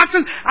believe the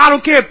doctors. I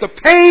don't care if the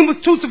pain was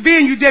too severe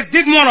and you just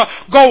didn't want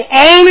to go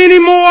on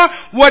anymore.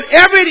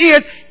 Whatever it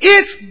is,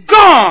 it's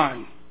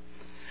gone.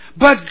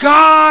 But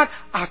God,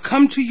 I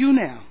come to you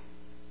now.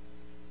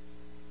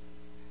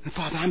 And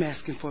Father, I'm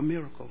asking for a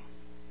miracle.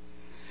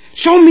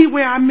 Show me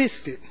where I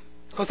missed it.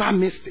 Because I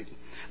missed it.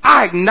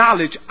 I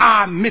acknowledge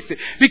I missed it.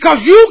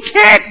 Because you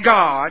can't,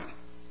 God.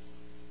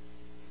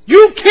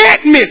 You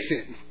can't miss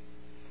it.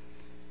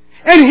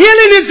 And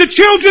healing is the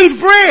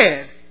children's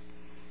bread.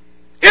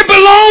 It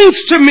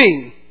belongs to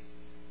me.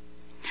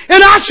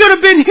 And I should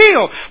have been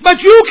healed.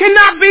 But you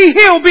cannot be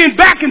healed being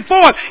back and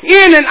forth,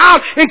 in and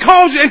out, and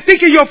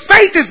thinking your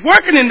faith is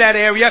working in that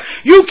area.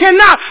 You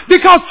cannot.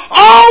 Because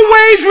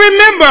always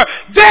remember,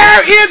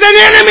 there is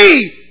an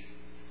enemy.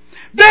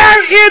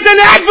 There is an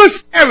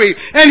adversary.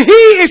 And he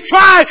is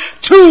trying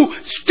to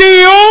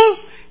steal,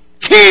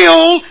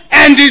 kill,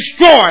 and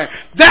destroy.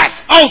 That's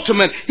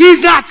ultimate. He's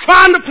not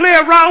trying to play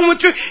around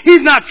with you.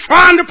 He's not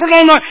trying to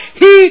prolong it.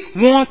 He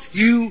wants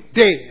you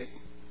dead.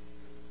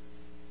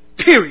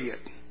 Period.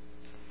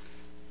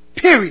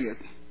 Period.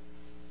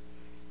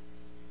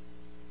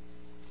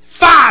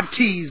 5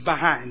 T's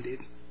behind it.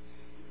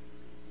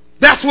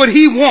 That's what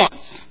he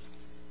wants.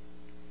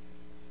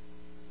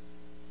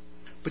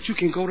 But you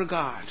can go to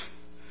God.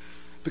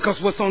 Because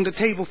what's on the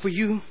table for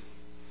you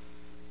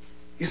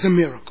is a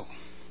miracle.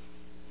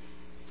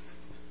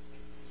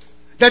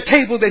 That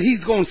table that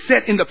he's going to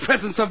set in the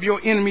presence of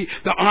your enemy,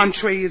 the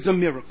entree is a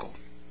miracle.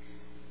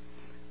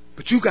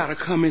 But you got to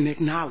come and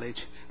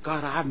acknowledge,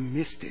 God, I've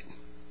missed it.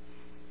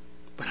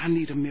 But I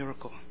need a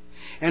miracle.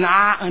 And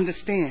I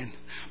understand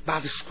by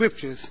the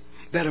scriptures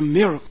that a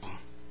miracle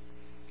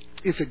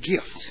is a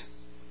gift.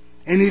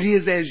 And it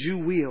is as you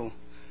will.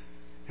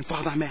 And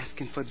Father, I'm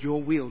asking for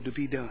your will to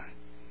be done.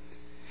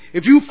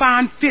 If you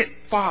find fit,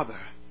 Father,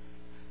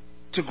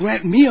 to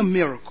grant me a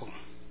miracle,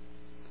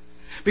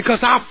 because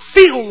I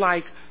feel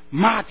like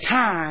my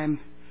time,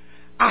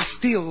 I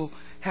still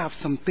have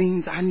some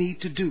things I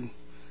need to do.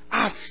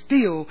 I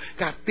still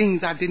got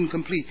things I didn't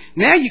complete.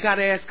 Now you got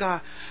to ask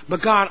God,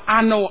 but God,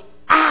 I know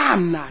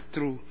I'm not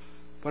through,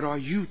 but are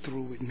you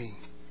through with me?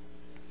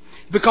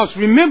 Because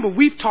remember,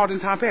 we've taught in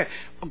time past,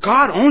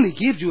 God only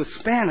gives you a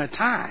span of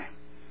time.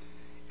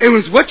 It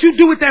was what you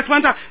do with that span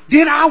of time.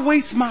 Did I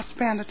waste my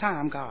span of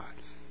time, God?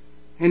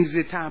 And is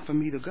it time for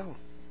me to go?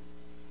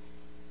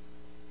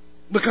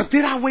 Because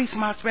did I waste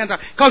my span of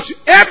time? Because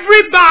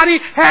everybody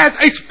has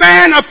a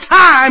span of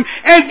time,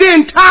 and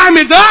then time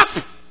is up.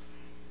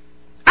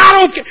 I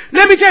don't care.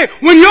 Let me tell you,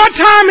 when your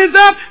time is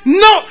up,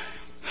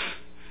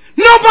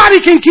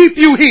 nobody can keep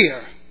you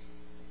here.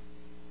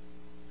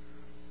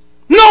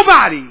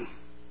 Nobody.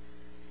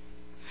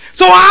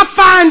 So I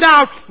find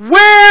out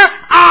where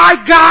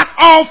I got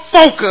off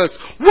focus.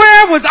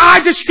 Where was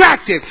I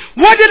distracted?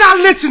 What did I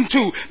listen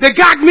to that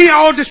got me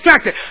all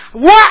distracted?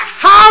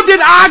 How did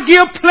I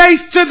give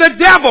place to the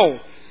devil?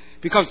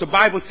 Because the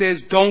Bible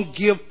says don't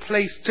give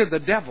place to the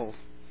devil.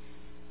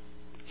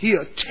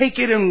 He'll take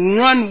it and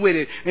run with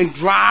it and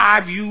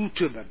drive you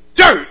to the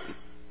dirt.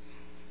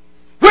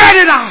 Where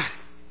did I?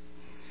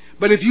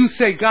 But if you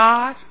say,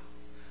 God,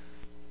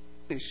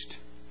 finished.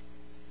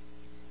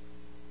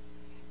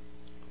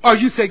 Or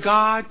you say,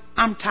 God,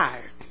 I'm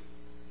tired.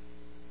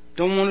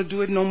 Don't want to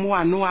do it no more.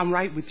 I know I'm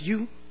right with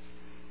you.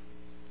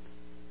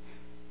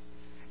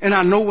 And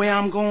I know where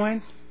I'm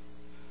going.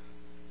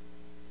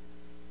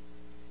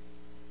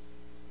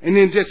 And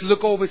then just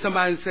look over at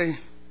somebody and say,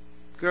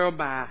 girl,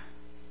 bye.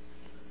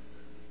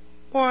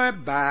 Boy,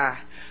 bye.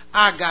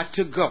 I got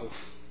to go.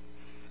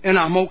 And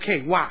I'm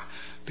okay. Why?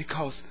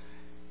 Because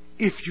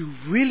if you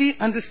really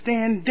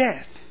understand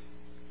death,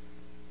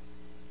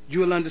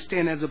 you'll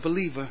understand as a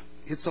believer,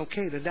 it's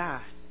okay to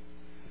die.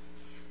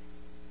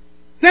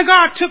 Now,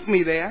 God took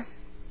me there,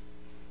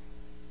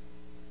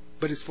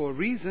 but it's for a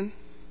reason.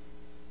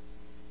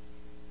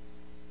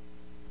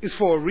 It's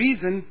for a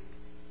reason.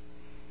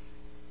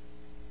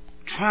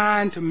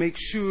 Trying to make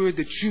sure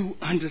that you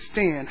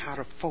understand how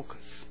to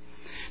focus.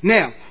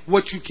 Now,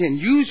 what you can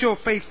use your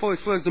faith for as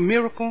far as a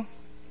miracle,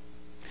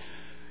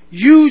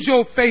 use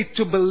your faith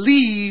to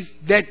believe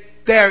that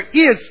there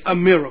is a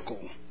miracle,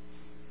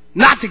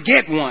 not to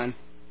get one.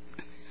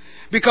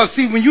 Because,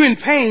 see, when you're in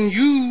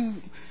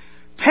pain,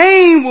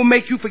 pain will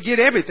make you forget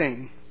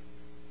everything.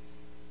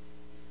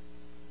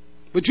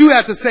 But you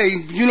have to say,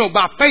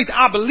 by faith,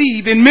 I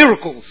believe in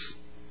miracles.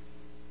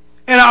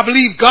 And I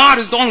believe God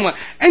is the only one.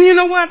 And you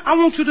know what? I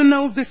want you to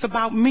know this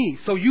about me,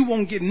 so you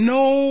won't get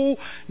no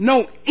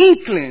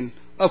inkling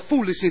of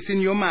foolishness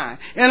in your mind.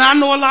 And I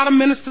know a lot of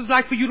ministers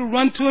like for you to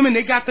run to them, and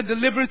they got the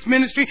deliverance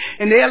ministry,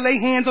 and they'll lay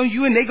hands on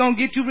you, and they're going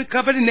to get you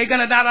recovered, and they're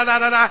going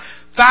to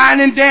fine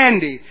and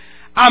dandy.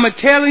 I'm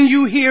telling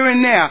you here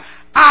and now,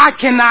 I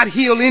cannot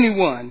heal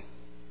anyone.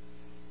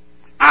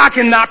 I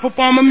cannot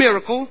perform a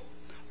miracle.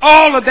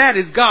 All of that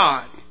is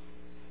God.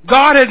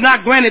 God has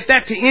not granted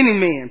that to any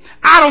man.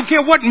 I don't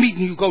care what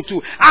meeting you go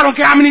to. I don't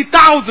care how many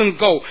thousands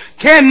go.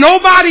 Can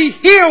nobody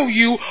heal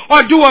you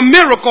or do a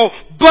miracle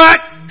but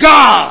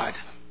God?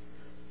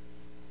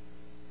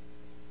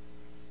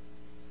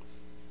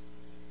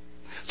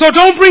 So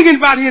don't bring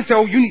anybody in and say,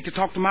 oh, you need to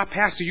talk to my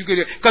pastor.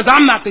 Because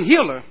I'm not the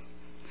healer.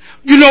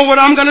 You know what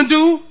I'm going to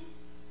do?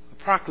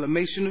 A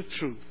proclamation of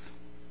truth.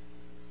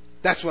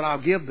 That's what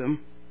I'll give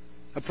them.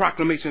 A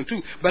proclamation of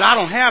truth. But I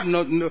don't have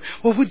no.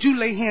 Well, would you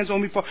lay hands on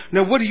me for?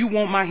 Now, what do you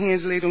want my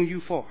hands laid on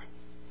you for?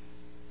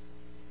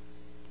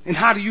 And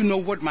how do you know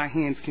what my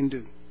hands can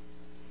do?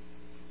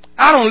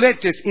 I don't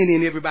let just any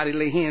and everybody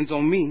lay hands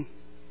on me.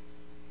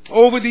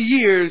 Over the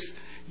years,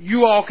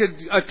 you all could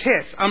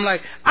attest. I'm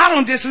like, I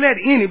don't just let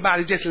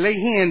anybody just lay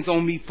hands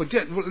on me for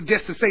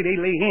just to say they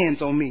lay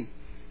hands on me.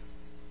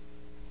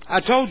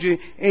 I told you,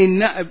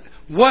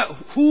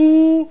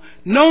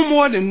 no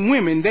more than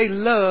women, they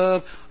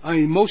love an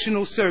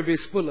emotional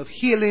service full of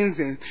healings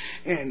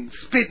and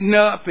spitting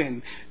up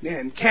and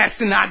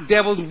casting out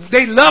devils.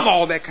 They love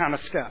all that kind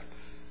of stuff.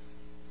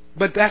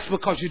 But that's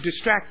because you're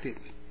distracted.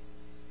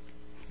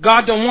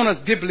 God don't want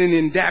us dibbling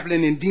and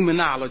dabbling in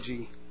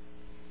demonology,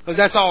 because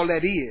that's all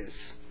that is.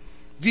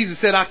 Jesus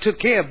said, I took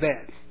care of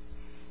that.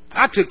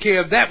 I took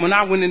care of that when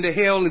I went into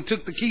hell and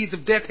took the keys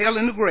of death, hell,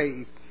 and the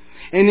grave.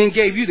 And then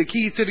gave you the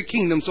keys to the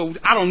kingdom. So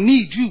I don't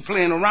need you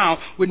playing around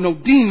with no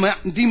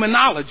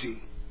demonology.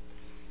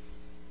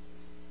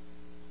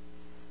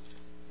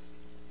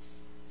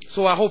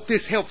 So I hope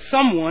this helps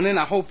someone, and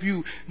I hope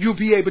you'll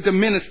be able to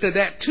minister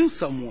that to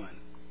someone.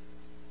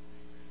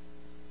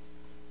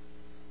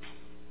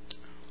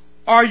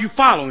 Are you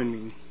following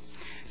me?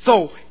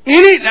 So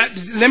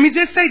let me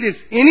just say this,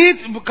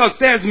 because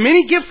there's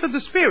many gifts of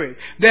the Spirit.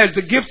 There's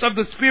the gifts of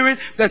the Spirit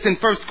that's in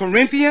 1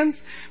 Corinthians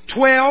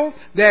 12.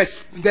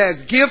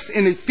 There's gifts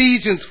in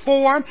Ephesians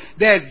 4.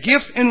 There's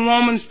gifts in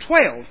Romans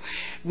 12.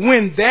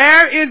 When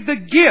there is the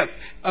gift,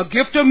 a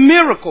gift of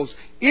miracles,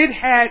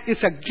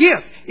 it's a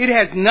gift. It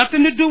has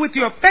nothing to do with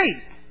your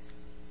faith.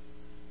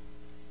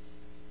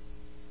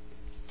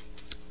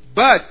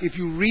 But if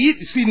you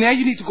read, see, now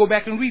you need to go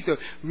back and read.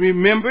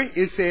 Remember,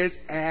 it says,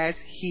 as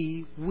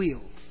He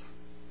wills.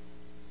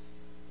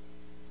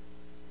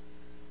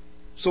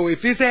 So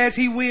if it's as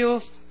He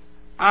wills,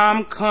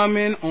 I'm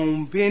coming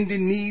on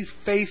bending knees,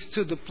 face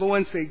to the floor,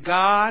 and say,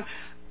 God,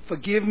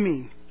 forgive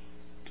me.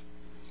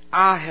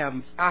 I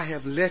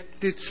have let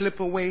it slip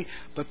away,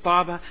 but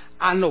Father,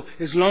 I know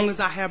as long as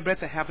I have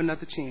breath, I have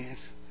another chance.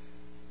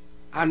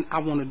 I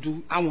want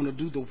to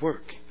do the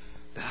work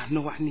that I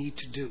know I need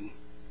to do.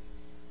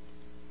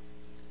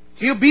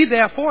 He'll be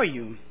there for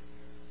you.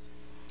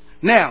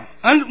 Now,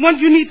 what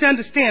you need to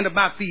understand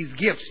about these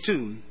gifts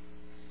too.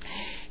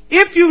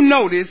 If you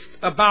notice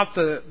about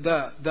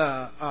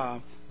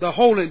the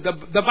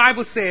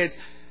Bible says,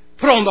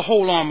 put on the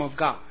whole armor of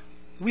God.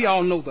 We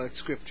all know that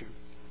scripture.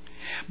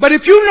 But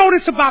if you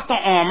notice about the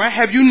armor,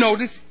 have you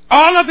noticed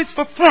all of it's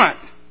for front?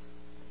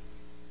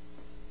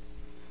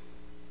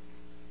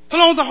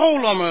 Put on the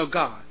whole armor of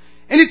God.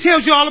 And it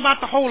tells you all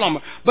about the whole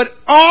armor. But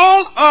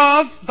all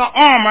of the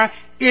armor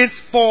is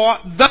for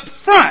the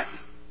front,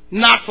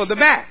 not for the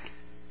back.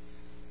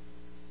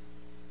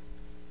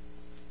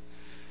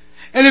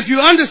 And if you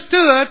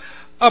understood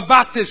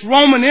about this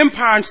Roman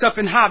Empire and stuff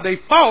and how they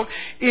fought,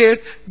 is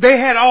they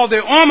had all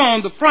their armor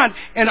on the front,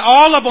 and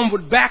all of them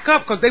would back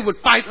up because they would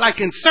fight like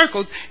in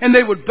circles, and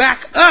they would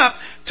back up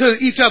to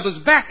each other's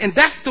back, and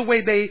that's the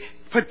way they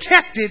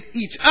protected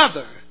each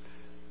other,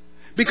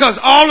 because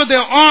all of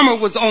their armor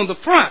was on the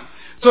front.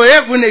 So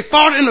when they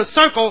fought in a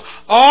circle,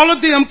 all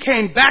of them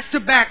came back to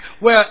back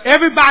where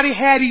everybody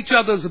had each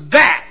other's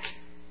back.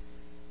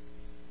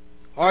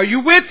 Are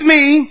you with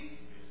me?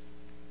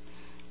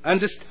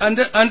 Understand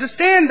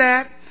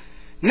that.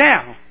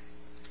 Now,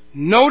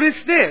 notice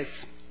this.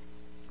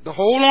 The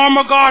whole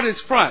armor of God is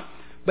front.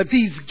 But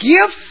these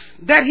gifts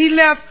that he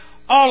left,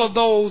 all of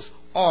those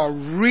are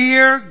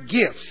rear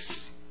gifts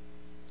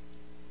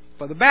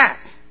for the back.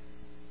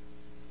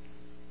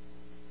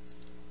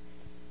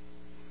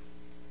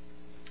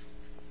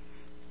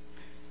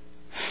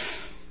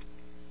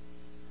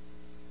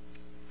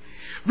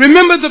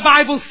 Remember, the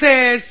Bible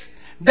says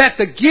that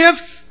the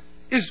gifts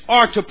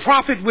are to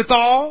profit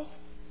withal.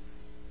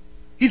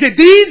 He said,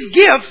 these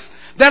gifts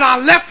that I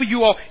left for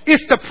you all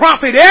is to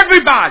profit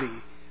everybody,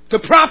 to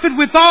profit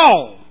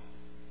withal.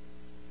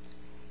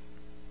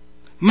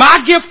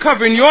 My gift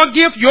covering your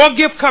gift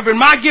covering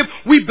my gift,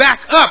 we back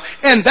up.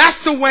 And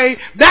that's the way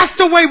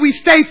we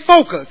stay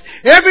focused.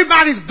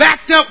 Everybody's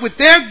backed up with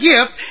their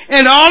gift,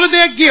 and all of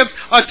their gifts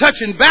are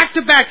touching back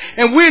to back,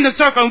 and we're in a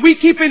circle, and we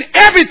keeping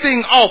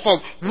everything off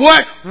of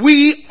what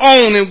we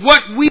own and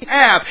what we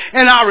have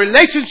and our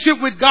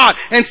relationship with God,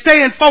 and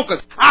staying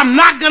focused. I'm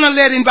not going to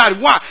let anybody.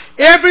 Why?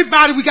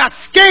 Everybody, we got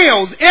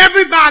scales.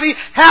 Everybody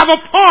have a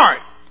part.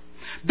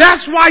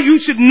 That's why you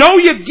should know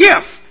your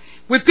gift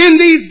within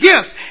these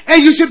gifts,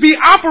 and you should be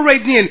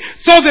operating in,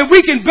 so that we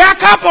can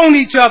back up on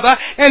each other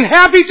and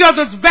have each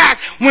other's back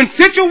when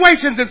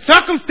situations and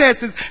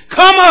circumstances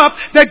come up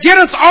that get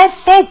us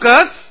off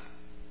focus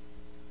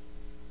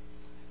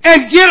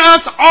and get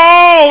us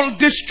all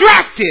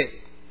distracted.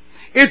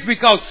 It's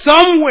because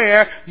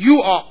somewhere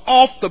you are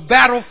off the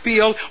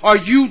battlefield, or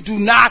you do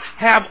not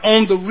have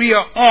on the rear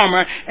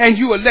armor, and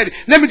you are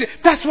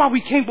that's why we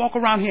can't walk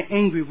around here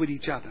angry with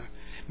each other,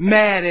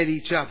 mad at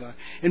each other,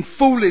 and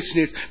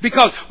foolishness.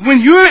 Because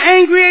when you're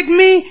angry at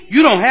me,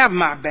 you don't have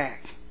my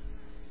back.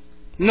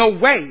 No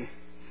way.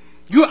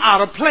 You're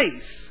out of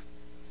place.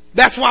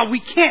 That's why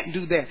we can't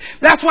do that.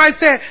 That's why I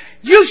said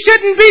you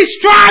shouldn't be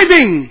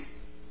striving.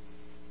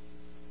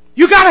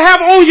 You got to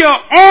have on your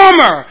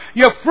armor,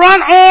 your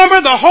front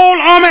armor, the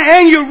whole armor,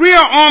 and your rear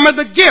armor,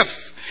 the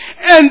gifts.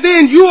 And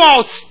then you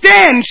all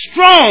stand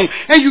strong,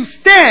 and you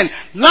stand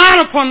line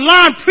upon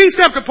line,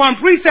 precept upon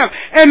precept,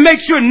 and make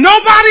sure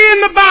nobody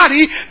in the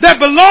body that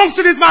belongs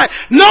to this body,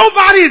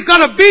 nobody is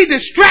going to be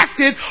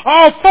distracted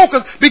or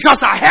focused, because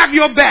I have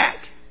your back.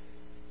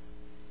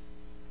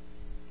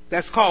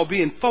 That's called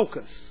being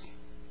focused.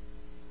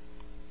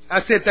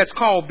 I said that's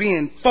called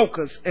being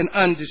focused and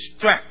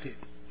undistracted.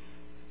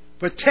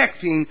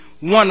 Protecting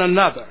one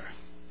another.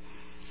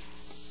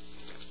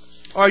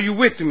 Are you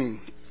with me?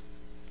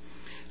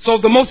 So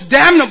the most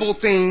damnable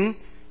thing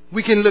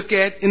we can look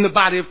at in the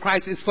body of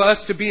Christ is for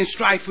us to be in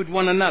strife with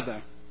one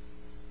another.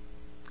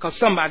 Because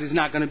somebody's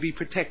not going to be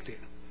protected.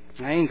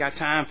 I ain't got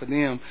time for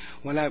them.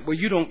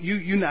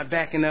 You're not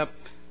backing up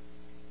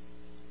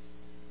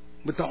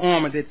with the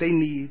armor that they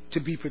need to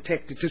be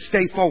protected, to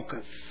stay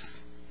focused.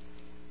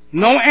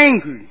 No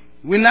angry.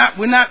 We're not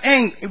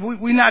angry.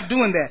 We're not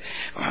doing that.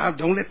 Oh,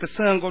 don't let the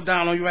sun go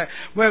down on you. Right.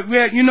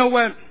 Well, you know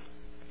what?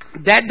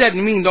 That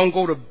doesn't mean don't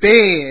go to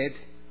bed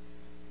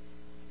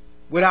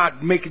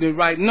without making it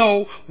right.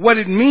 No, what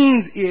it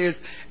means is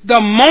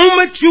the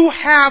moment you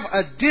have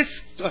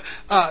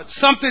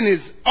something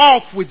is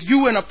off with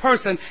you and a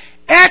person,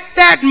 at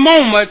that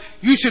moment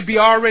you should be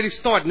already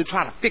starting to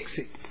try to fix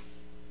it.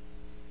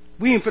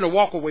 We ain't finna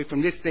walk away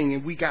from this thing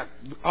and we got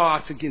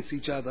odds against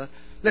each other.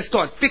 Let's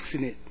start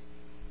fixing it.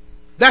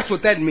 That's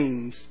what that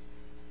means.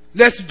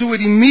 Let's do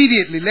it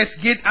immediately. Let's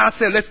get out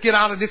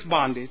of this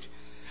bondage.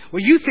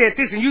 Well, you said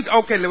this, and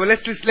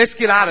let's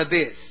get out of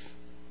this.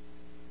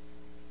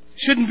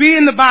 Shouldn't be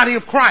in the body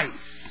of Christ.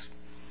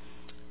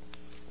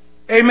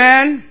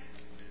 Amen.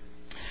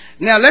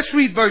 Now let's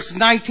read verse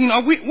 19.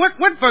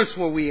 What verse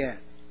were we at?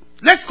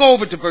 Let's go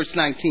over to verse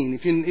 19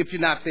 if you're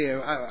not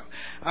there,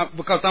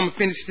 because I'm gonna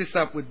finish this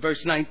up with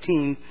verse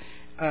 19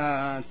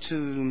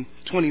 to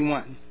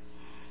 21.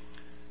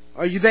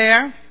 Are you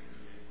there?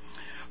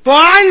 For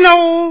I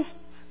know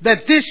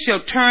that this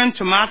shall turn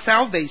to my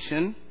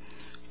salvation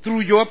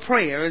through your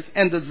prayers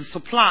and the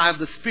supply of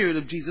the Spirit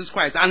of Jesus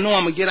Christ. I know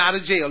I'm going to get out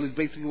of jail is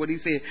basically what he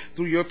said,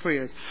 through your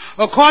prayers.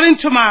 According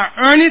to my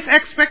earnest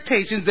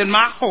expectations and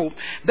my hope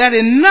that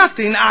in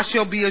nothing I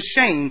shall be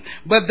ashamed,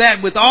 but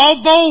that with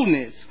all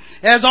boldness,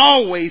 as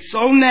always,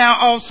 so now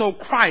also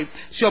Christ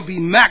shall be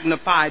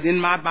magnified in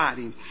my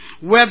body,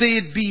 whether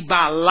it be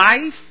by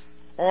life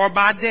or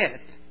by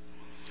death.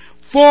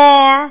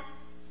 For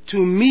to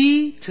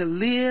me to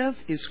live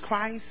is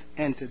Christ,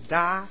 and to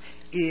die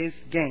is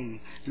gain.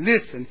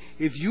 Listen,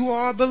 if you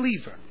are a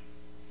believer,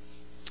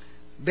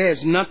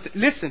 there's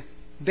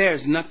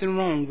nothing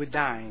wrong with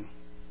dying.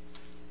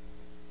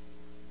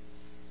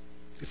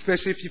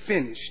 Especially if you're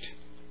finished.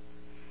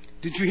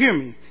 Did you hear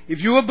me? If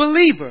you're a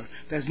believer,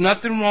 there's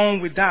nothing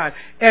wrong with dying.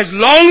 As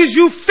long as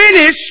you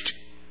finished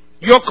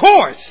your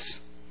course.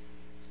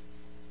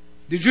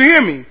 Did you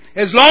hear me?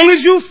 As long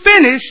as you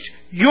finished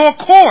your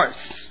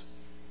course.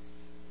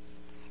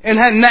 And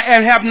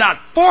have not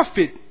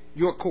forfeit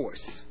your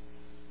course,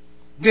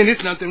 then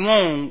there's nothing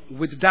wrong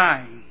with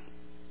dying.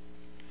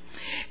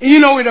 And you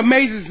know, it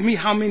amazes me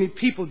how many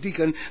people,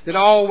 Deacon, that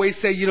always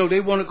say, you know, they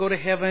want to go to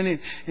heaven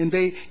and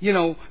they, you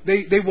know,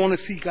 they want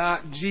to see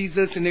God,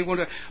 Jesus, and they want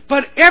to,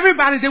 but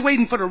everybody, they're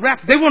waiting for the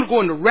rapture. They want to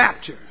go in the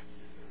rapture.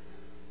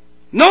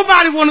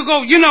 Nobody want to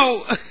go, you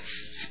know,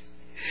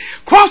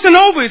 crossing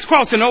over is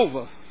crossing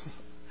over.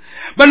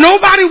 But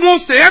nobody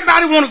wants to,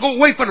 everybody want to go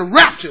wait for the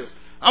rapture.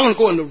 I want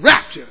to go in the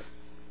rapture.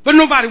 But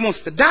nobody wants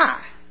to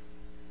die.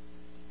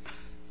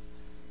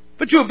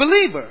 But you're a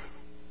believer.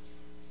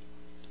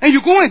 And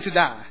you're going to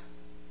die.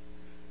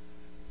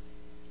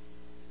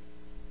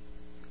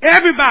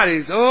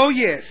 Everybody's, oh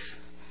yes,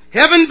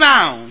 heaven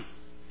bound.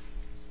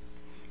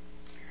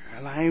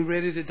 Well, I ain't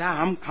ready to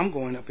die. I'm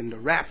going up in the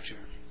rapture.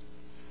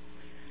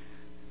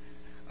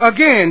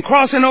 Again,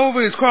 crossing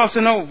over is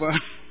crossing over.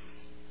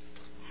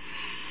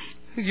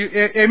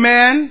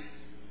 Amen?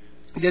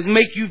 Just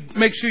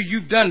make sure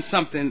you've done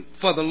something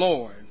for the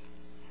Lord.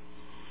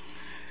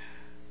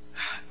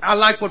 I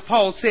like what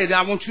Paul said.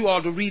 I want you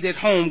all to read at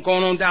home,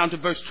 going on down to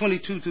verse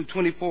 22 to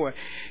 24.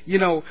 You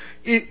know,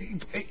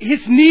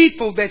 it's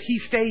needful that he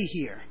stay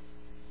here.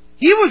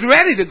 He was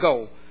ready to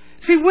go.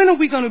 See, when are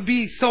we going to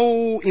be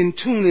so in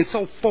tune and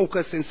so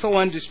focused and so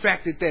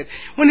undistracted that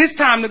when it's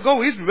time to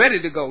go, it's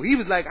ready to go? He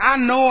was like, I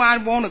know I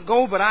want to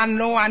go, but I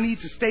know I need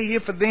to stay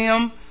here for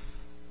them.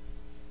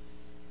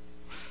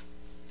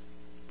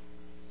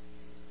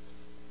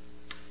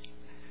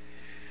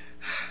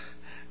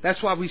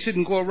 That's why we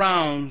shouldn't go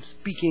around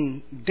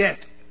speaking death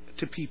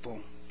to people,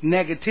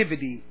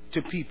 negativity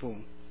to people.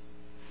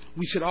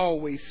 We should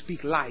always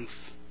speak life.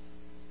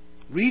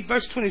 Read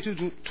verse 22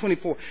 to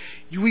 24.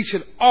 We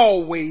should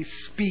always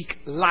speak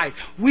life.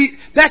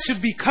 That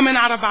should be coming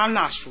out of our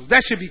nostrils.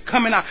 That should be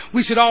coming out.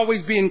 We should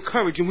always be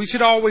encouraging. We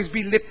should always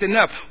be lifting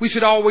up. We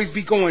should always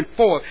be going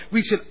forward.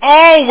 We should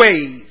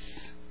always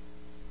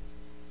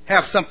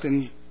have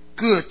something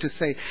good to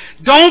say.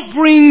 Don't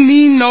bring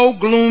me no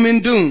gloom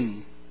and doom.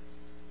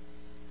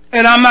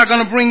 And I'm not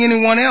going to bring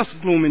anyone else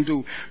gloom and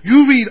doom.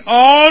 You read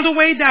all the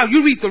way down.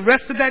 You read the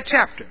rest of that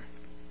chapter.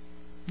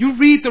 You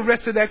read the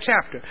rest of that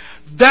chapter.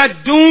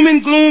 That doom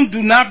and gloom,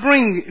 do not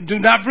bring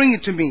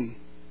it to me.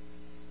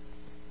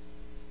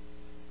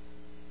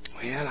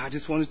 Well, I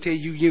just want to tell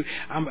you,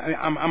 I'm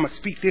going to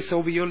speak this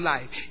over your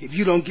life. If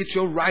you don't get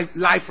your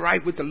life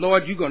right with the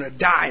Lord, you're going to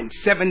die in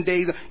 7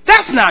 days.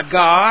 That's not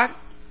God.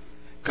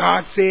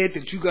 God said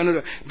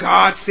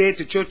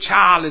that your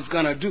child is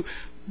going to do.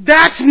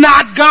 That's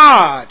not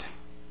God.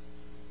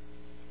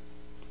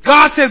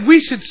 God said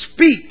we should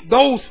speak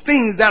those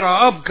things that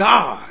are of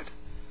God.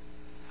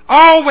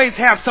 Always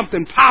have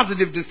something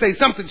positive to say,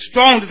 something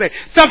strong to say,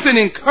 something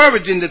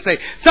encouraging to say.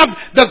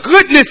 The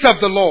goodness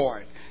of the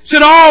Lord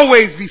should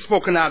always be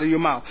spoken out of your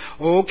mouth.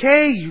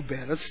 Okay, you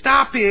better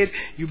stop it.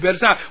 You better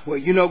stop. Well,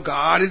 you know,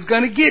 God is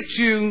going to get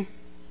you.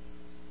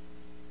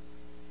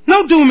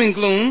 No doom and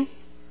gloom.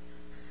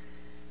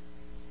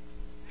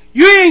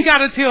 You ain't got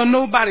to tell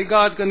nobody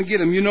God's going to get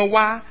them. You know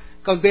why?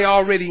 Because they're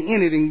already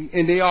in it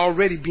and they're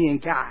already being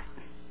got.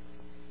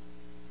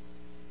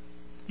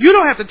 You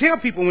don't have to tell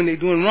people when they're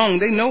doing wrong.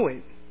 They know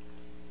it.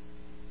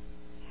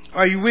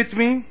 Are you with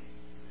me?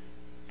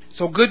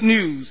 So good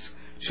news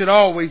should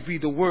always be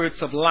the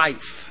words of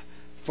life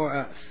for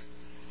us.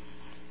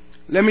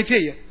 Let me tell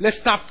you, let's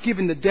stop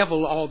giving the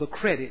devil all the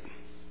credit.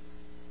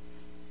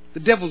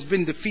 The devil's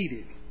been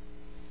defeated.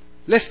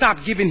 Let's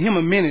stop giving him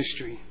a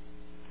ministry.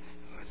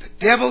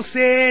 The devil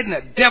said, and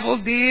the devil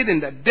did,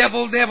 and the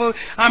devil.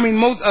 I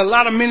mean, a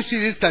lot of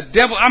ministries, it's the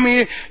devil. I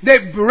mean, they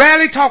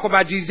rarely talk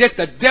about Jesus, just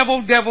the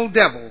devil.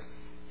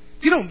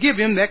 You don't give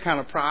him that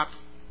kind of props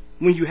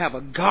when you have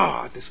a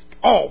God that's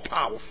all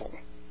powerful.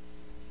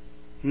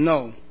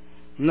 No.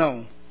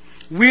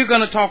 We're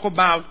going to talk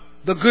about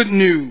the good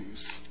news.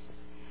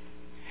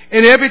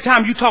 And every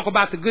time you talk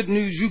about the good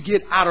news, you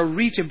get out of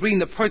reach and bring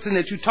the person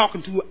that you're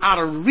talking to out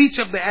of reach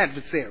of the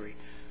adversary.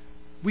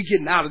 We're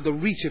getting out of the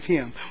reach of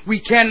him. We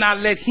cannot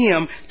let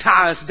him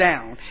tie us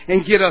down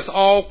and get us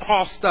all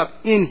crossed up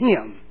in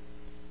him.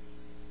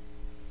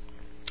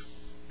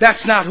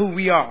 That's not who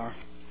we are.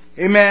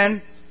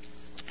 Amen.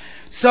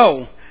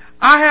 So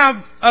I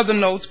have other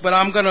notes, but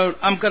I'm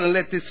gonna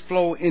let this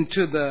flow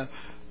into the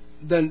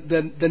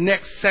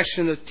next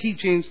session of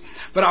teachings.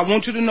 But I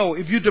want you to know,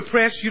 if you're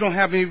depressed, you don't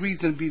have any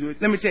reason to be.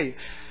 Let me tell you,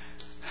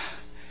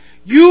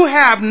 you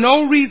have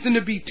no reason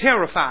to be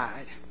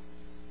terrified.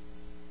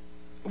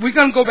 We're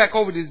going to go back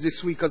over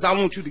this week because I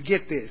want you to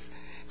get this.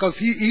 Because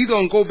he's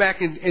going to go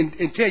back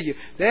and tell you,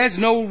 there's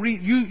no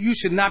you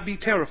should not be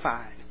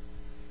terrified.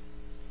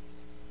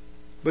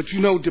 But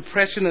you know,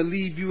 depression will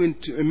leave you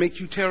and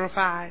make you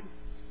terrified.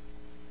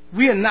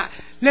 We are not,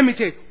 let me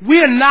tell you,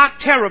 we are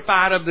not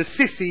terrified of the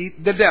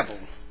sissy, the devil.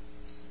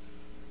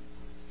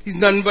 He's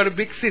nothing but a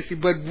big sissy.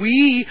 But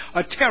we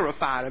are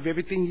terrified of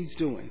everything he's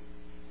doing.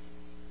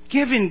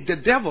 Giving the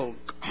devil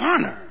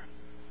honor.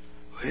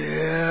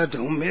 Well,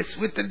 don't mess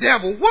with the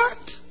devil.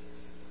 What?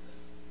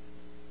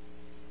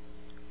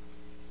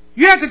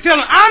 You have to tell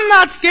him, I'm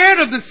not scared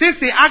of the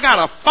sissy. I got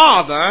a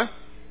father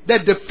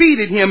that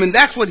defeated him, and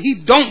that's what he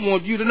don't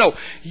want you to know.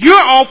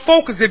 You're all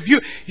focused. If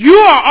you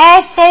are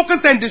all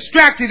focused and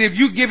distracted if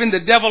you're giving the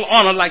devil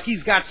honor like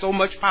he's got so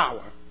much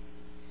power.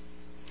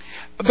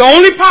 The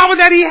only power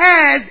that he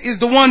has is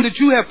the one that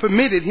you have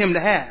permitted him to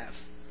have.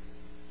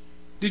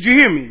 Did you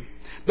hear me?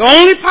 The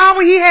only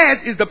power he has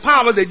is the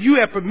power that you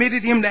have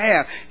permitted him to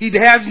have. He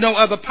has no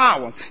other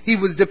power. He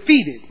was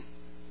defeated.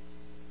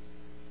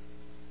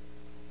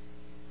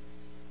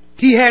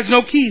 He has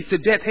no keys to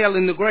death, hell,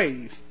 and the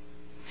grave.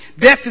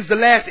 Death is the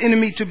last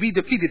enemy to be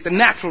defeated, the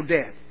natural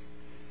death.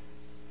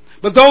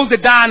 But those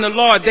that die in the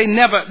Lord, they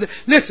never,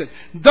 listen,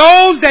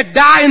 those that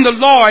die in the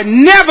Lord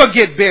never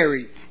get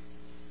buried.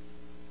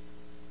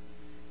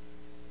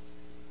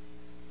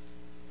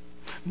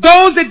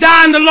 Those that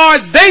die in the Lord,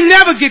 they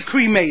never get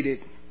cremated.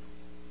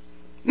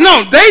 No,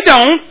 they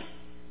don't.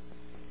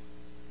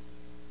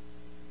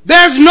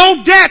 There's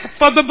no death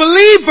for the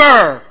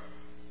believer.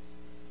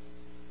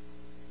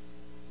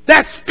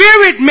 That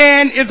spirit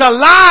man is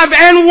alive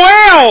and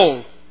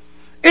well.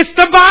 It's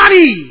the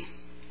body.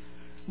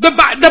 The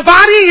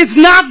body is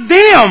not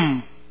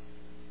them.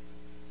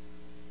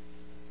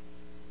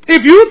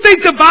 If you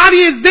think the body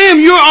is them,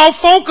 you're off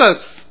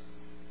focus.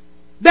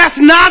 That's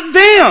not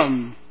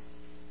them.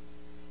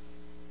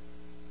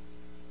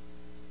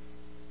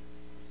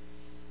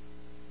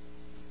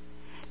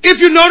 If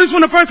you notice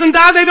when a person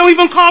dies, they don't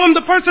even call him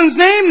the person's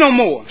name no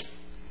more.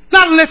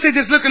 Not unless they're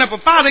just looking up a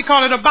file, they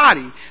call it a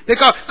body.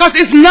 Because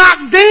it's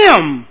not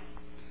them.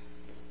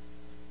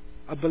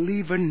 A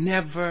believer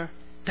never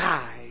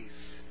dies.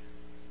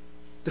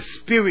 The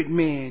spirit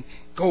man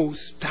goes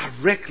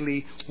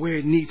directly where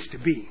it needs to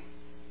be.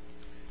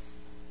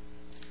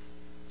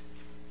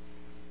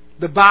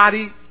 The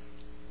body,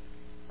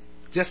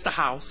 just a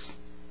house.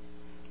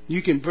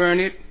 You can burn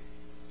it,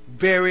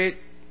 bury it,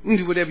 you can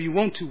do whatever you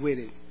want to with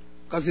it.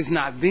 Because it's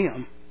not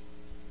them.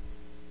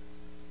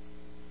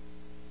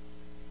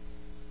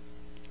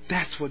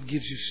 That's what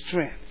gives you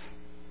strength.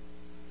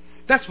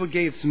 That's what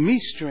gives me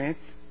strength.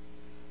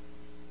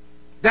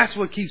 That's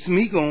what keeps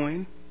me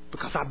going,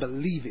 because I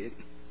believe it.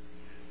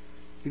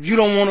 If you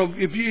don't want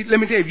to, let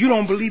me tell you, if you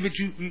don't believe it,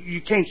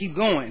 you can't keep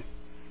going.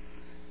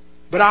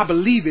 But I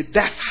believe it.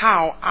 That's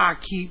how I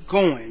keep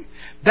going.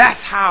 That's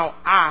how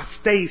I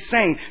stay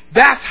sane.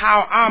 That's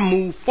how I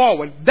move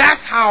forward.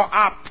 That's how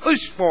I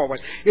push forward.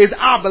 Is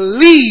I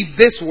believe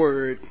this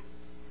word.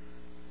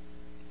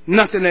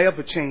 Nothing will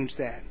ever change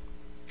that.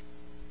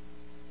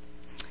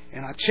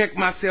 And I check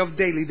myself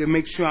daily to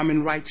make sure I'm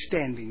in right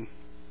standing.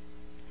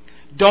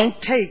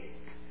 Don't take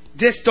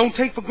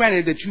for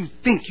granted that you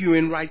think you're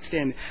in right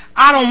standing.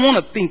 I don't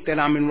want to think that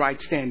I'm in right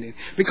standing.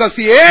 Because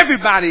see,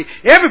 everybody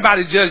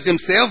judge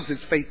themselves as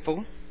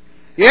faithful.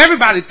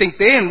 Everybody think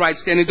they're in right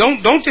standing.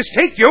 Don't just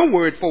take your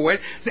word for it.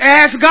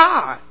 Ask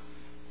God.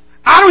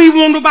 I don't even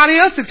want nobody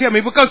else to tell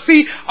me, because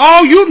see,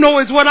 all you know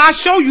is what I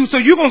show you. So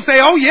you're going to say,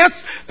 oh yes,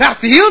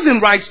 Pastor Hill's in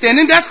right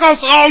standing. That's because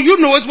all you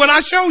know is what I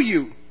show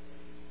you.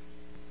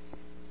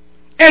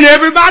 And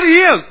everybody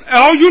is.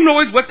 All you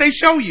know is what they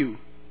show you.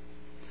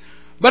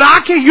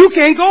 But you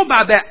can't go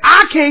by that.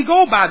 I can't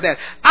go by that.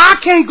 I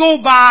can't go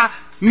by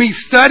me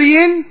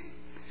studying,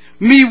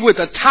 me with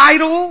a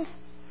title,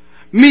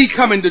 me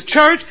coming to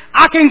church.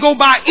 I can't go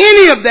by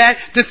any of that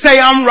to say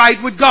I'm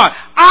right with God.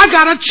 I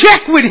got to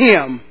check with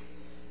Him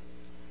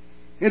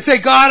and say,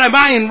 God, am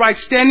I in right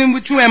standing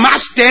with you? Am I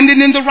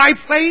standing in the right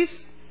place?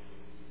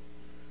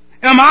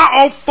 Am I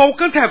off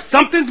focus? Have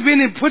something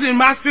been put in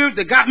my spirit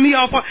that got me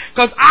off focus?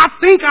 Because I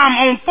think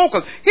I'm on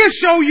focus. He'll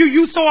show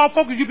you so off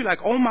focus, you'll be like,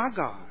 oh my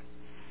God.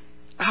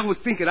 I was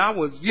thinking I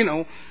was,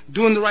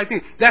 doing the right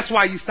thing. That's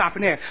why you stop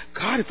and ask.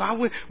 God,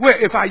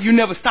 you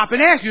never stop and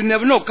ask, you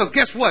never know. Because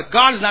guess what?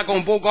 God is not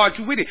going to bogart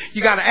you with it.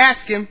 You got to ask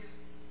Him.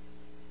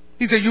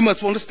 He said, you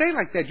must want to stay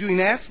like that. You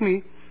ain't asked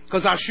me,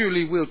 because I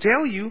surely will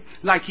tell you,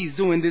 like He's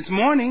doing this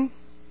morning.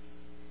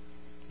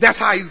 That's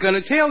how He's going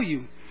to tell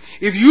you.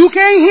 If you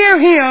can't hear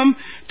Him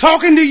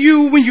talking to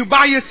you when you're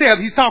by yourself,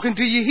 He's talking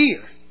to you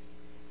here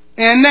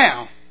and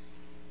now.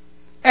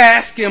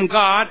 Ask Him,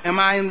 God, am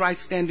I in right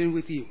standing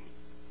with you?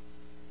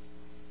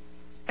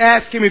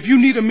 Ask Him, if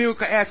you need a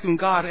miracle, ask Him,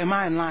 God, am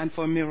I in line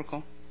for a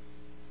miracle?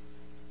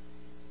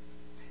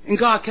 And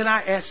God, can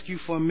I ask you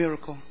for a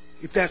miracle?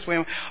 If that's where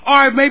I'm.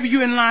 Or maybe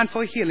you're in line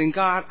for healing.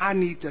 God, I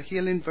need the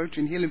healing virtue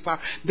and healing power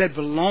that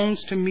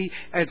belongs to me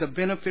as a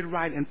benefit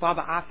right. And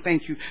Father, I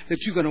thank you that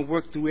you're going to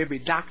work through every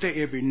doctor,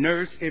 every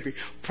nurse, every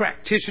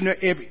practitioner,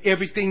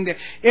 everything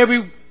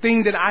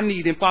that I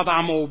need. And Father,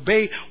 I'm going to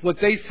obey what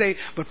they say.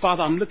 But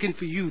Father, I'm looking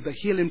for you, the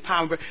healing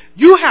power.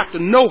 You have to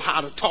know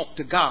how to talk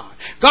to God.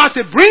 God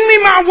said, bring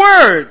me my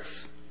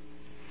words.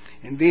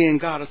 And then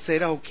God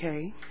said,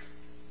 okay,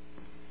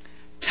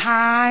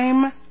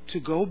 time to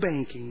go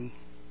banking.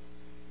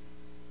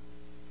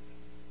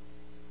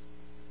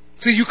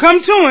 So you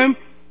come to Him,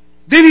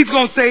 then He's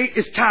going to say,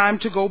 it's time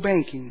to go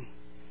banking.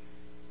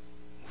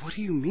 What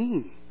do you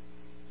mean?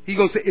 He's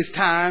going to say, it's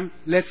time,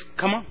 let's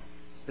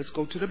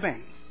go to the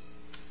bank.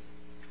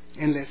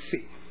 And let's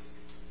see.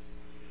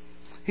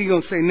 He's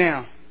going to say,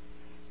 now,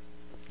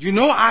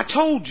 I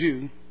told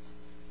you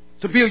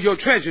to build your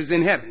treasures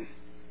in heaven,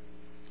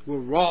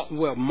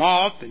 where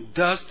moth and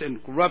dust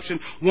and corruption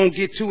won't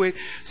get to it.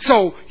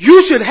 So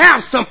you should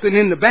have something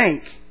in the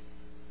bank.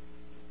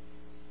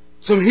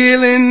 Some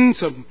healing,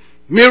 some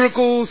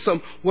miracles,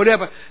 some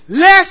whatever.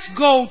 Let's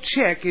go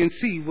check and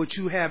see what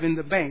you have in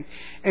the bank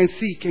and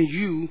see, can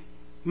you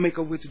make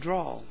a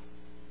withdrawal?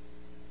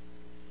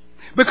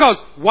 Because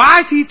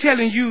why is he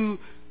telling you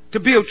to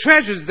build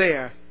treasures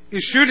there?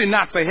 It's surely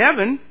not for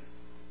heaven.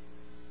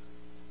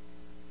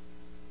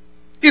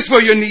 It's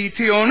for your needs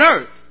here on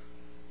earth.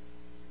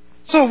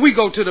 So we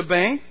go to the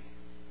bank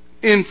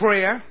in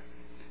prayer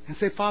and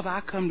say, Father,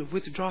 I come to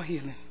withdraw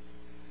healing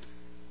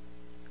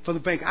for the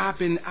bank. I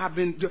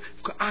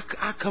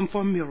come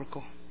for a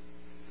miracle.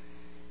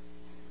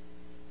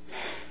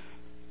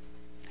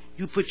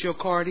 You put your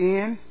card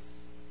in,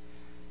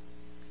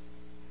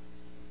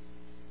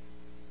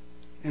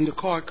 and the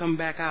card come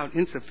back out,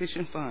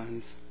 insufficient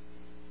funds.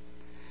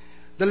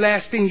 The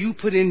last thing you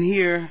put in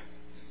here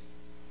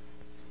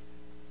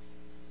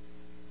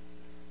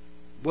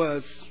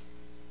was,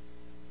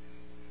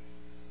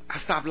 I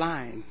stopped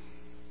lying.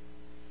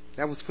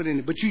 That was put in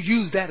it. But you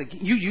used that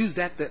again. You used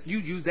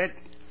that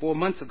 4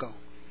 months ago.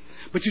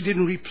 But you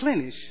didn't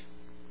replenish.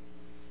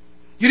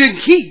 You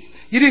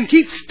didn't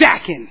keep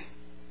stacking.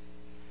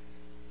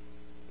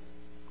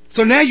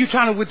 So now you're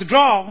trying to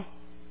withdraw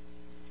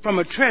from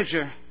a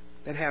treasure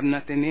that have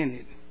nothing in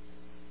it.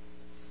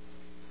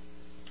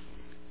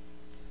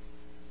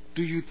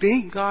 Do you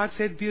think God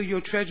said build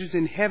your treasures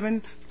in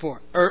heaven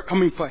for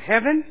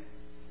heaven?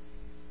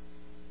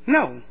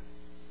 No.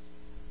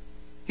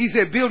 He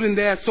said build in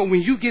there so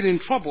when you get in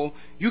trouble,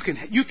 you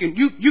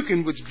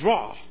can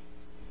withdraw.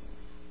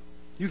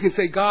 You can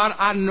say, God,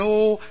 I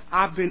know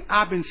I've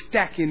been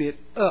stacking it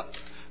up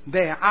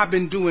there. I've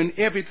been doing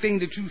everything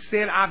that you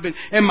said.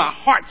 And my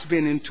heart's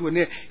been into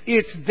it.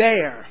 It's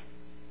there.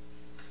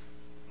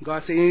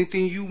 God said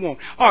anything you want.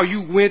 Or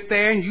you went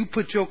there and you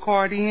put your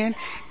card in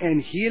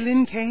and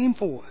healing came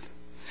forth.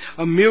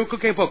 A miracle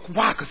came forth.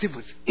 Why? Because it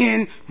was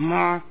in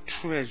my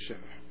treasure.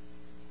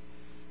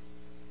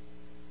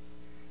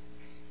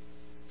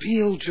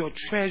 Build your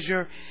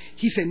treasure.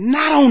 He said,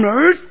 not on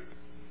earth.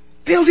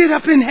 Build it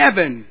up in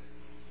heaven.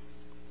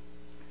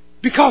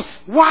 Because,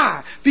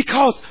 why?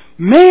 Because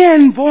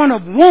man born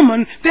of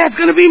woman, there's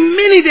going to be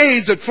many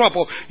days of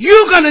trouble.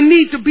 You're going to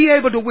need to be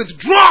able to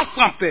withdraw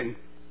something.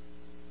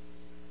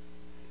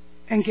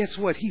 And guess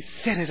what? He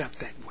set it up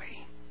that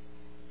way.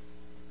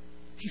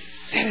 He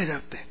set it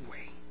up that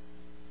way.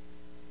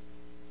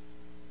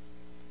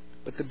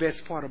 But the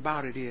best part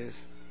about it is,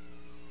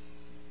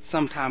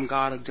 sometime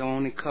God will go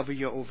on and cover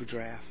your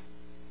overdraft.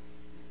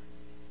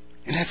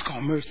 And that's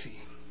called mercy.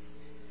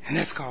 And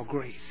that's called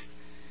grace.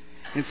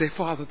 And say,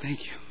 Father,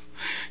 thank you.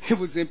 It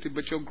was empty,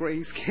 but your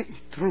grace came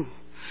through.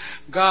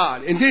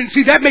 God. And then,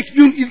 see, that makes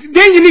you,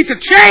 then you need to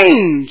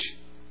change.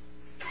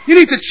 You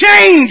need to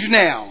change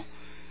now.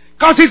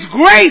 Because His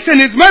grace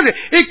and His mercy,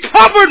 it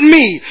covered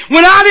me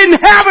when I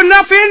didn't have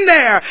enough in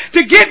there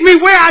to get me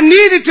where I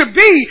needed to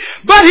be.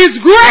 But His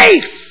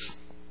grace,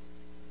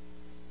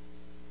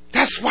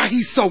 that's why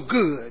He's so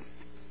good.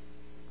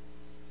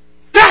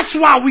 That's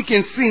why we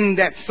can sing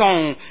that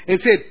song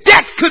and say,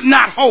 death could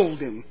not hold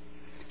Him.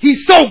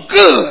 He's so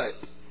good.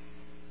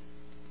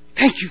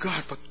 Thank you,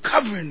 God, for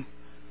covering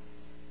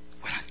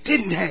what I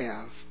didn't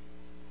have.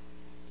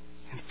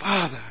 And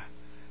Father,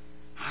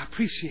 I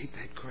appreciate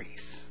that grace.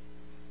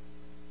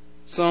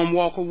 Some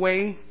walk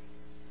away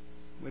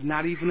with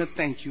not even a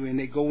thank you, and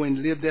they go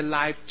and live their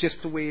life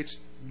just the way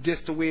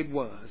it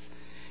was.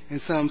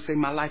 And some say,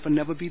 my life will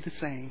never be the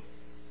same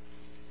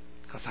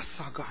because I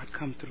saw God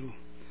come through.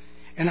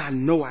 And I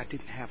know I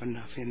didn't have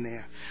enough in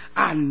there.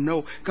 I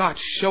know God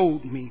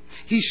showed me.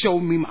 He showed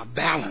me my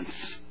balance.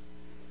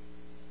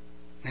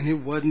 And it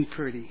wasn't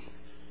pretty.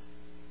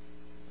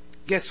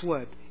 Guess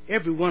what?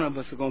 Every one of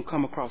us are going to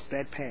come across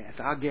that path.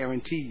 I'll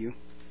guarantee you.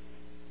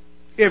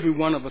 Every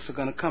one of us are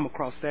going to come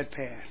across that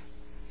path.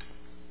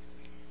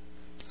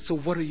 So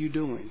what are you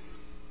doing?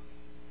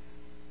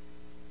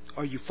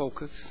 Are you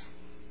focused?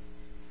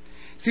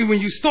 See, when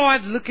you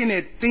start looking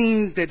at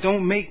things that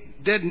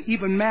doesn't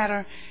even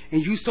matter,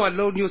 and you start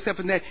loading yourself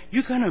in that,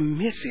 you're going to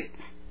miss it.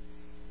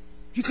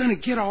 You're going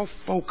to get off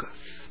focus.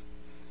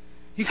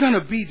 You're going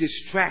to be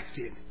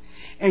distracted.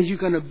 And you're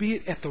going to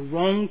be at the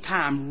wrong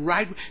time.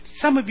 Right?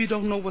 Some of you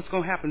don't know what's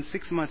going to happen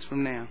 6 months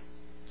from now,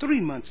 3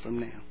 months from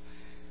now.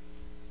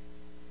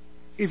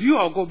 If you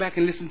all go back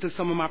and listen to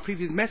some of my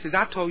previous messages,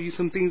 I told you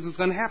some things was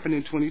going to happen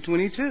in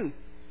 2022.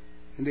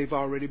 And they've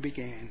already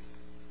began.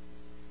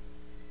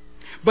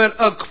 But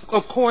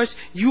of course,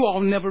 you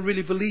all never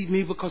really believe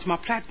me because my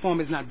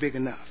platform is not big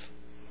enough.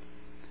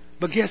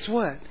 But guess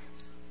what?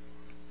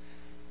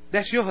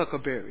 That's your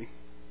huckleberry.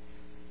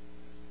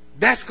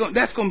 That's going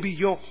to be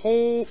your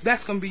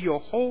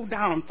whole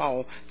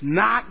downfall.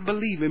 Not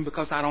believing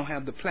because I don't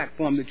have the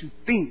platform that you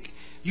think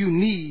you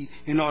need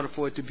in order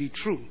for it to be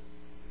true.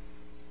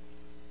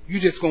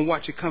 You're just going to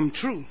watch it come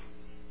true.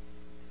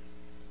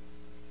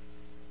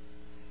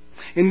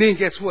 And then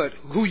guess what?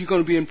 Who you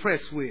going to be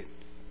impressed with?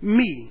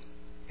 Me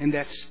And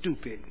that's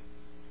stupid.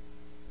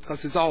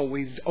 Because it's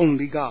always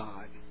only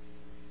God.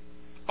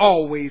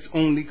 Always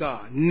only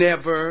God.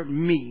 Never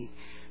me.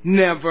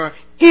 Never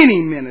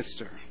any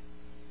minister.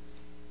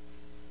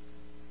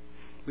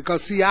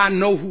 Because see, I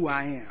know who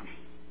I am.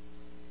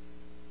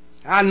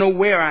 I know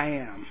where I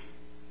am.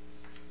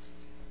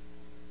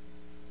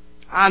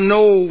 I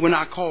know when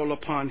I call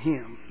upon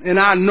Him. And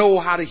I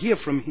know how to hear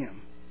from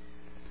Him.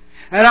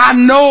 And I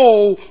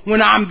know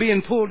when I'm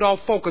being pulled off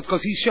focus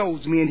because He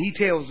shows me and He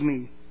tells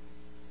me.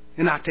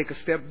 And I take a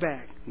step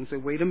back and say,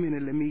 wait a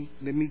minute, let me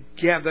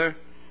gather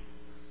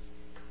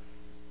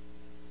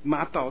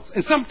my thoughts.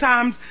 And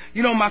sometimes,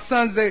 my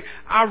sons,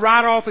 I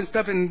ride off and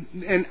stuff,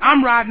 and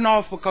I'm riding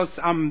off because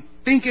I'm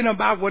thinking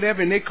about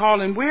whatever, and they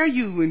calling, where are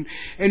you?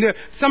 And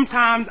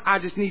sometimes I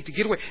just need to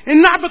get away.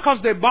 And not because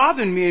they're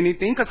bothering me or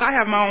anything, because I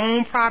have my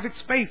own private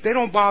space. They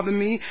don't bother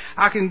me.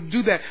 I can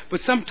do that.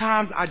 But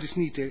sometimes I just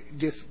need to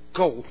just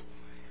go,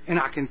 and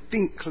I can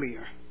think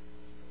clear.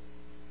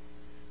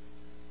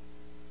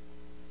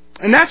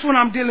 And that's when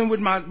I'm dealing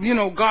with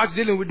God's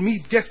dealing with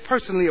me just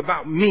personally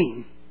about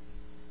me.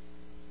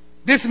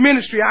 This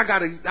ministry, I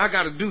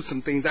gotta do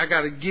some things. I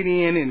gotta get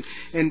in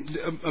and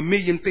a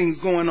million things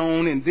going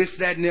on and this,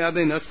 that, and the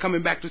other, and us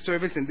coming back to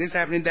service and this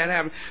happening, that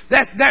happening.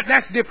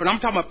 That's different.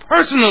 I'm talking about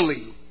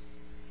personally.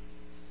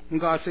 And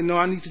God said, no,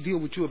 I need to deal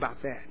with you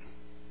about that.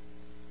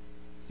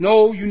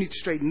 No, you need to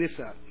straighten this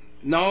up.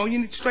 No, you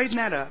need to straighten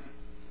that up.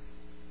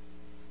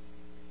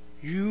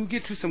 You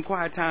get to some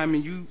quiet time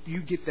and you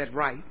get that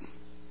right.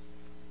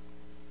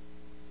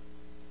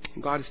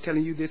 God is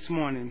telling you this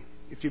morning,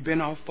 if you've been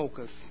off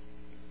focus,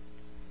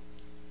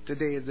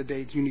 today is the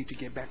day you need to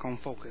get back on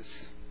focus.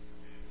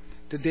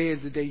 Today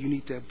is the day you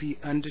need to be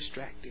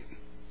undistracted.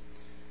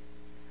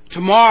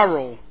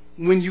 Tomorrow,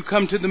 when you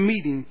come to the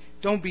meeting,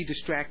 don't be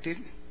distracted.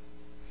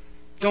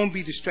 Don't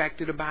be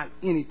distracted about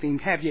anything.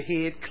 Have your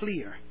head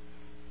clear.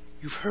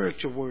 You've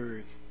heard your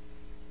word.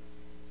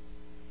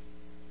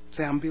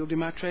 Say, I'm building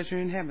my treasure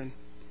in heaven.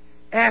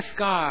 Ask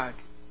God,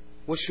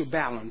 what's your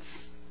balance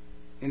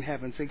in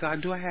heaven? Say,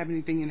 God, do I have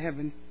anything in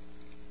heaven?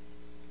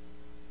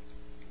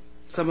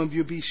 Some of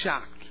you be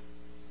shocked.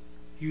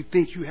 You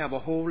think you have a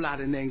whole lot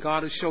in there, and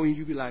God is showing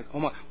you, be like, oh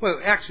my. Well,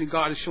 actually,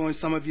 God is showing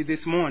some of you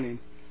this morning.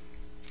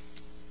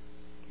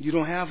 You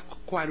don't have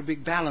quite a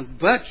big balance,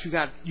 but you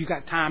got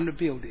time to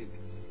build it.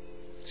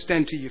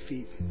 Stand to your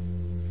feet.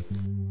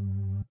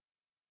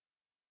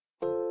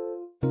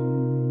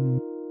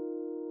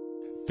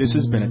 This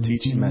has been a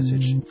teaching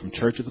message from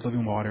Church of the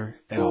Living Water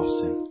at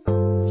Austin.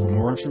 For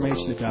more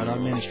information about our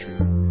ministry,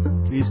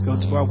 please go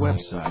to our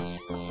website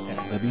at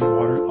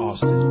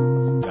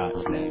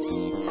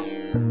livingwateraustin.net.